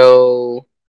right, so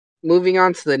moving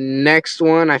on to the next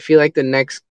one. I feel like the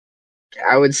next,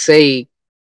 I would say,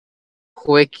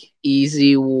 quick,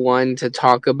 easy one to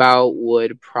talk about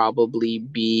would probably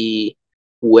be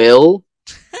Will.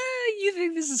 You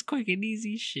think this is quick and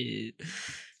easy shit?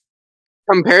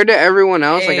 Compared to everyone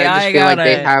else, Hey, I just feel like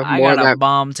they have I more got a that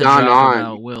bomb to gone drop on.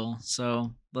 about Will.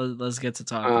 So let's get to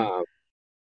talking.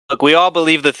 Look, we all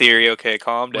believe the theory. Okay,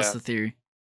 calm What's down. the theory?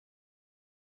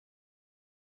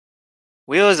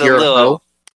 Will is a You're a little hoe?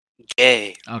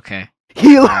 gay. Okay,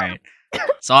 He all right.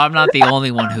 So I'm not the only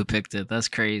one who picked it. That's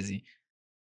crazy.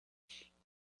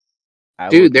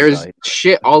 Dude, there's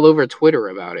shit all over Twitter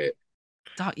about it.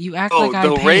 Dog, you act Oh, like I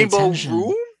the pay Rainbow attention.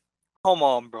 Room? Come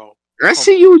on, bro. I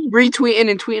see you retweeting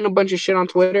and tweeting a bunch of shit on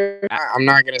Twitter. I'm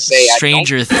not gonna say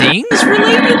Stranger Things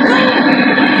related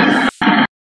though.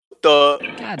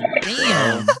 The God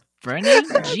damn, Brennan,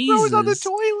 Jesus. Bro, on the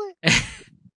toilet.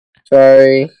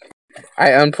 Sorry,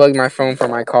 I unplugged my phone from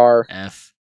my car.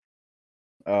 F.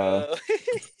 Uh,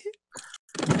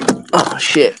 Oh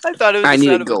shit! I thought it was I the need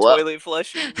sound to of a go up. toilet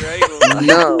flushing, right?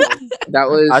 No, that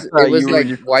was thought it. Was you were like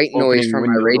just white noise opening from my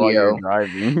windows while you're radio.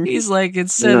 driving. He's like,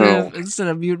 instead No.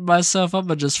 of muting myself, I'm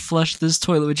gonna just flush this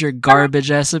toilet with your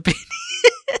garbage ass opinion.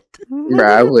 Bro,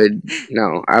 I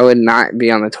would not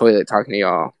be on the toilet talking to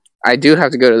y'all. I do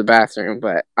have to go to the bathroom,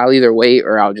 but I'll either wait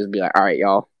or I'll just be like, all right,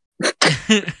 y'all.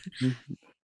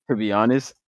 To be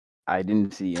honest, I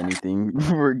didn't see anything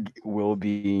for Will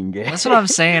being gay. That's what I'm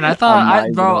saying. I thought,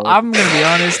 I'm gonna be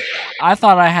honest. I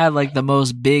thought I had like the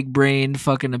most big brain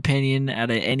fucking opinion out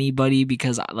of anybody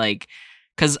because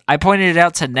I pointed it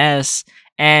out to Ness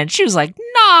and she was like,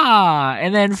 nah.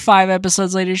 And then 5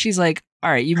 episodes later, she's like, all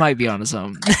right, you might be onto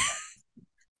something.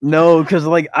 No, because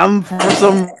like I'm for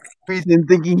some reason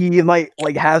thinking he might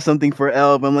like have something for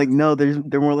Elle, but I'm like, no,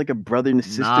 they're more like a brother and a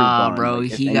sister bond. Bro,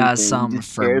 like, he got something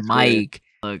for Mike.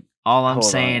 Look, all I'm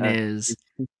saying is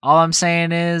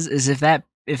if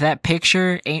that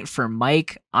picture ain't for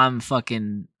Mike, I'm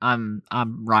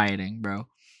rioting, bro.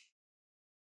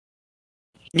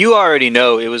 You already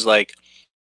know it was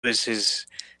his.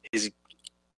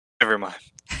 Never mind.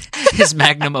 His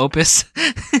magnum opus.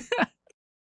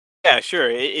 Yeah, sure.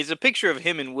 It's a picture of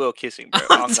him and Will kissing,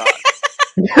 bro. On God.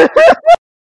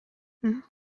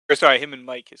 Or sorry, him and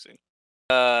Mike kissing.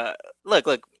 Look.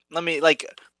 Let me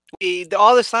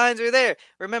all the signs are there.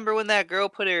 Remember when that girl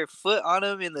put her foot on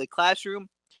him in the classroom?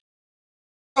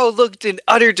 Bro looked in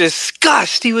utter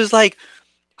disgust. He was like,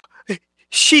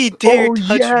 "She dared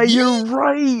touch me." You're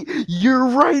right. You're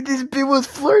right. This bitch was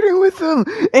flirting with him,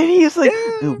 and he's like,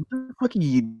 "What the fuck are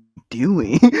you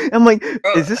doing?" I'm like,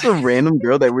 Bro. "Is this a random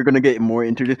girl that we're gonna get more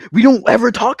into? We don't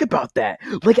ever talk about that,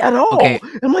 like at all." Okay.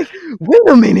 I'm like, "Wait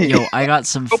a minute." Yo, I got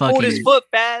some pulled his fucking. foot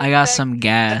fast. I got some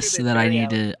gas faster than that I Barry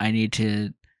need Allen. to. I need to.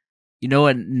 You know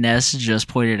what Ness just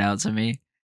pointed out to me?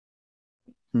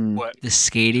 What? The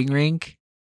skating rink.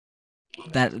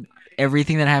 That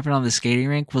everything that happened on the skating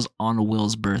rink was on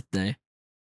Will's birthday.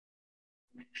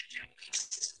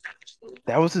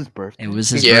 That was his birthday. It was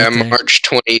his birthday. March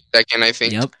 22nd, I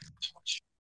think. Yep.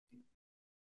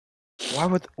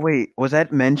 Was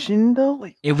that mentioned though?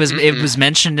 Like, It was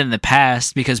mentioned in the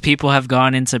past because people have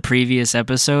gone into previous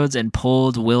episodes and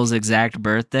pulled Will's exact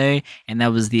birthday, and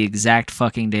that was the exact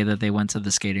fucking day that they went to the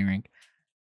skating rink.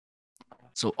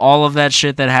 So all of that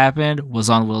shit that happened was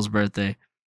on Will's birthday.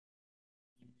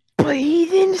 but he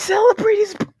didn't celebrate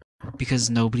his. Because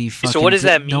nobody fucking. So what does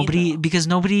that mean? Because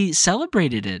nobody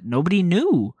celebrated it. Nobody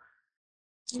knew.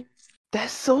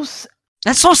 That's so.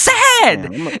 That's so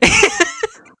sad. Man,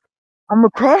 I'm gonna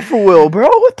cry for Will, bro.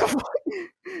 What the fuck?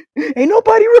 Ain't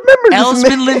nobody remembers. Elle's this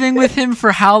been man. living with him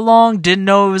for how long? Didn't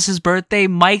know it was his birthday.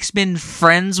 Mike's been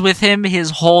friends with him his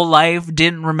whole life.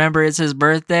 Didn't remember it's his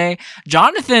birthday.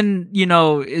 Jonathan,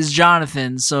 is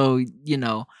Jonathan. So,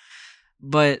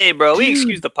 but Hey, bro, we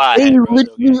excuse the pot. They bro.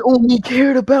 literally only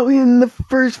cared about him in the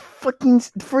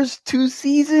first 2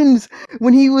 seasons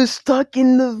when he was stuck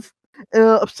in the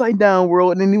upside down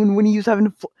world, and then when he was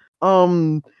having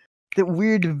that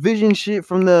weird vision shit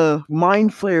from the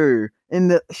mind flare and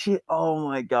the shit. Oh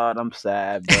my god, I'm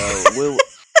sad, bro. Will.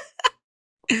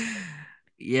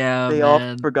 Yeah, They man.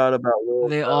 all forgot about Will.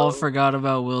 They bro. all forgot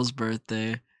about Will's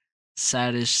birthday.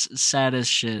 Saddest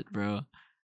shit, bro.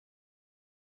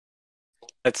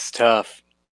 That's tough.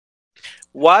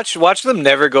 Watch them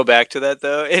never go back to that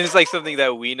though. And it's like something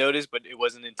that we noticed, but it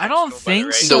wasn't I intentional. don't think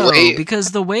right? so.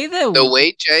 Because the way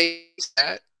Jay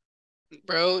sat,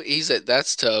 bro,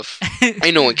 that's tough.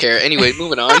 Ain't no one care. Anyway,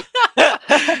 moving on.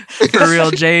 For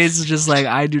real, Jay's just like,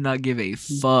 I do not give a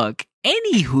fuck.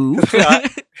 Anywho.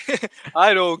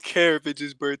 I don't care if it's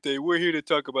his birthday. We're here to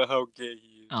talk about how gay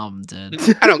he is. I'm dead.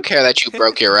 I don't care that you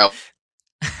broke your elbow.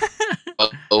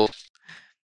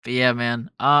 But yeah, man.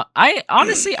 I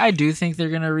honestly I do think they're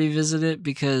gonna revisit it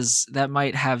because that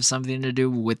might have something to do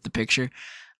with the picture.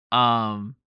 But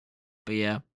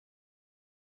yeah,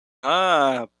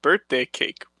 Birthday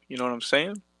cake. You know what I'm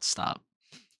saying? stop.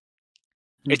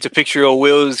 It's a picture of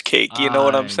Will's cake. You know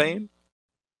what I'm I- saying?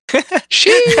 She.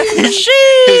 He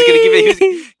was gonna give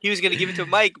it. He was gonna give it to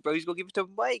Mike, bro. He's gonna give it to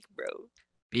Mike, bro.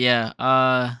 Yeah,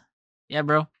 yeah,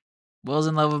 bro. Will's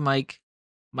in love with Mike.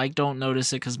 Mike don't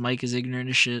notice it because Mike is ignorant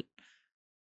as shit.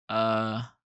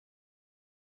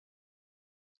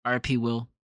 R.P. Will.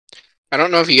 I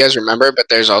don't know if you guys remember, but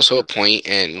there's also a point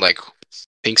in like I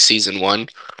think season 1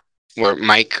 where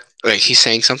Mike he's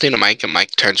saying something to Mike and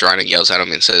Mike turns around and yells at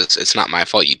him and says, "It's not my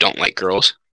fault you don't like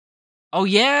girls." Oh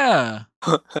yeah,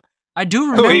 I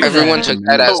do Wait, remember Everyone that. took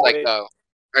that as Oh, like wait.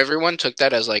 everyone took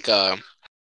that as like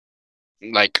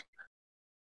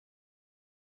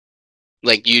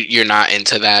like you're not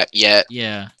into that yet.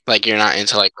 Yeah, Like you're not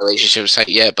into like relationships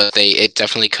yet, but it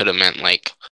definitely could have meant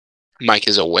like Mike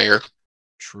is aware.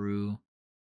 true.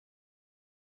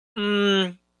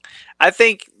 I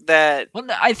think that Well,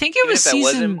 I think it even was if that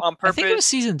wasn't season. on I think it was purpose,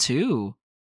 season 2.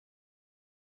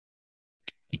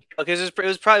 because it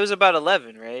was about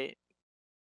 11, right?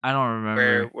 I don't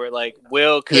remember. Where like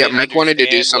Will could Yeah, Mike wanted to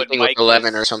do something with Mike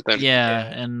 11 or was. something. Yeah,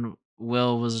 Yeah. and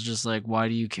Will was just like, "Why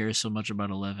do you care so much about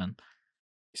 11?"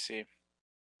 You see,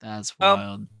 That's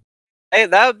wild. hey,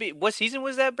 that would be what season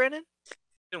was that, Brennan?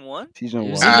 Season 1. Season It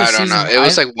was 1. either I don't know. season- It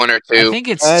was I- like 1 or 2. I think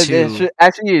it's 2.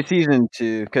 Actually, it's season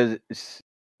 2 because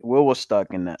Will was stuck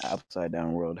in the upside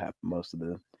down world half most of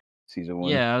the season 1.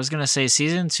 Yeah, I was gonna say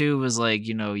season 2 was like,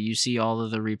 you see all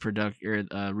of the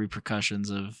repercussions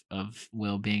of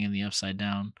Will being in the upside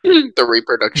down. The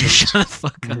reproduction. Shut the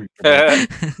fuck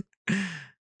up.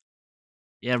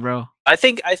 Yeah, bro. I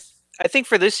think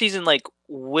for this season, like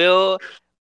Will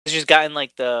has just gotten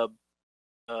like the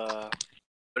what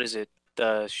is it?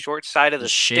 The short side of The the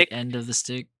shit stick. end of the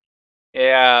stick.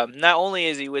 Yeah, not only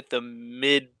is he with the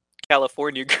mid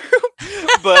California group,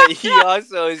 but he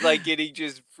also is like getting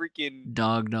just freaking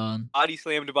Dogged on. body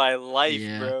slammed by life,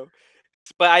 Yeah. bro.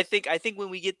 But I think when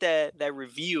we get that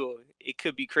reveal, it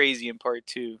could be crazy in part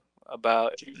 2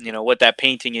 about what that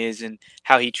painting is and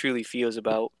how he truly feels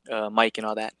about Mike and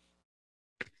all that.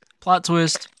 Plot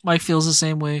twist. Mike feels the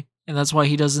same way, and that's why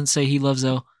he doesn't say he loves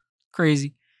Elle.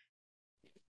 Crazy.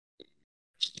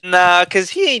 Nah,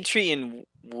 cause he ain't treating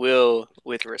Will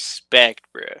with respect,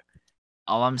 bro.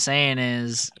 All I'm saying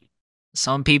is,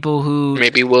 some people who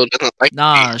Maybe Will doesn't like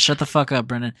Nah, shut the fuck up,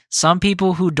 Brennan. Some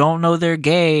people who don't know they're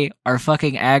gay are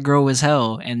fucking aggro as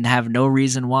hell and have no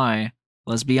reason why.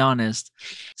 Let's be honest.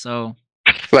 So,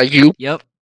 like you. yep.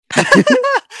 I'm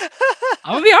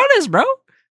gonna be honest, bro.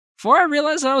 Before I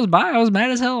realized I was bi, I was mad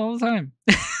as hell all the time.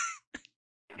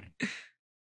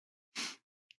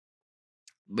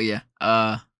 But yeah,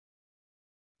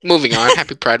 Moving on.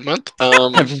 Happy Pride Month.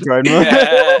 Happy Pride Month.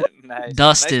 Yeah, nice.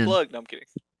 Dustin. Nice plug. No, I'm kidding.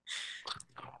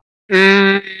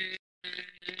 mm,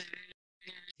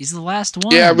 he's the last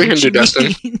one. Yeah, we What can do you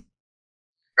Dustin. mean?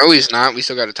 no, he's not. We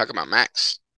still got to talk about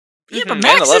Max. Yeah, but Mhm,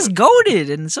 Max and is 11.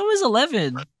 goated, and so is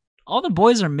 11. All the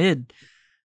boys are mid.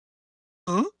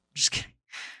 Huh? Just kidding.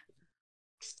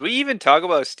 Did we even talk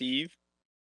about Steve?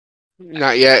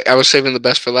 Not yet. I was saving the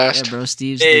best for Yeah, last. bro,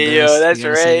 Steve's Hey, the yo, best. We that's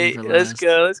gotta save right. him for Let's last.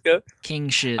 go. Let's go. King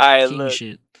shit. Alright, King look.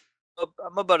 shit.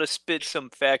 I'm about to spit some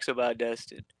facts about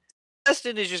Dustin.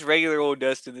 Dustin is just regular old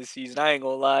Dustin this season. I ain't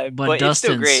gonna lie, But it's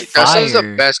still Dustin's great. Dustin's the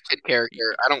Fire. best kid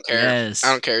character. I don't care. Yes.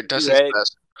 I don't care. Dustin's right. the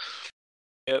best.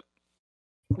 Yep.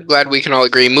 Glad we can all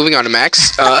agree. Moving on to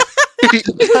Max.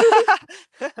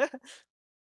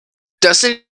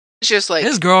 Dustin's just like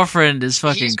His girlfriend is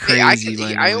fucking he's- crazy. By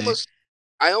the I way.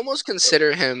 I almost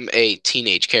consider him a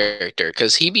teenage character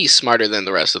because he be smarter than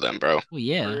the rest of them, bro. Well, For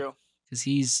yeah, real. because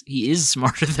he is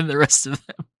smarter than the rest of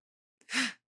them.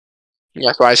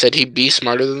 That's why I said he'd be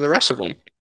smarter than the rest of them.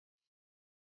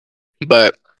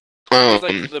 But He's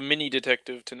like the mini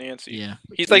detective to Nancy. Yeah.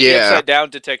 He's like the Yeah. upside down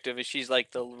detective, and she's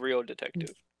like the real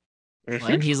detective. Well,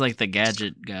 and he's like the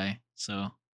gadget guy. So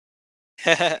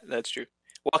That's true.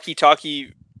 Walkie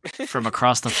talkie. from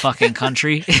across the fucking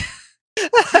country.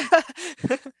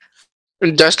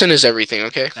 Dustin is everything.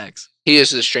 Okay, Facts. he is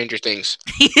the Stranger Things.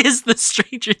 He is the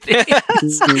Stranger Things.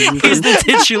 He's the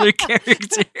titular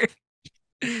character.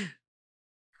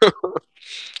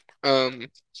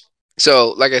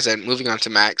 So, like I said, moving on to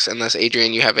Max. Unless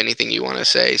Adrian, you have anything you want to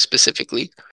say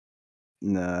specifically?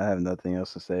 No, I have nothing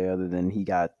else to say other than he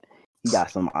got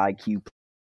some IQ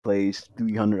plays,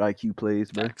 300 IQ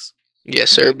plays, bro. Facts.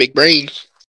 Yes, sir. Big brain.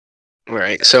 All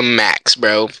right. So Max,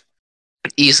 bro,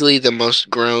 easily the most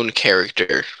grown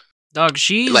character Dog,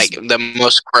 she's like the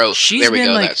most growth. she's There we been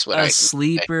go. like That's what a I.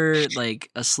 sleeper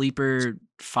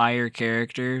fire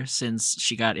character since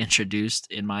she got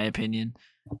introduced, in my opinion.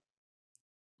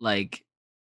 Like,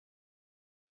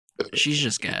 she's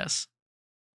just gas.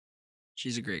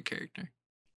 She's a great character.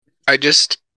 I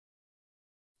just.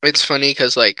 It's funny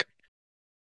because like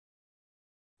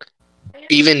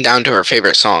even down to her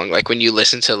favorite song, like when you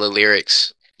listen to the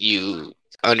lyrics, you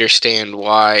understand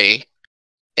why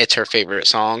it's her favorite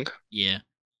song. Yeah.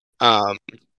 Um,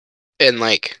 and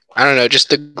like I don't know, just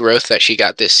the growth that she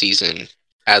got this season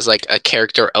as like a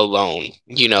character alone.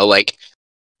 You know, like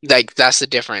that's the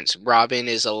difference. Robin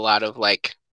is a lot of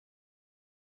like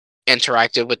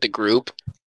interactive with the group,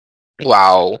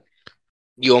 while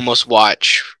you almost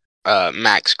watch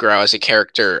Max grow as a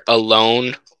character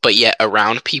alone, but yet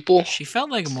around people. She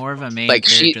felt like more of a main Like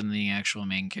she, character than the actual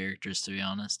main characters, to be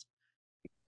honest.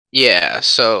 yeah.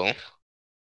 So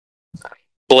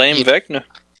Blame You- Vecna.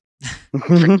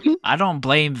 I don't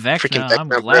blame freaking Vecna. I'm Vecna,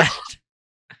 bro. glad.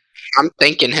 I'm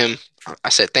thanking him. I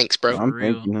said thanks, bro. I'm For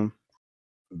real. thanking him.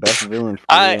 Best villain for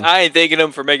I ain't thanking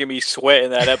him for making me sweat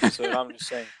in that episode. I'm just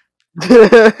saying.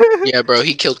 real. Yeah, bro.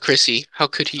 He killed Chrissy. How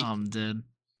could he? I'm dead.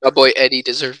 My boy Eddie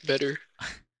deserved better.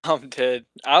 I'm dead.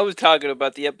 I was talking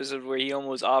about the episode where he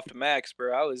almost offed Max,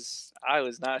 bro. I was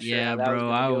not sure Yeah, how that was bro,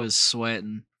 gonna I go. was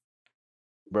sweating.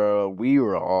 Bro, we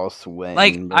were all sweating.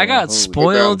 Like, bro. I got Holy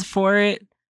spoiled for it,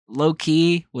 low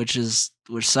key, which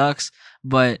sucks.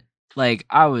 But like,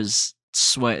 I was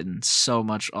sweating so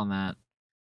much on that.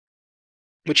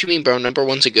 What you mean, bro? Number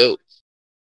one's a goat.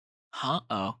 Huh?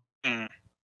 Oh. Mm.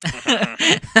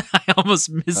 I almost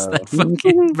missed that Oh.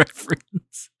 fucking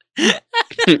reference.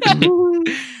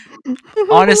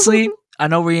 Honestly, I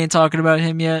know we ain't talking about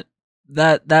him yet.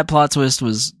 That plot twist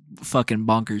was fucking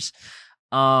bonkers.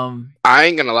 I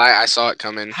ain't gonna lie, I saw it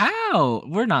coming. How?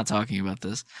 We're not talking about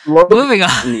this. Loki- Moving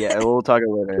on. Yeah, we'll talk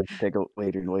about it later. Take it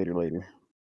later.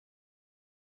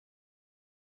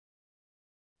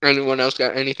 Anyone else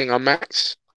got anything on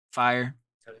Max? Fire.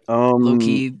 Low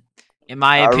key, in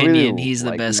my I really opinion, he's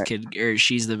the like best Max. kid, or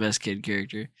she's the best kid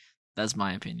character. That's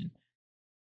my opinion.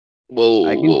 Whoa,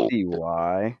 I can whoa. see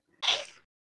why.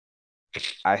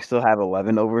 I still have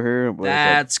 11 over her, but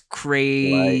That's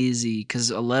crazy, because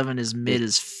 11 is mid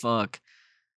as fuck.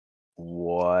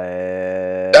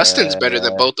 what? Dustin's better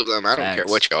than both of them. I don't care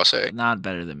Facts. what y'all say. Not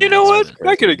better than You know Max, what? but-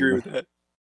 I could agree with that.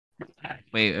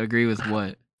 Wait, agree with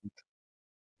what?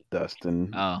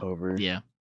 Dustin Oh, over. yeah.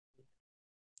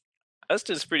 That's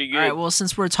just pretty good. All right, well,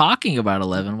 since we're talking about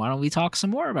 11, why don't we talk some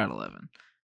more about 11?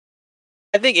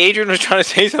 I think Adrian was trying to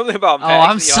say something about Oh, Max.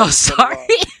 I'm and the so audience cut him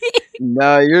sorry. off.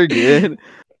 No, you're good.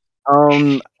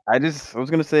 I was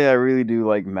gonna say I really do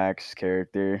like Max's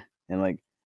character, and like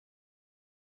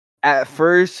at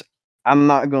first, I'm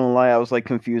not gonna lie, I was like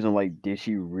confused on like, did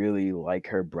she really like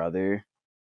her brother?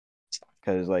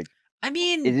 Because like I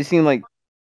mean, it just seemed like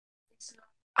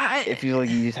I it feels like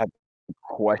you just have to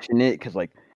question it, because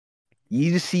like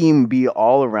you just see him be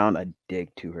all around a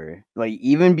dick to her. Like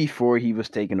even before he was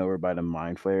taken over by the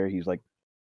mind flayer, he was like,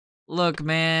 look,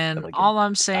 man. Like All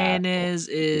I'm saying asshole. is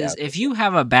Yeah. if you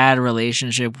have a bad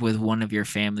relationship with one of your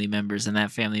family members and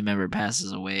that family member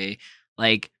passes away,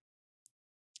 like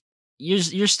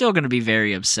you're still gonna be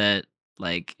very upset,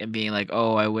 like, and being like,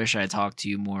 "Oh, I wish I talked to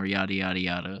you more," yada yada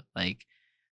yada. Like,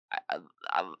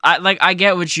 I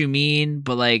get what you mean,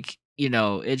 but like, you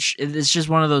know, it's just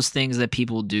one of those things that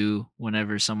people do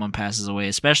whenever someone passes away,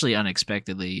 especially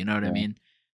unexpectedly. You know what I Yeah. mean?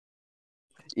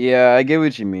 yeah, I get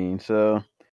what you mean. So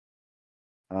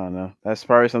I don't know. That's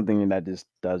probably something that just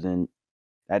doesn't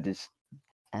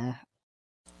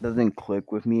doesn't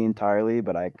click with me entirely,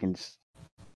 but I can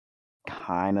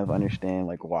kind of understand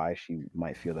like why she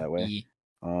might feel that way.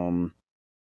 Yeah.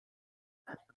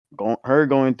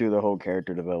 Going through the whole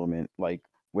character development, like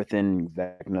within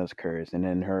Vecna's curse, and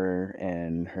then her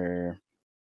and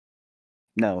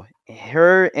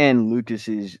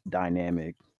Lucas's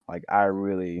dynamic. Like I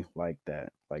really like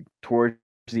that. Like towards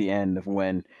the end of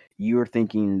when you were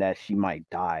thinking that she might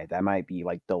die, that might be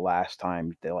like the last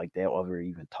time they'll ever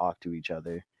even talk to each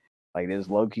other. Like it's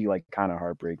low key like kind of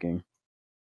heartbreaking.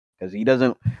 Because he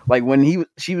doesn't like when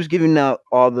she was giving out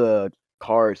all the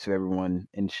cards to everyone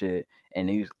and shit, and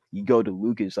you go to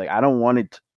Lucas like, I don't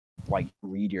want to like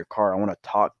read your card, I want to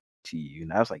talk to you,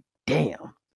 and I was like,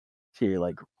 damn, so you're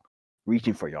like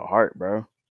reaching for your heart, bro.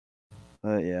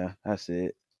 But yeah, that's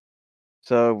it.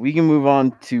 So we can move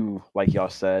on to, like y'all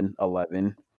said,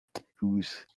 11,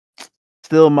 who's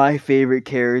still my favorite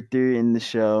character in the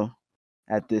show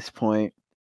at this point,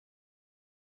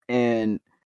 and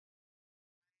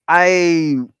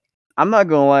I'm not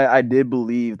gonna lie, I did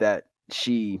believe that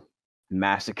she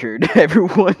massacred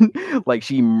everyone. Like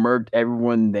she murked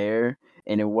everyone there,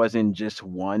 and it wasn't just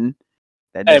one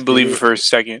that I just didn't did believe it it. for a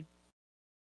second.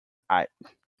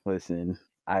 Listen,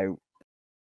 I'm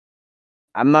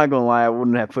not gonna lie, I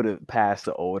wouldn't have put it past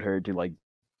the old her to like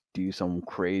do some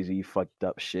crazy fucked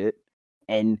up shit.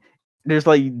 And there's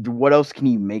like, what else can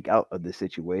you make out of the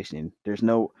situation? There's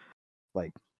no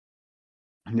like,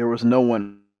 there was no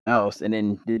one else. And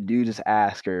then the dude just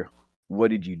asks her, "What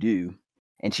did you do?"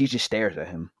 And she just stares at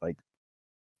him like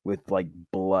with like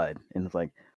blood, and it's like,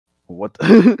 what?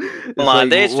 It's Come on,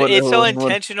 like, it's so what?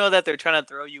 intentional that they're trying to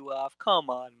throw you off. Come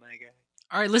on, my guy.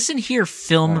 All right, listen here,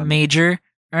 film major.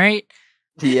 All right.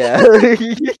 Yeah.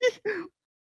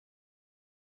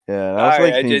 Yeah, that's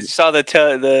Sorry, like I things. just saw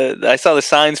I saw the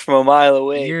signs from a mile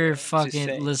away. You're man. Just fucking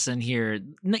saying. listen here.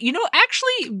 You know,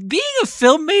 actually, being a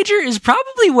film major is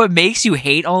probably what makes you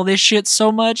hate all this shit so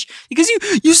much because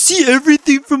you see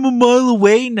everything from a mile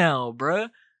away now, bruh.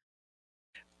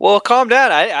 Well, calm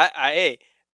down. I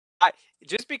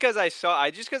just because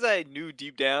I knew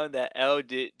deep down that Elle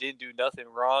didn't do nothing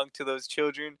wrong to those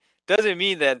children doesn't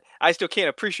mean that I still can't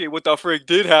appreciate what the frick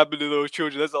did happen to those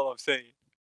children. That's all I'm saying.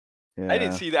 I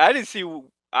didn't Yeah. see that. I didn't see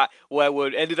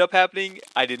what ended up happening.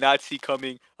 I did not see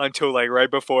coming until like right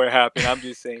before it happened. I'm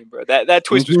just saying, bro. That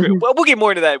twist was great. Well, we'll get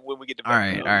more into that when we get to. All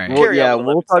right. Well, Carry yeah, on with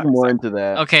we'll 11. talk Sorry, more sorry. into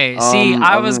that. Okay, see,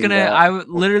 I was other than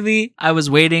gonna, that- I was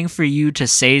waiting for you to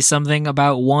say something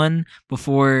about one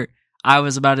before I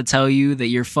was about to tell you that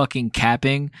you're fucking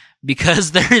capping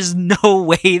because there is no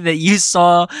way that you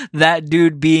saw that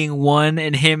dude being one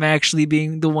and him actually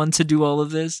being the one to do all of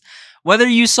this. Whether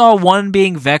you saw one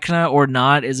being Vecna or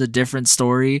not is a different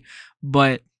story,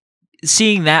 but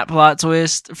seeing that plot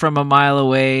twist from a mile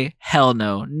away, hell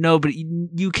no. Nobody,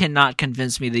 you cannot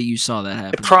convince me that you saw that I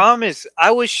happen. promise.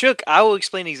 I was shook. I will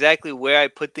explain exactly where I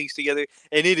put things together,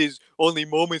 and it is only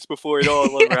moments before it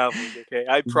all unravels. Okay,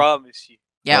 I promise you.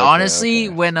 Yeah, Okay, honestly,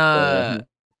 okay.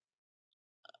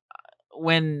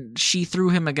 when she threw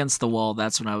him against the wall,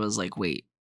 that's when I was like, wait,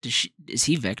 is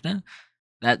he Vecna?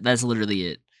 That's literally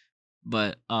it.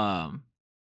 But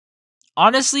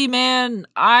honestly, man,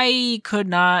 I could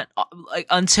not like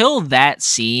until that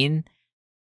scene,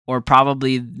 or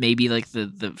probably maybe like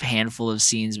the handful of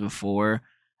scenes before,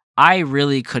 I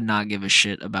really could not give a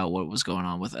shit about what was going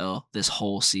on with Elle this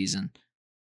whole season.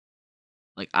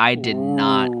 Like I did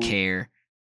not Ooh. care.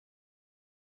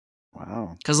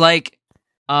 Wow. Cause like,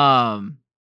 you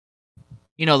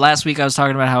know, last week I was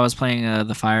talking about how I was playing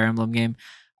the Fire Emblem game.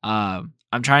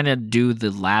 I'm trying to do the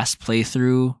last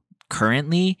playthrough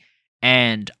currently,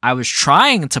 and I was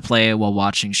trying to play it while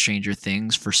watching Stranger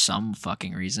Things for some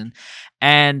fucking reason.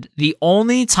 And the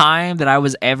only time that I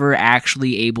was ever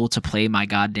actually able to play my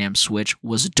goddamn Switch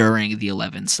was during the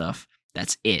 11 stuff.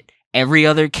 That's it. Every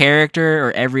other character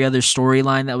or every other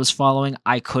storyline that was following,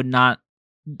 I could not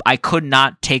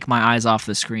take my eyes off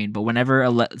the screen. But whenever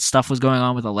stuff was going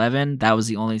on with 11, that was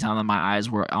the only time that my eyes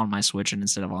were on my Switch and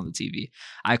instead of on the TV.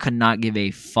 I could not give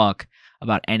a fuck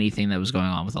about anything that was going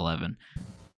on with 11.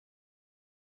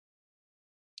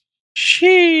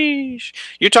 Sheesh.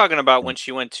 You're talking about when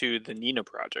she went to the Nina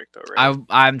project, though, right?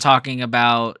 I'm talking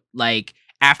about like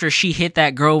after she hit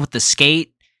that girl with the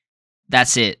skate.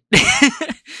 That's it.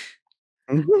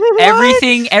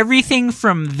 Everything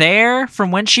from there,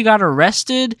 from when she got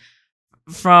arrested,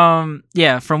 from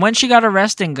when she got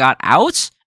arrested and got out,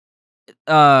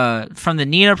 from the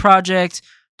Nina project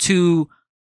to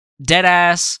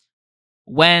deadass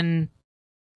when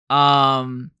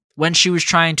she was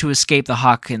trying to escape the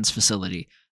Hawkins facility.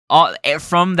 All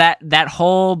from that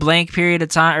whole blank period of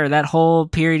time, or that whole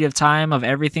period of time of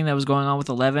everything that was going on with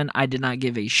 11, I did not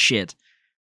give a shit.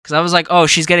 Because I was like, oh,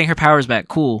 she's getting her powers back.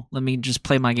 Cool. Let me just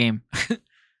play my game.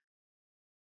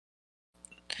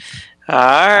 All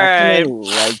right. I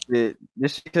liked it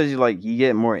just because you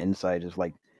get more insight. Just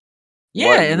like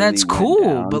yeah, and that's really cool.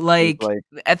 went down. But like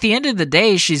at the end of the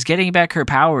day, she's getting back her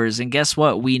powers, and guess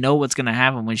what? We know what's gonna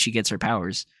happen when she gets her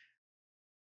powers.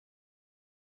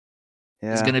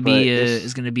 yeah, It's gonna be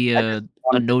a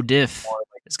no diff.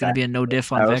 It's gonna be a no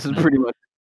diff on This is Vecna. pretty much.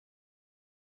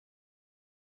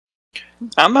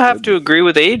 I'm gonna have to agree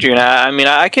with Adrian. I mean,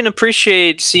 I can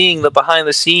appreciate seeing the behind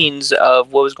the scenes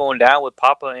of what was going down with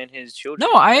Papa and his children.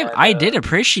 No, I did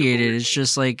appreciate it. It's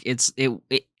just like it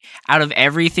out of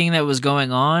everything that was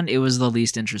going on, it was the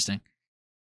least interesting.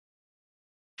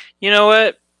 You know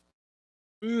what?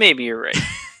 Maybe you're right,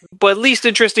 but least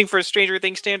interesting for Stranger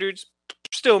Things standards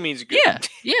still means good.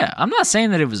 Yeah. I'm not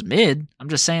saying that it was mid. I'm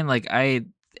just saying like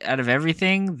out of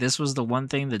everything, this was the one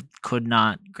thing that could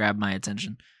not grab my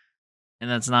attention. And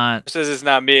that's not. It says it's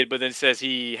not mid, but then says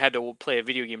he had to play a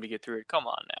video game to get through it. Come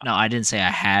on now. No, I didn't say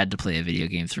I had to play a video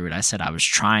game through it. I said I was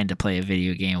trying to play a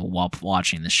video game while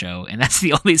watching the show, and that's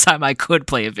the only time I could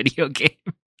play a video game.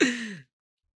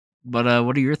 But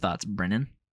what are your thoughts, Brennan?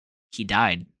 He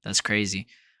died. That's crazy.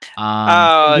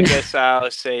 I guess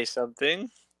I'll say something.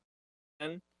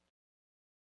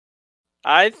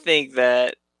 I think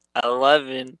that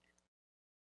 11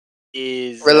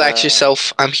 is. Relax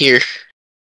yourself. I'm here.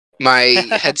 My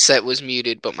headset was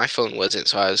muted, but my phone wasn't,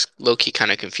 so I was low-key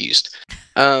kind of confused.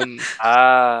 Okay.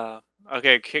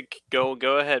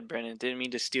 Go ahead, Brennan. Didn't mean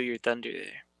to steal your thunder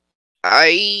there.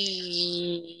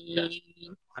 I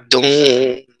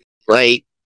don't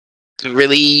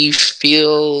really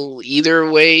feel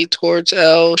either way towards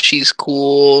Elle. She's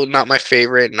cool, not my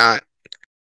favorite, not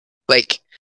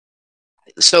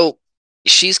so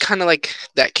she's kind of like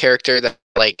that character that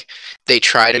they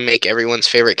try to make everyone's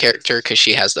favorite character because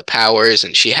she has the powers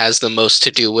and she has the most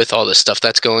to do with all the stuff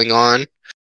that's going on.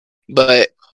 But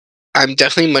I'm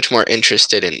definitely much more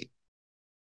interested in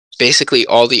basically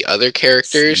all the other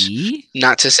characters. See?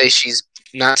 Not to say she's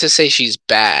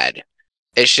bad.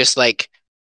 It's just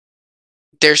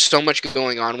there's so much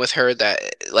going on with her that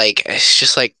it's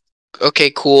just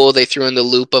okay, cool. They threw in the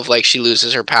loop of she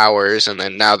loses her powers, and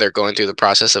then now they're going through the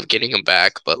process of getting them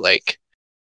back. But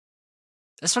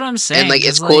that's what I'm saying. And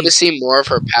it's cool to see more of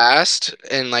her past,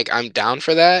 and I'm down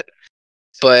for that.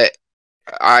 But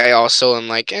I also am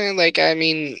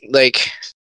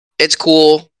it's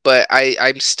cool, but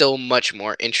I'm still much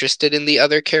more interested in the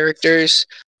other characters.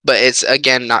 But it's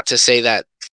again not to say that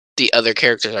the other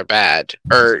characters are bad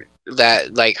or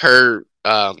that her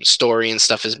story and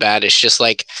stuff is bad. It's just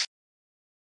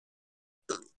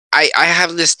I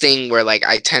have this thing where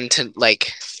I tend to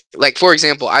for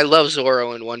example, I love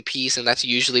Zoro in One Piece, and that's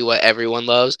usually what everyone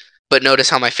loves. But notice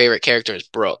how my favorite character is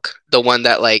Brook, the one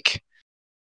that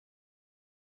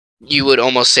you would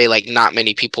almost say not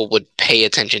many people would pay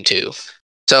attention to.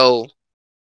 So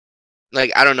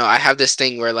I don't know, I have this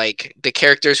thing where the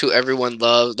characters who everyone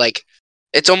loves,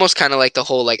 it's almost kind of the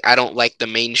whole I don't like the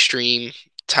mainstream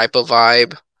type of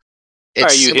vibe.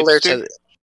 It's similar to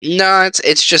no,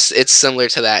 it's similar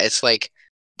to that. It's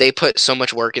they put so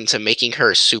much work into making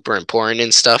her super important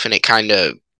and stuff, and it kind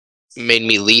of made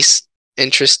me least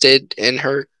interested in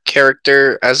her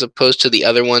character as opposed to the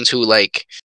other ones who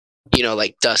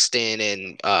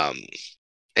Dustin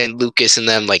and Lucas and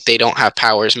them, they don't have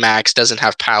powers. Max doesn't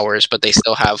have powers, but they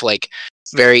still have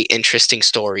very interesting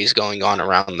stories going on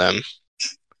around them.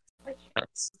 I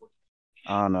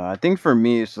don't know. I think for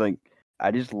me, it's I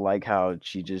just like how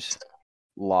she just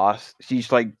lost. She's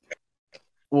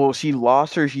she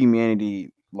lost her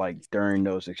humanity during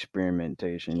those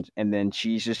experimentations, and then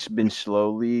she's just been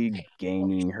slowly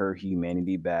gaining her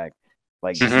humanity back,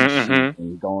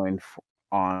 going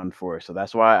on for it. So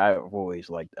that's why I've always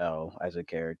liked Elle as a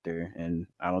character, and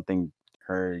I don't think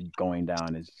her going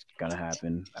down is gonna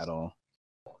happen at all.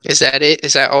 Is that it?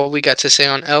 Is that all we got to say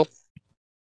on Elle?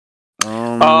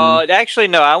 Actually,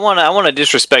 no. I want to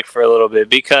disrespect for a little bit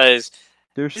because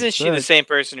isn't she the same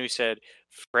person who said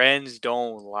friends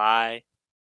don't lie?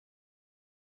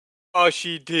 All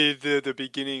she did the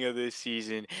beginning of this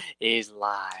season is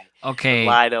lie. Okay,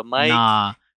 lie to Mike.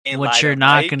 Nah. What you're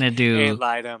not gonna do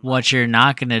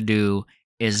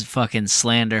is fucking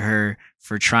slander her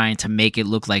for trying to make it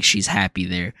look like she's happy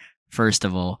there. First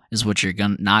of all, is what you're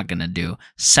not gonna do.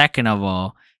 Second of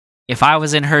all, if I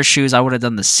was in her shoes, I would have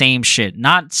done the same shit.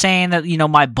 Not saying that,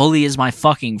 my bully is my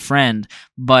fucking friend,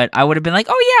 but I would have been like,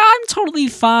 oh yeah, I'm totally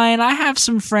fine. I have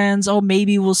some friends. Oh,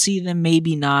 maybe we'll see them,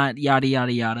 maybe not, yada,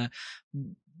 yada, yada.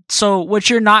 So what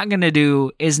you're not going to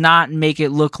do is not make it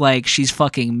look like she's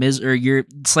fucking or you're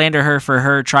slander her for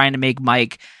her trying to make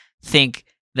Mike think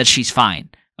that she's fine.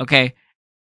 Okay?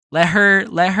 Let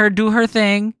her do her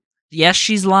thing. Yes,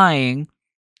 she's lying,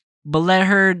 but let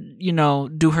her,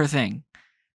 do her thing.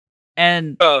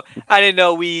 And I didn't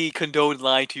know we condoned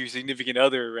lying to your significant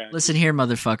other around. Listen here,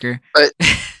 motherfucker. But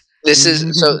this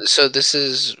is so this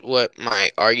is what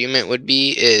my argument would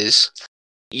be is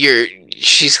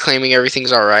she's claiming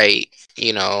everything's all right,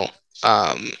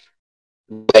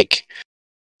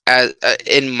 as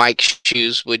in Mike's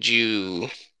shoes, would you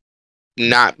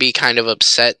not be kind of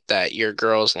upset that your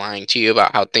girl's lying to you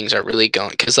about how things are really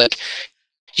going? Because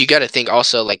you got to think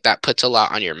also that puts a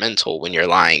lot on your mental when you're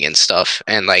lying and stuff,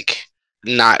 and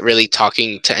not really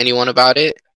talking to anyone about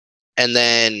it. And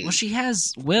then she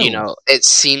has Will. It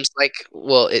seems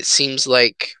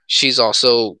like she's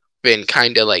also been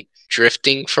kind of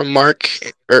drifting from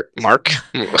Mike. Mark.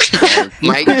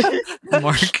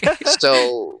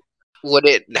 So would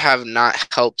it have not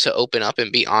helped to open up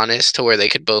and be honest to where they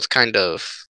could both kind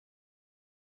of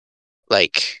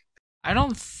like I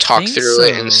don't talk think through so,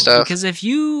 it and stuff? because if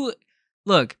you're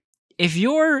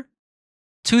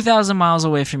 2,000 miles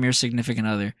away from your significant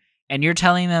other and you're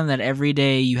telling them that every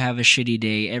day you have a shitty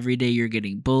day, every day you're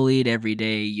getting bullied, every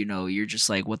day, you're just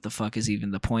like, what the fuck is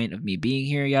even the point of me being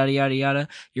here, yada, yada, yada,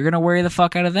 you're going to worry the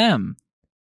fuck out of them.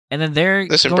 And then they're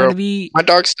going to be... My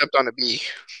dog stepped on a bee.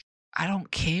 I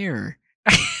don't care.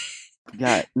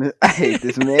 God, I hate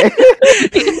this man.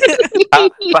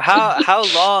 But how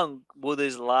long will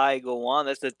this lie go on?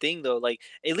 That's the thing, though. Like,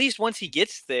 at least once he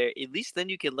gets there, at least then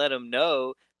you can let him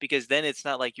know, because then it's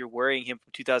not like you're worrying him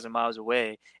from 2,000 miles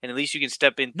away, and at least you can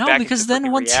step in. No, back because into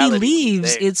then once he reality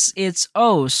leaves, when he's it's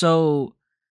so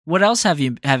what else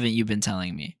haven't you been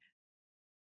telling me?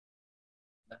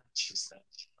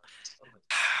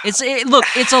 Look,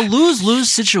 it's a lose-lose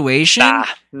situation.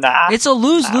 Nah. It's a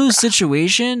lose-lose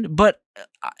situation, but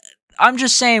I'm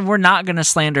just saying we're not going to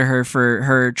slander her for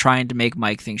her trying to make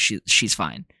Mike think she's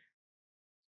fine.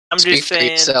 I'm just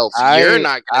saying. You're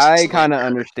not. I kind of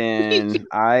understand.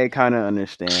 I kind of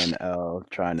understand.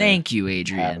 Trying to. Thank you,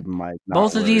 Adrian. Have Mike not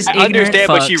Both of these worry. I ignorant understand,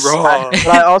 but she fucks. wrong. But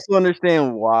I also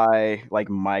understand why, like,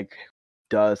 Mike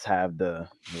does have the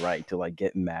right to like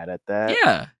get mad at that.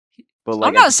 Yeah. But like,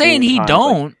 I'm not saying he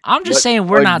don't. I'm just saying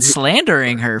we're but- not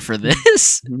slandering her for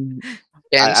this.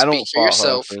 I don't speak for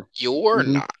yourself. fault her. You're Mhm.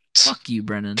 not. Fuck you,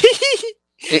 Brennan.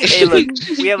 Hey, look,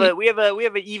 we have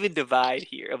an even divide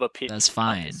here of opinion. That's on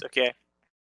fine. this, okay.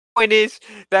 Point is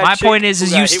that My chick point is who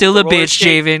got you hit still with a the roller bitch,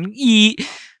 skate, Javen. Eat.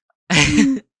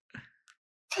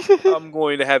 I'm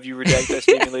going to have you redact that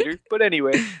statement later. But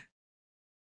anyway,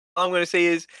 all I'm going to say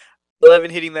is 11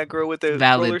 hitting that girl with the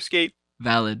Valid. roller skate.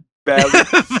 Valid. Valid.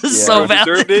 So Girl valid.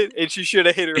 deserved it, and she should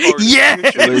have hit her harder. Yeah. She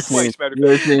should've hit her twice, matter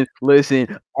of fact.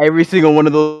 Listen. Every single one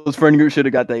of those friend groups should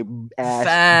have got their ass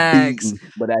Facts.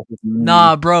 beaten. But that's just me.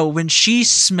 Nah, bro, when she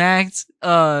smacked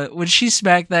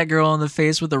that girl on the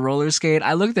face with the roller skate,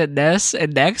 I looked at Ness,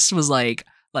 and Nex was like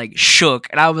shook,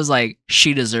 and I was like,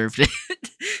 she deserved it.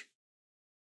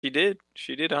 She did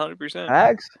 100%.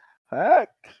 Facts.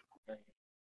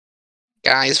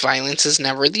 Guys, violence is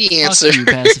never the Fuck answer. you,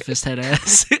 pacifist head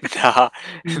ass.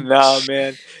 Nah,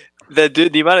 man.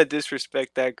 The amount of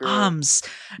disrespect that girl.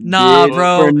 Nah, did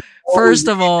bro. for no First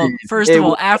of all,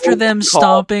 was after so them called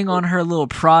stomping for. on her little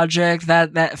project,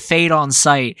 that fate on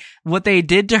sight, what they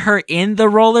did to her in the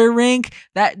roller rink,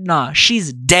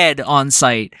 she's dead on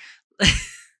sight.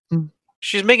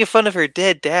 She's making fun of her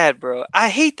dead dad, bro. I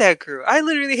hate that girl. I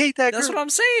literally hate that That's girl. what I'm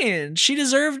saying. She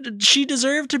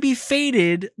deserved to be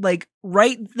fated, like,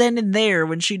 right then and there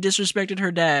when she disrespected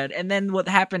her dad. And then what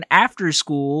happened after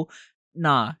school,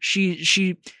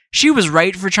 she was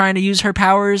right for trying to use her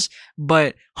powers,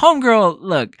 but homegirl,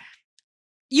 look,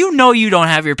 you don't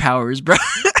have your powers, bro.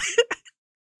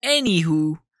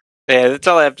 Anywho. Yeah, that's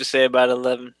all I have to say about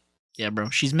 11. Yeah, bro.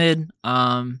 She's mid.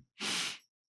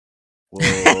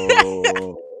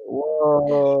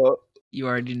 Whoa. You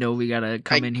already know we gotta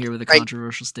come in here with the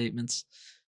controversial statements.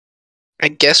 I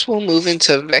guess we'll move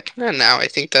into Vecna now. I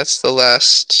think that's the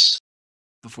last.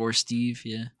 Before Steve,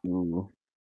 yeah. Ooh,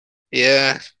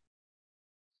 Yeah.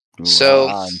 so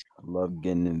I love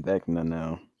getting in Vecna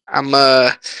now. I'm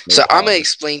gonna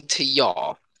explain to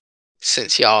y'all,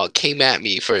 since y'all came at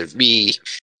me for me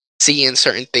seeing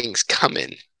certain things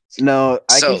coming. No,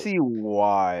 I So- can see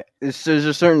why. There's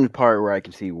a certain part where I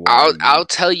can see why. I'll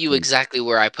tell you exactly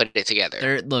where I put it together.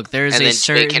 There's and a then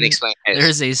certain they can explain his.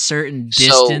 there's a certain So-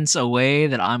 distance away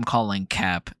that I'm calling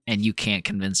cap, and you can't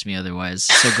convince me otherwise.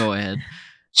 So go ahead.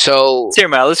 So Let's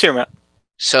hear him out.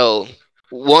 So,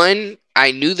 one,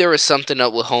 I knew there was something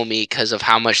up with Homie because of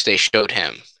how much they showed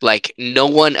him. Like, no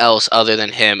one else other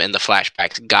than him in the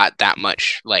flashbacks got that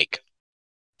much, like,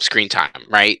 screen time,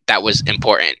 right? That was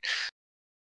important.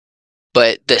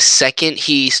 But the second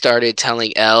he started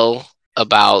telling Elle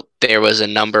about there was a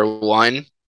number one,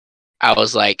 I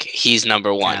was like, he's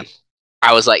number one. Cap.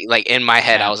 I was like in my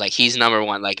head, Cap. I was like, he's number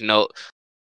one. Like, no.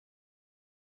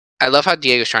 I love how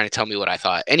Diego's trying to tell me what I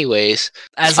thought. Anyways,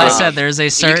 As I said, there's a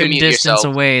certain mute distance yourself.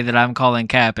 away that I'm calling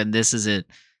cap, and this is it.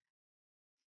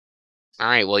 all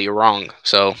right, well, you're wrong.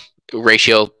 So,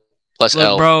 ratio plus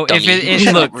L. Look, bro, dummy.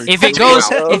 if it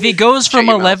goes from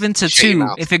Shut your 11 to Shut your 2,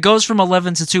 mouth. if it goes from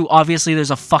 11 to 2, obviously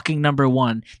there's a fucking number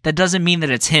 1. That doesn't mean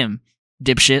that it's him,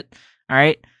 dipshit. All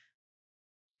right?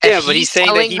 Yeah, If but he's saying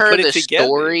that telling he her put it the together.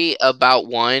 story about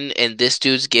one, and this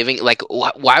dude's giving like,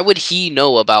 why would he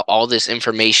know about all this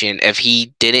information if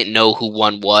he didn't know who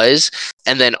one was?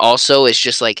 And then also, it's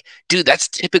just like, dude, that's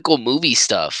typical movie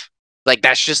stuff. Like,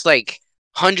 that's just like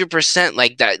 100%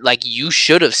 like that. Like, you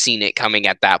should have seen it coming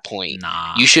at that point.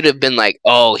 Nah. You should have been like,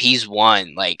 oh, he's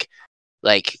won. Like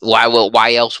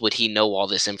why else would he know all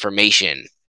this information?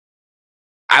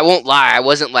 I won't lie, I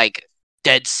wasn't like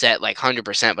dead set like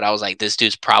 100%, but I was like, this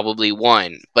dude's probably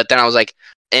won. But then I was like,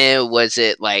 was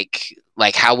it like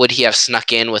how would he have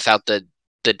snuck in without the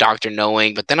doctor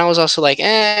knowing? But then I was also like,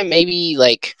 maybe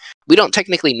like we don't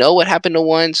technically know what happened to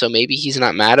one, so maybe he's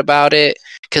not mad about it,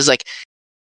 because like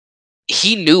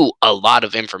he knew a lot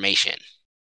of information,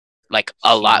 like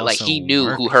a lot. Like, he knew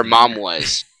who her mom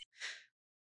was.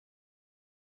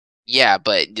 Yeah,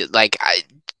 but like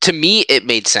to me it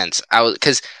made sense.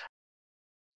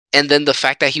 And then the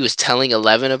fact that he was telling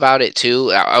 11 about it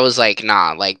too, I was like,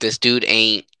 nah, like this dude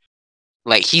ain't,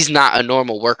 like, he's not a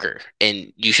normal worker,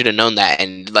 and you should have known that.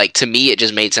 And like, to me it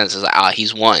just made sense. It's like,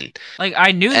 he's won. Like,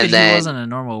 I knew that he wasn't a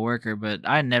normal worker, but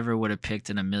I never would have picked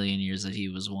in a million years that he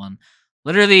was one.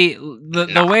 Literally,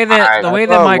 the way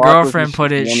that my girlfriend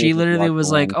put it, she literally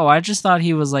was like, "Oh, I just thought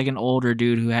he was like an older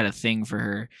dude who had a thing for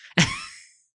her."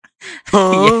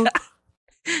 Huh?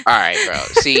 All right, bro.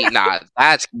 See, nah,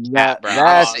 that's cat,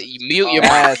 bro. Mute your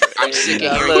mic. I'm sick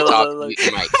of hearing you talk. Mute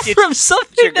your mic. From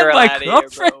something that my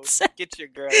girlfriend said. Get your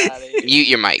girl out of here. Mute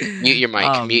your mic. Mute your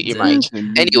mic. Mute your mic.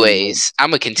 Anyways, I'm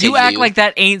gonna continue. You act like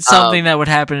that ain't something that would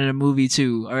happen in a movie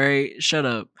too. All right, shut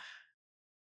up.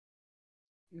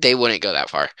 They wouldn't go that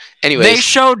far. Anyways, they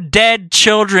showed Dead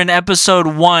Children episode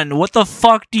 1. What the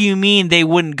fuck do you mean they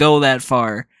wouldn't go that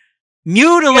far?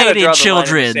 Mutilated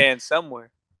children. Somewhere.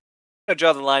 I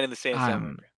draw the line in the sand somewhere.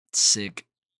 I'm sick.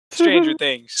 Stranger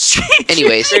Things.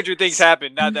 Anyways, Stranger Things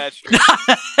happen. Not that strange.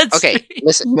 Okay,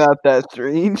 listen. Not that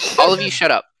strange. All of you,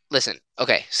 shut up. Listen.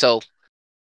 Okay, so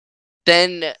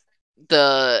then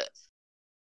the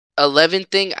 11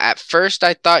 thing, at first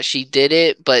I thought she did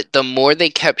it, but the more they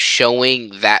kept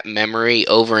showing that memory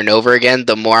over and over again,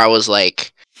 the more I was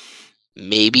like,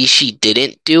 maybe she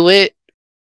didn't do it.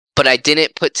 But I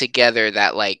didn't put together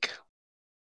that like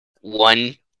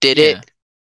one did it.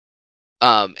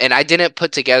 And I didn't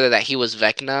put together that he was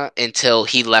Vecna until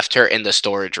he left her in the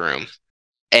storage room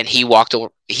and he walked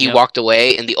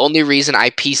away. And the only reason I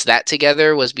pieced that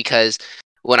together was because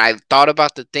when I thought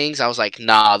about the things, I was like,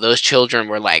 nah, those children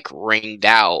were like ringed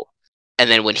out. And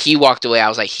then when he walked away, I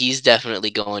was like, he's definitely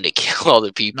going to kill all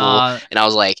the people. And I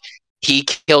was like, he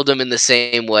killed them in the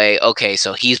same way. Okay,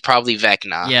 so he's probably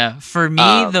Vecna. Yeah, for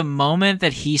me, the moment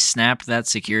that he snapped that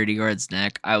security guard's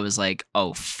neck, I was like,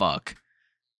 oh, fuck.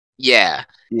 Yeah.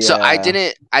 So I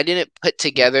didn't put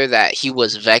together that he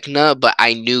was Vecna, but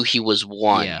I knew he was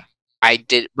one. Yeah. I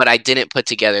didn't put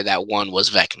together that one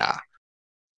was Vecna.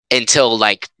 Until,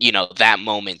 like, you know, that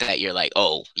moment that you're like,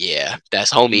 oh, yeah,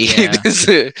 that's homie.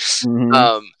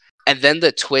 Yeah. And then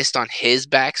the twist on his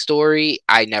backstory,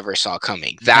 I never saw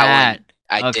coming. That one,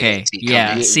 I didn't see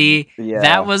coming. See,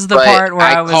 that was the part where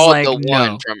I was like, the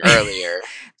one from earlier.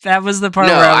 That was the part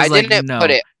where I was like, no,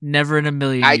 put it, never in a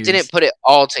million years. I didn't put it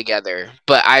all together,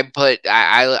 but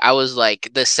I was like,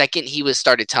 the second he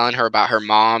started telling her about her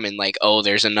mom and like, oh,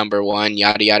 there's a number one,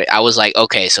 yada yada, I was like,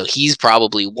 okay, so he's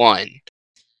probably one.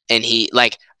 And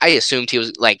I assumed he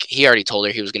was like, he already told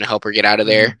her he was going to help her get out of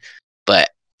there, but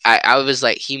I was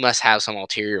like, he must have some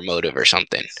ulterior motive or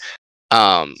something.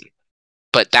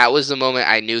 But that was the moment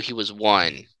I knew he was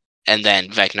one, and then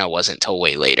Vecna wasn't till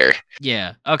way later.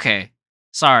 Yeah. Okay.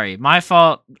 Sorry, my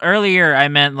fault. Earlier, I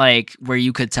meant like where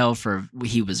you could tell for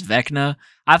he was Vecna.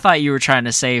 I thought you were trying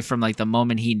to say from like the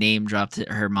moment he name dropped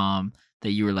her mom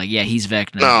that you were like, yeah, he's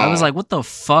Vecna. No. I was like, what the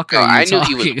fuck are you talking about?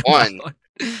 I knew he was one.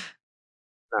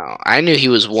 No, I knew he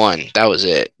was one. That was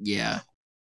it. Yeah.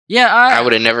 Yeah, I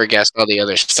would have never guessed all the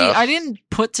other stuff. See, I didn't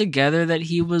put together that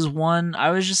he was one.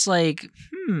 I was just like,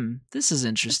 this is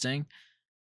interesting.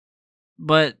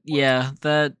 But yeah,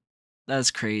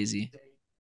 that's crazy.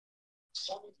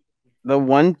 The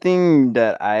one thing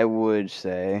that I would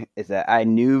say is that I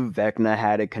knew Vecna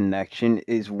had a connection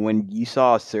is when you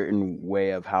saw a certain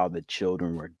way of how the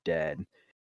children were dead.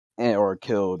 Or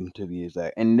killed, to be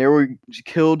exact. And they were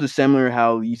killed to similar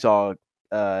how you saw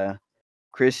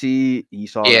Chrissy, you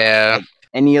saw like,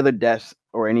 any other deaths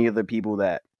or any other people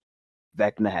that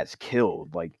Vecna has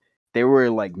killed. Like, they were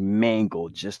like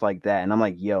mangled just like that. And I'm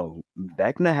like, yo,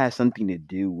 Vecna has something to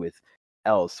do with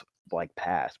else like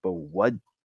past. But what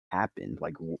happened?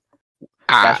 Like,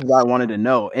 that's what I wanted to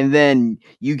know. And then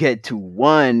you get to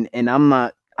one, and I'm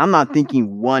not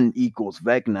thinking one equals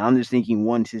Vecna. I'm just thinking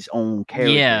one's his own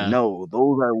character. Yeah. No,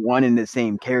 those are one and the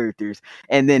same characters.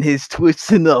 And then his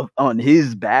twisting up on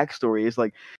his backstory, it's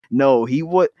like, no,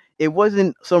 it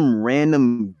wasn't some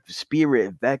random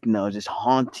spirit Vecna just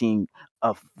haunting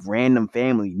a random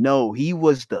family. No, he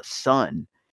was the son.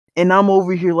 And I'm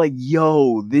over here like,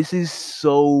 yo, this is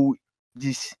so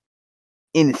just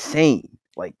insane.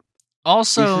 Like,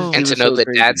 Also, And it to was know so that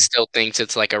dad crazy. still thinks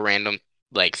it's like a random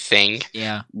like thing.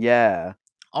 yeah. Yeah.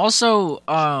 Also,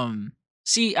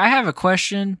 see, I have a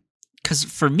question because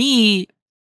for me,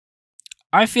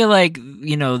 I feel like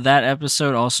that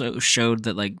episode also showed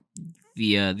that like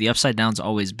the upside down's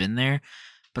always been there,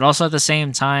 but also at the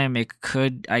same time, it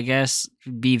could, I guess,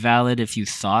 be valid if you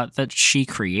thought that she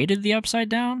created the upside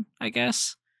down. I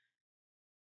guess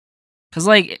because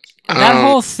like that Um,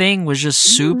 whole thing was just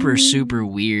super super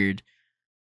weird.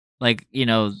 Like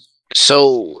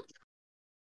so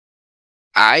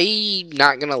I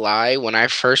not gonna lie, when I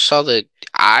first saw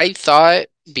I thought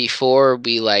before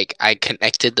I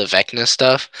connected the Vecna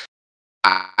stuff,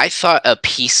 I thought a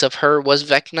piece of her was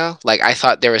Vecna. Like I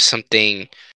thought there was something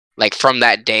like from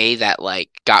that day that like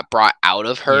got brought out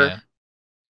of her yeah,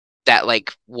 that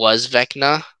like was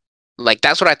Vecna. Like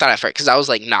that's what I thought at first because I was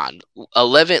like, nah,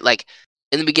 11. Like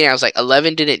in the beginning, I was like,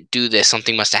 11 didn't do this.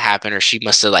 Something must have happened, or she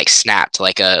must have like snapped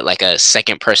like a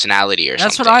second personality or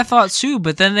that's what something. I thought too.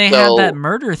 But then they had that So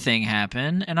murder thing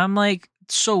happen, and I'm like,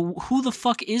 so who the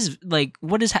fuck is like,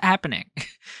 what is happening?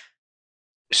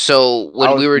 so I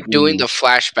when was we were doing thinking, the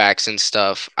flashbacks and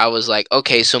stuff, I was like,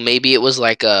 okay, so maybe it was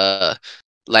like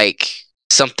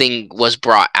something was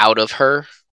brought out of her,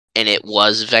 and it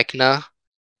was Vecna,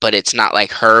 but it's not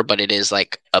like her, but it is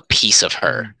like a piece of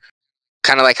her. Mhm.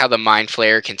 Kind of like how the mind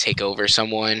flayer can take over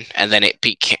someone and then it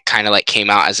kind of like came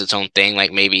out as its own thing,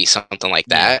 like maybe something like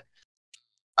Yeah.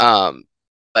 that.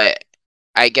 But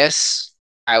I guess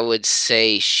I would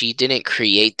say she didn't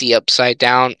create the upside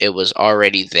down, it was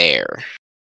already there.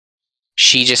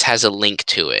 She just has a link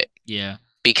to it Yeah.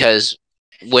 because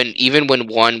even when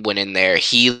one went in there,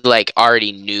 he like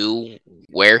already knew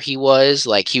where he was.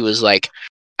 Like he was like,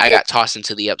 I got tossed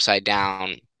into the upside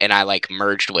down and I like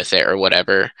merged with it or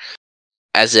whatever,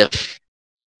 as if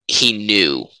he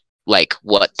knew like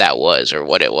what that was or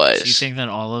what it was. So you think that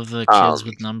all of the Um, kids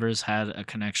with numbers had a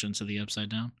connection to the upside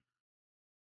down?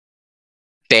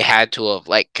 they had to have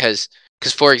like because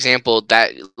for example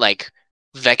that like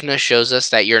Vecna shows us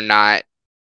that you're not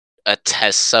a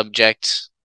test subject.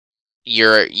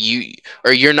 You're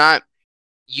not,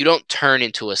 you don't turn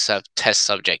into a test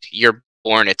subject. You're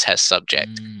born a test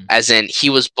subject. As in he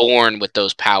was born with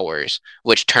those powers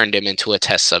which turned him into a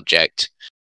test subject.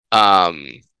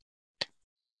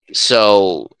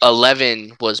 So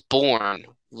 11 was born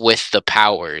with the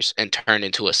powers and turned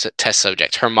into a test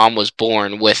subject. Her mom was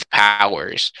born with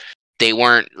powers. They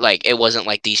weren't like, it wasn't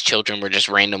like these children were just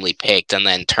randomly picked and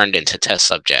then turned into test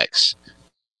subjects.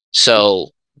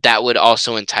 So that would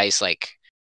also entice like,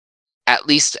 at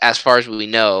least as far as we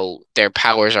know, their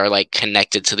powers are like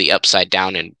connected to the upside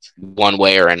down in one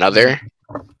way or another.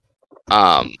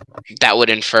 That would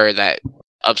infer that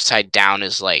upside down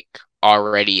is like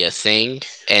already a thing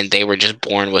and they were just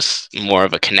born with more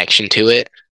of a connection to it,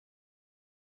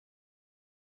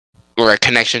 or a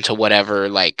connection to whatever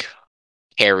like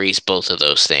carries both of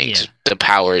those things, the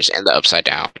powers and the upside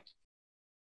down.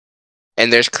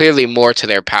 And there's clearly more to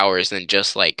their powers than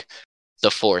just like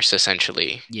the force,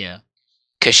 essentially. Yeah.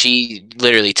 Because she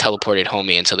literally teleported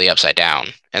Homie into the upside down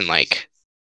and like,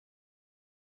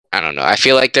 I don't know, I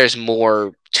feel like there's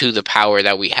more to the power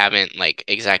that we haven't like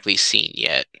exactly seen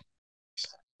yet.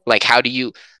 Like how do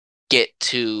you get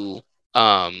to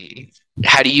how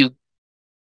do you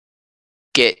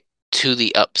get to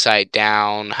the upside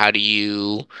down? How do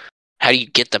you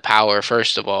get the power,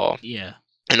 first of all? Yeah.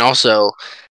 And also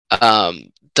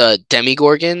the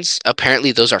demigorgons,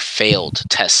 apparently those are failed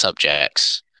test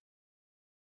subjects.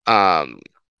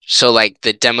 So like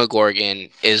the demogorgon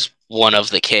is one of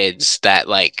the kids that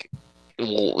like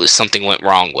something went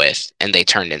wrong with and they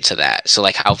turned into that. So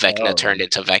like how Vecna turned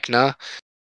into Vecna.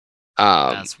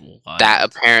 That's wild. That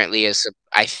apparently is,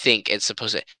 I think it's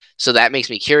supposed to. So that makes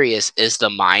me curious: is the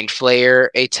mind flayer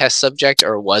a test subject,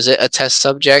 or was it a test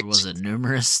subject? Or was it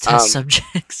numerous test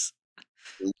subjects?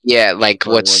 Yeah, like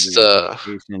or what's was the it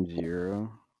Patient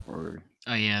Zero or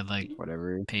Oh yeah, like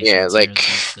whatever? patient yeah, zero like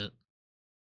test it.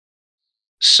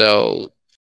 so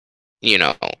you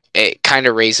know, it kind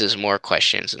of raises more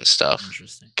questions and stuff.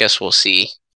 Interesting. Guess we'll see.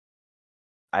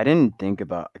 I didn't think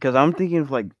about, because I'm thinking of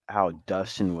like how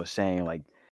Dustin was saying, like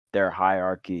their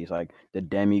hierarchies, like the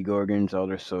Demigorgons,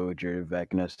 Elder Soldier,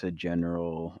 Vecna's to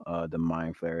General, the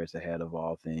Mind Flayer is the head of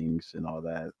all things, and all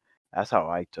that. That's how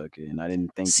I took it, and I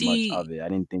didn't think much See, of it. I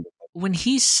didn't think when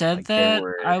he said like they that,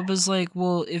 were. I was like,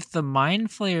 well, if the mind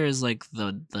flayer is like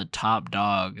the top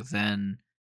dog, then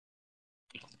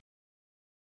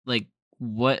like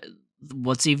what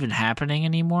what's even happening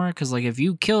anymore. Because like, if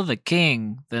you kill the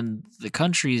king, then the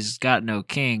country's got no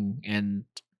king, and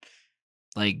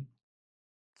like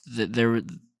there.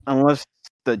 Unless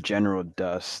the general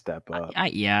does step up. I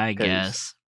 'Cause-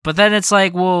 guess. But then it's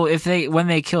like, well, if when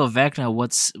they kill Vecna,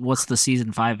 what's the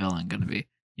season 5 villain gonna be?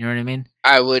 You know what I mean?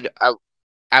 I would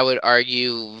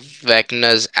argue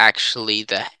Vecna's actually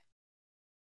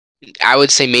I would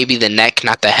say maybe the neck,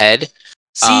 not the head.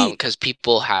 See, Because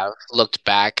people have looked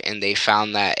back and they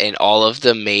found that in all of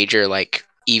the major like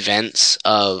events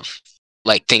of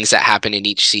like things that happen in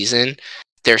each season,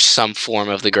 there's some form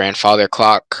of the grandfather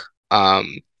clock.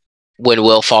 When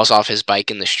Will falls off his bike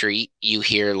in the street, you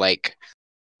hear like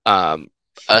a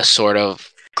sort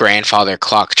of grandfather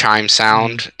clock chime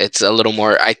sound. It's a little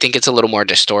more. I think it's a little more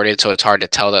distorted, so it's hard to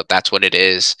tell that that's what it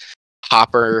is.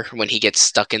 Hopper, when he gets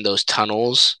stuck in those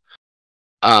tunnels,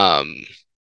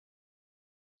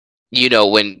 you know,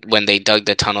 when they dug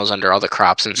the tunnels under all the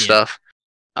crops and stuff,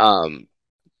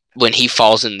 when he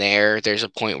falls in there, there's a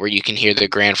point where you can hear the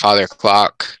grandfather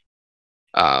clock.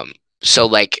 So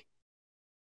like,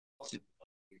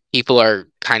 people are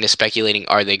kind of speculating,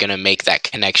 are they going to make that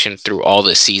connection through all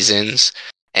the seasons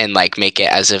and like make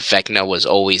it as if Vecna was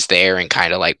always there and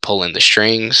kind of like pulling the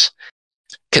strings?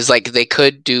 Because like, they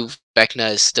could do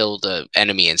Vecna is still the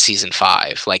enemy in season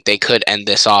 5. Like, they could end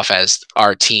this off as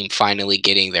our team finally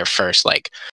getting their first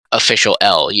like official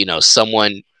L. You know,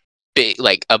 someone big,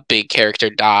 like a big character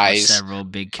dies, several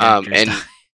big characters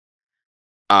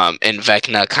die. And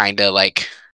Vecna kind of like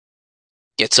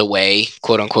gets away,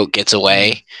 quote unquote, gets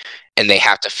away, and they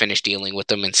have to finish dealing with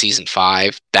them in season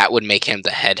 5. That would make him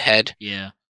the head.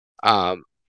 Yeah.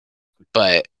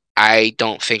 But I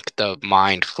don't think the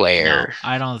Mind Flayer. No,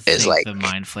 I don't is think like the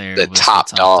Mind Flayer the was top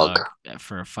the top dog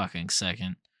for a fucking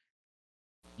second.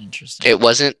 Interesting. It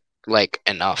wasn't like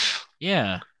enough.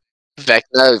 Yeah.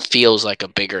 Vecna feels like a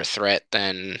bigger threat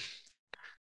than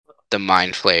the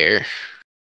Mind Flayer.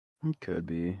 It could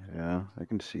be, yeah. I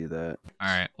can see that. All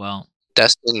right, well,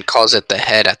 Destin calls it the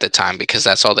head at the time because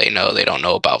that's all they know. They don't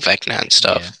know about Vecna and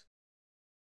stuff.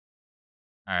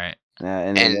 Yeah. All right. Yeah,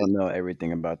 and they don't know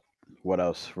everything about what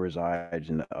else resides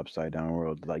in the upside down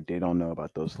world. Like, they don't know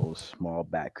about those little small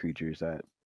bat creatures that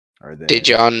are there. Did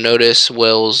y'all notice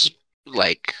Will's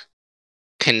like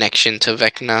connection to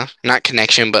Vecna? Not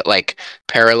connection, but like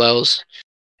parallels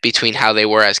between how they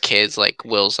were as kids. Like,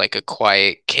 Will's like a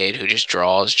quiet kid who just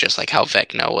draws, just like how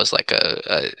Vecna was like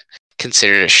a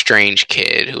considered a strange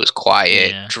kid who was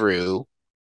quiet, drew.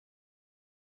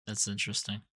 That's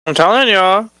interesting. I'm telling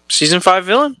y'all, season 5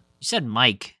 villain. You said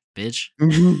Mike, bitch.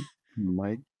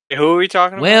 Mike. Who are we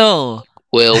talking about?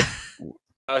 Will.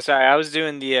 Oh, sorry, I was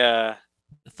doing the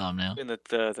thumbnail. Doing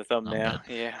the thumbnail.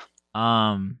 Yeah.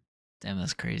 Damn,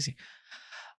 that's crazy.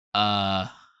 I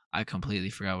completely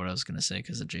forgot what I was gonna say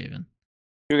because of Javen.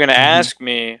 You're gonna ask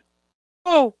me,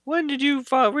 oh, when did you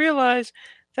realize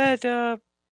that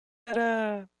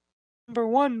number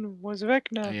 1 was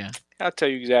Vecna? Oh, yeah. I'll tell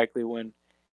you exactly when.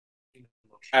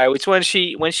 All right, it's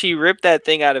when she ripped that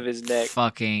thing out of his neck.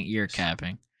 Fucking, you're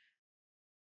capping.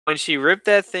 When she ripped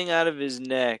that thing out of his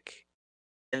neck,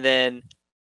 and then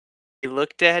he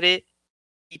looked at it,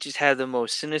 he just had the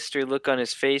most sinister look on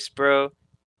his face, bro.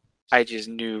 I just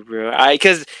knew, bro.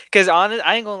 Cause honest,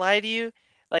 I ain't gonna lie to you.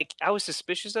 Like, I was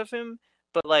suspicious of him,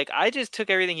 but like, I just took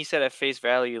everything he said at face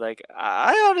value. Like,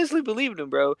 I honestly believed him,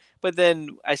 bro. But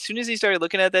then, as soon as he started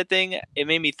looking at that thing, it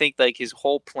made me think like his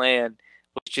whole plan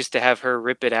was just to have her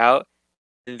rip it out.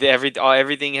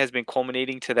 Everything has been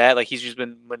culminating to that. Like, he's just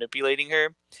been manipulating her.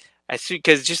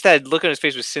 Because just that look on his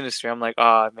face was sinister. I'm like,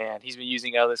 oh man, he's been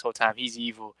using L this whole time. He's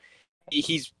evil.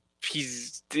 He's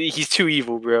too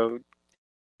evil, bro.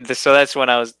 So that's when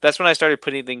I started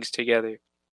putting things together.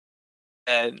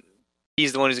 And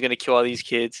he's the one who's gonna kill all these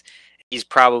kids. He's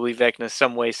probably Vecna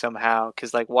some way, somehow.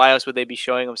 Because like, why else would they be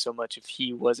showing him so much if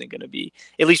he wasn't gonna be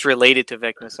at least related to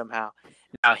Vecna somehow?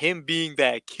 Now, him being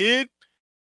that kid,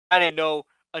 I didn't know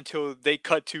until they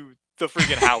cut to the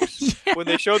freaking house. When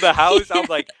they showed the house, I'm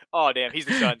like, oh damn, he's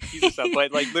the son.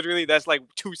 But like, literally, that's like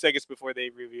 2 seconds before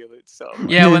they reveal it. So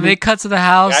yeah, when they cut to the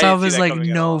house, I didn't see was that like, coming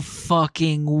at no all.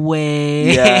 fucking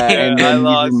way. Yeah, and I then he's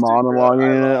lost just it, bro. monologuing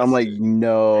I it. I'm lost like, it.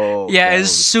 no. Yeah, that as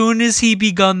was- soon as he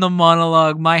begun the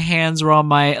monologue, my hands were on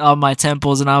my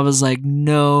temples, and I was like,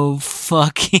 no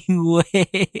fucking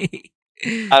way.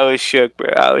 I was shook,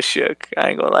 bro. I was shook. I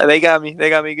ain't gonna lie. They got me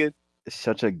good. It's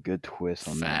such a good twist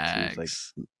on that too.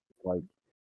 It's like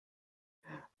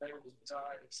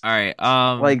all right.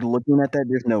 like looking at that,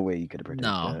 there's no way you could have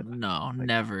predicted that. No,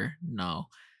 never, no.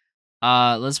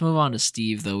 Let's move on to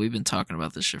Steve though. We've been talking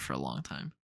about this shit for a long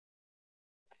time.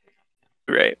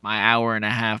 Right. My hour and a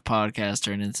half podcast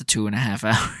turned into 2.5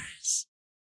 hours.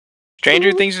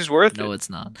 Stranger Things is worth No, it. it's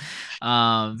not.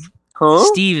 Huh?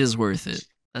 Steve is worth it.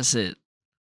 That's it.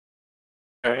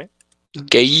 All right.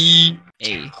 Gay.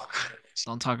 Hey,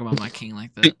 don't talk about my king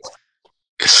like that.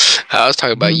 I was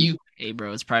talking about you. Hey,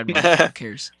 bro, it's Pride Month. Who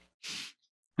cares?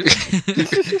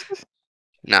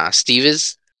 Nah, Steve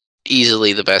is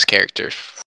easily the best character.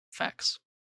 Facts.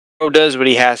 Bro does what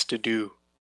he has to do.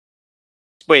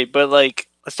 Wait, but like,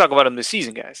 let's talk about him this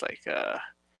season, guys. Like, yeah,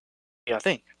 I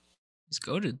think He's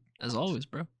goated, as always,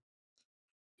 bro.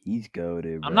 He's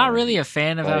goated, bro. I'm not really a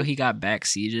fan of how Like- he got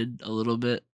backseated a little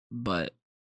bit, but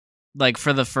like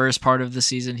for the first part of the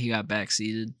season, he got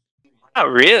backseated. not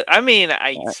really. I mean,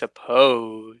 I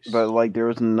suppose. But like, there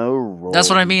was no role. That's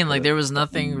what I he mean. Like could there was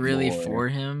nothing really enjoy. for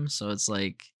him, so it's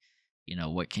like,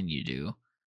 what can you do?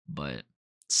 But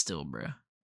still, bro,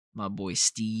 my boy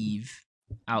Steve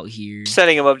out here.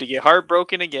 Setting him up to get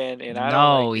heartbroken again, and I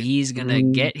don't like it. He's gonna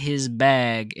Mm. get his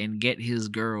bag and get his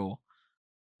girl,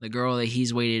 the girl that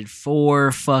he's waited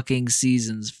 4 fucking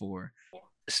seasons for.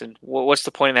 Listen, what's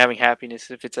the point in having happiness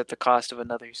if it's at the cost of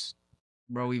another's?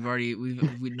 Bro, we already went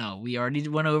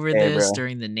over Hey, this bro.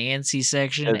 during the Nancy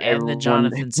section Does and the everyone-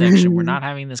 Jonathan section. We're not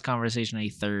having this conversation a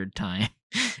third time.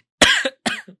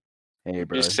 Hey,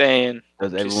 bro. Just saying.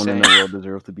 Does just everyone in the world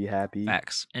deserve to be happy?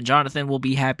 Facts. And Jonathan will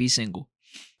be happy single.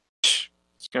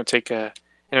 It's gonna take an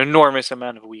enormous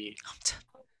amount of weed.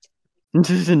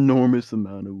 Just enormous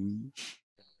amount of weed.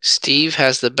 Steve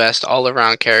has the best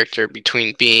all-around character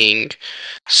between being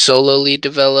solely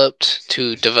developed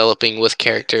to developing with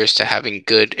characters to having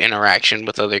good interaction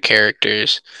with other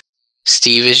characters.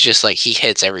 Steve is just like, he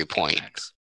hits every point.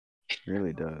 Facts.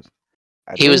 Really does.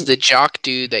 I He was think- the jock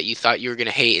dude that you thought you were going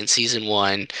to hate in season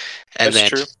 1. And That's then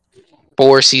true.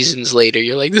 4 seasons later,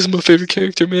 you're like, this is my favorite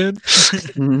character, man.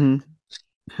 Mhm.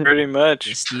 Pretty Yeah,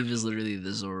 much. Steve is literally the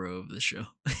Zorro of the show.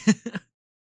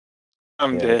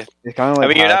 I'm Yeah. dead. It's kind of like I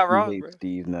mean, you're how not Steve wrong, hates bro.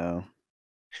 Steve now.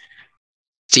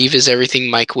 Steve is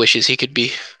everything Mike wishes he could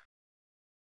be.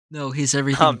 No, he's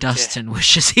everything I'm dead. Dustin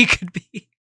wishes he could be.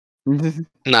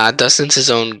 Nah, Dustin's his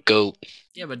own goat.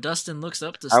 Yeah, but Dustin looks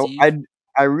up to Steve.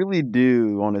 I really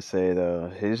do want to say though,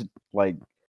 his like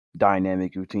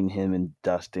dynamic between him and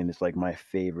Dustin is like my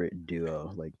favorite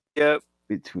duo. Like Yep.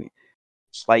 between,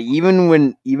 like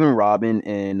even Robin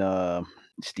and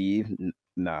Steve.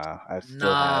 Nah, I still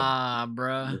Nah, have.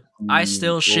 bruh. I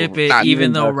still ship over- it, Nah,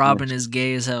 even though Dustin Robin is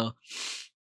gay as hell.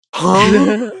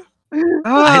 Huh?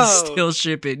 I Oh. still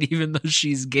ship it, even though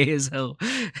she's gay as hell.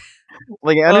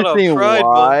 Like I Hold on, understand Pride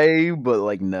Month. why, but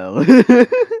like no. There's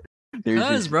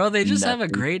Because, just bro, they just have a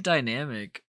nothing. great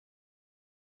dynamic.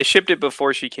 I shipped it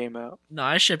before she came out. No,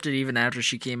 I shipped it even after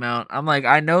she came out. I'm like,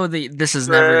 I know that this is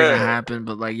never gonna Bruh. happen,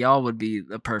 but like, y'all would be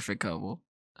a perfect couple.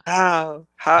 How?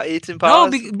 It's No,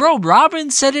 impossible. bro,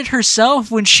 Robin said it herself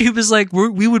when she was like,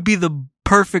 we would be the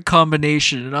perfect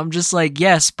combination. And I'm just like,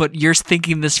 yes, but you're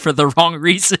thinking this for the wrong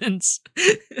reasons.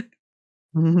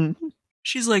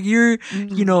 She's like, you're,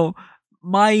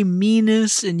 my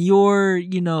meanness and your,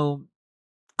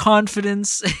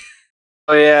 confidence.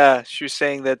 Oh yeah, she was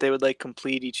saying that they would like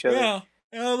complete each other. Yeah.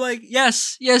 And I'm like,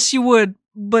 yes, you would,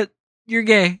 but you're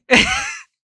gay.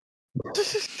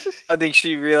 I think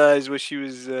she realized what she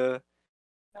was.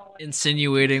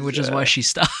 Insinuating, which is why she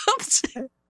stopped. But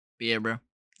yeah, bro.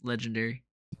 Legendary.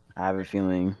 I have a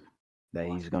feeling that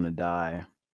he's gonna die.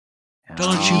 And I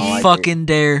Don't don't you like it. fucking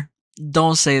dare.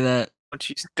 Don't say that.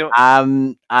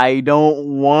 Don't. I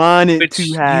don't want it But to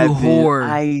you happen. whore.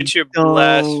 I It's your don't.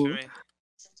 blasphemy.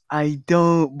 I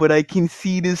don't, but I can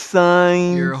see the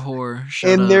signs, You're a whore. Shut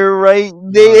and up. they're right No,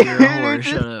 there. you're a whore.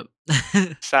 Shut up.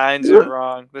 Signs are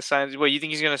wrong. The signs. What, you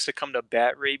think he's gonna succumb to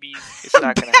bat rabies? It's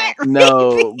not gonna happen.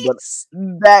 No, but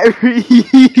that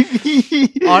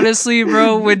Honestly,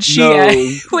 bro, when she No,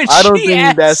 when I don't she think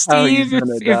asked that's how he's Steve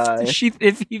gonna die.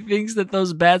 if he thinks that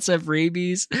those bats have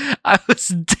rabies, I was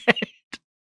dead.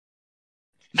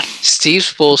 Steve's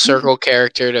full circle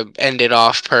character to end it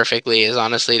off perfectly is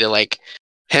honestly to like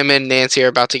him and Nancy are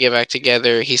about to get back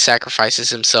together. He sacrifices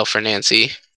himself for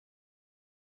Nancy.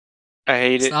 I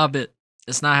hate it. Stop it.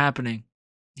 It's not happening.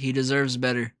 He deserves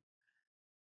better.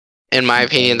 In my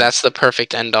opinion, that's the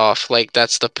perfect end off. Like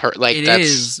that's the It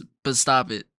is, but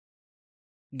stop it.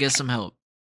 Get some help,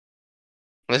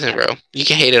 Listen, bro, you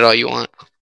can hate it all you want.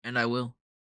 and I will.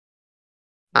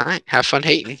 All right, have fun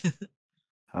hating.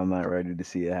 I'm not ready to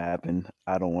see it happen.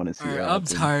 I don't want to see it Alright, happen. I'm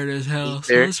tired as hell,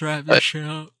 so Either, let's wrap but- this shit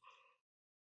up.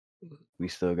 We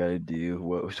still gotta do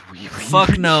what was we.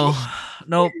 Fuck no.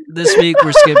 Nope, this week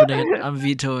we're skipping it. I'm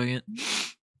vetoing it.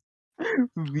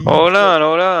 Hold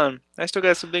on. I still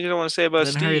got some things I want to say about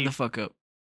Then Steve. hurry the fuck up.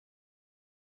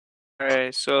 All right,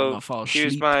 I'm so gonna fall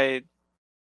here's asleep.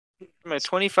 my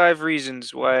 25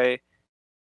 reasons why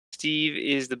Steve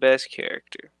is the best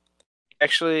character.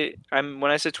 Actually, when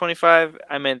I said 25,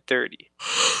 I meant 30.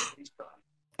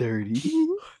 30.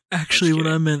 Actually,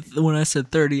 kidding. when I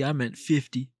said 30, I meant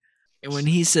 50. And when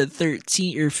he said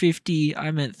 13 or 50,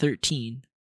 I meant 13.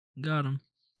 Got him.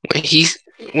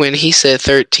 When he said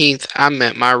 13th, I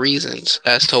meant my reasons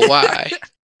as to why.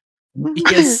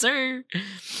 Yes, sir.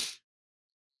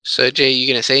 So Jay, you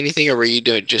gonna say anything, or were you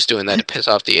just doing that to piss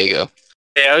off Diego?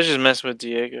 Hey, I was just messing with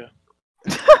Diego.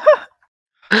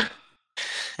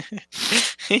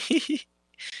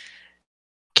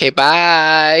 Okay,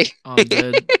 bye. I'm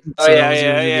dead. Oh So yeah, I was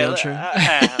gonna do yeah, the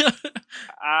yeah. outro.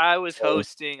 I was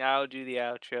hosting. I'll do the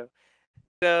outro.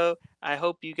 So I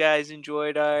hope you guys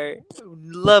enjoyed our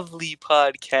lovely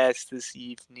podcast this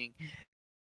evening.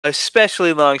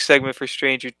 Especially long segment for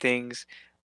Stranger Things.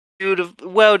 Dude,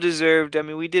 well deserved. I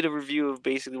mean, we did a review of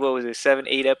basically what was it, 7,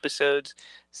 8 episodes.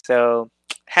 So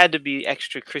had to be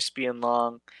extra crispy and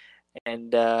long.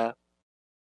 And let's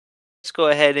go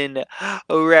ahead and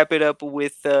wrap it up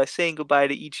with saying goodbye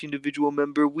to each individual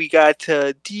member. We got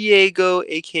Diego,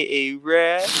 aka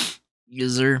Rad,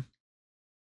 Yes, sir.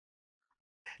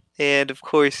 and of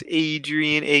course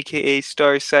Adrian, aka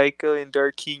Star Psycho, and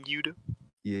Dark King Yuta.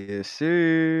 Yes,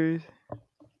 sir.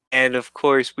 And of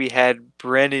course we had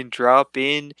Brennan drop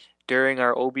in during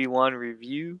our Obi-Wan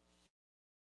review.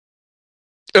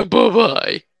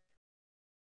 Bye-bye.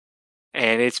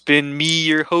 And it's been me,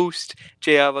 your host,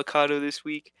 Jay Avocado, this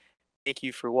week. Thank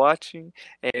you for watching.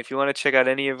 And if you want to check out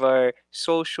any of our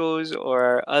socials or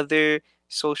our other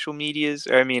social medias,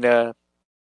 or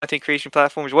content creation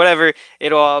platforms, whatever,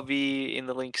 it'll all be in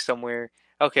the link somewhere.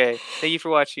 Okay, thank you for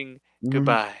watching.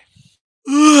 Goodbye.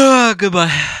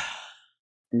 Goodbye.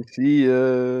 See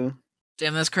ya.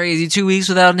 Damn, that's crazy. 2 weeks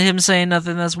without him saying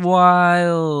nothing. That's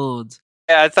wild.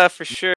 Yeah, I thought for sure.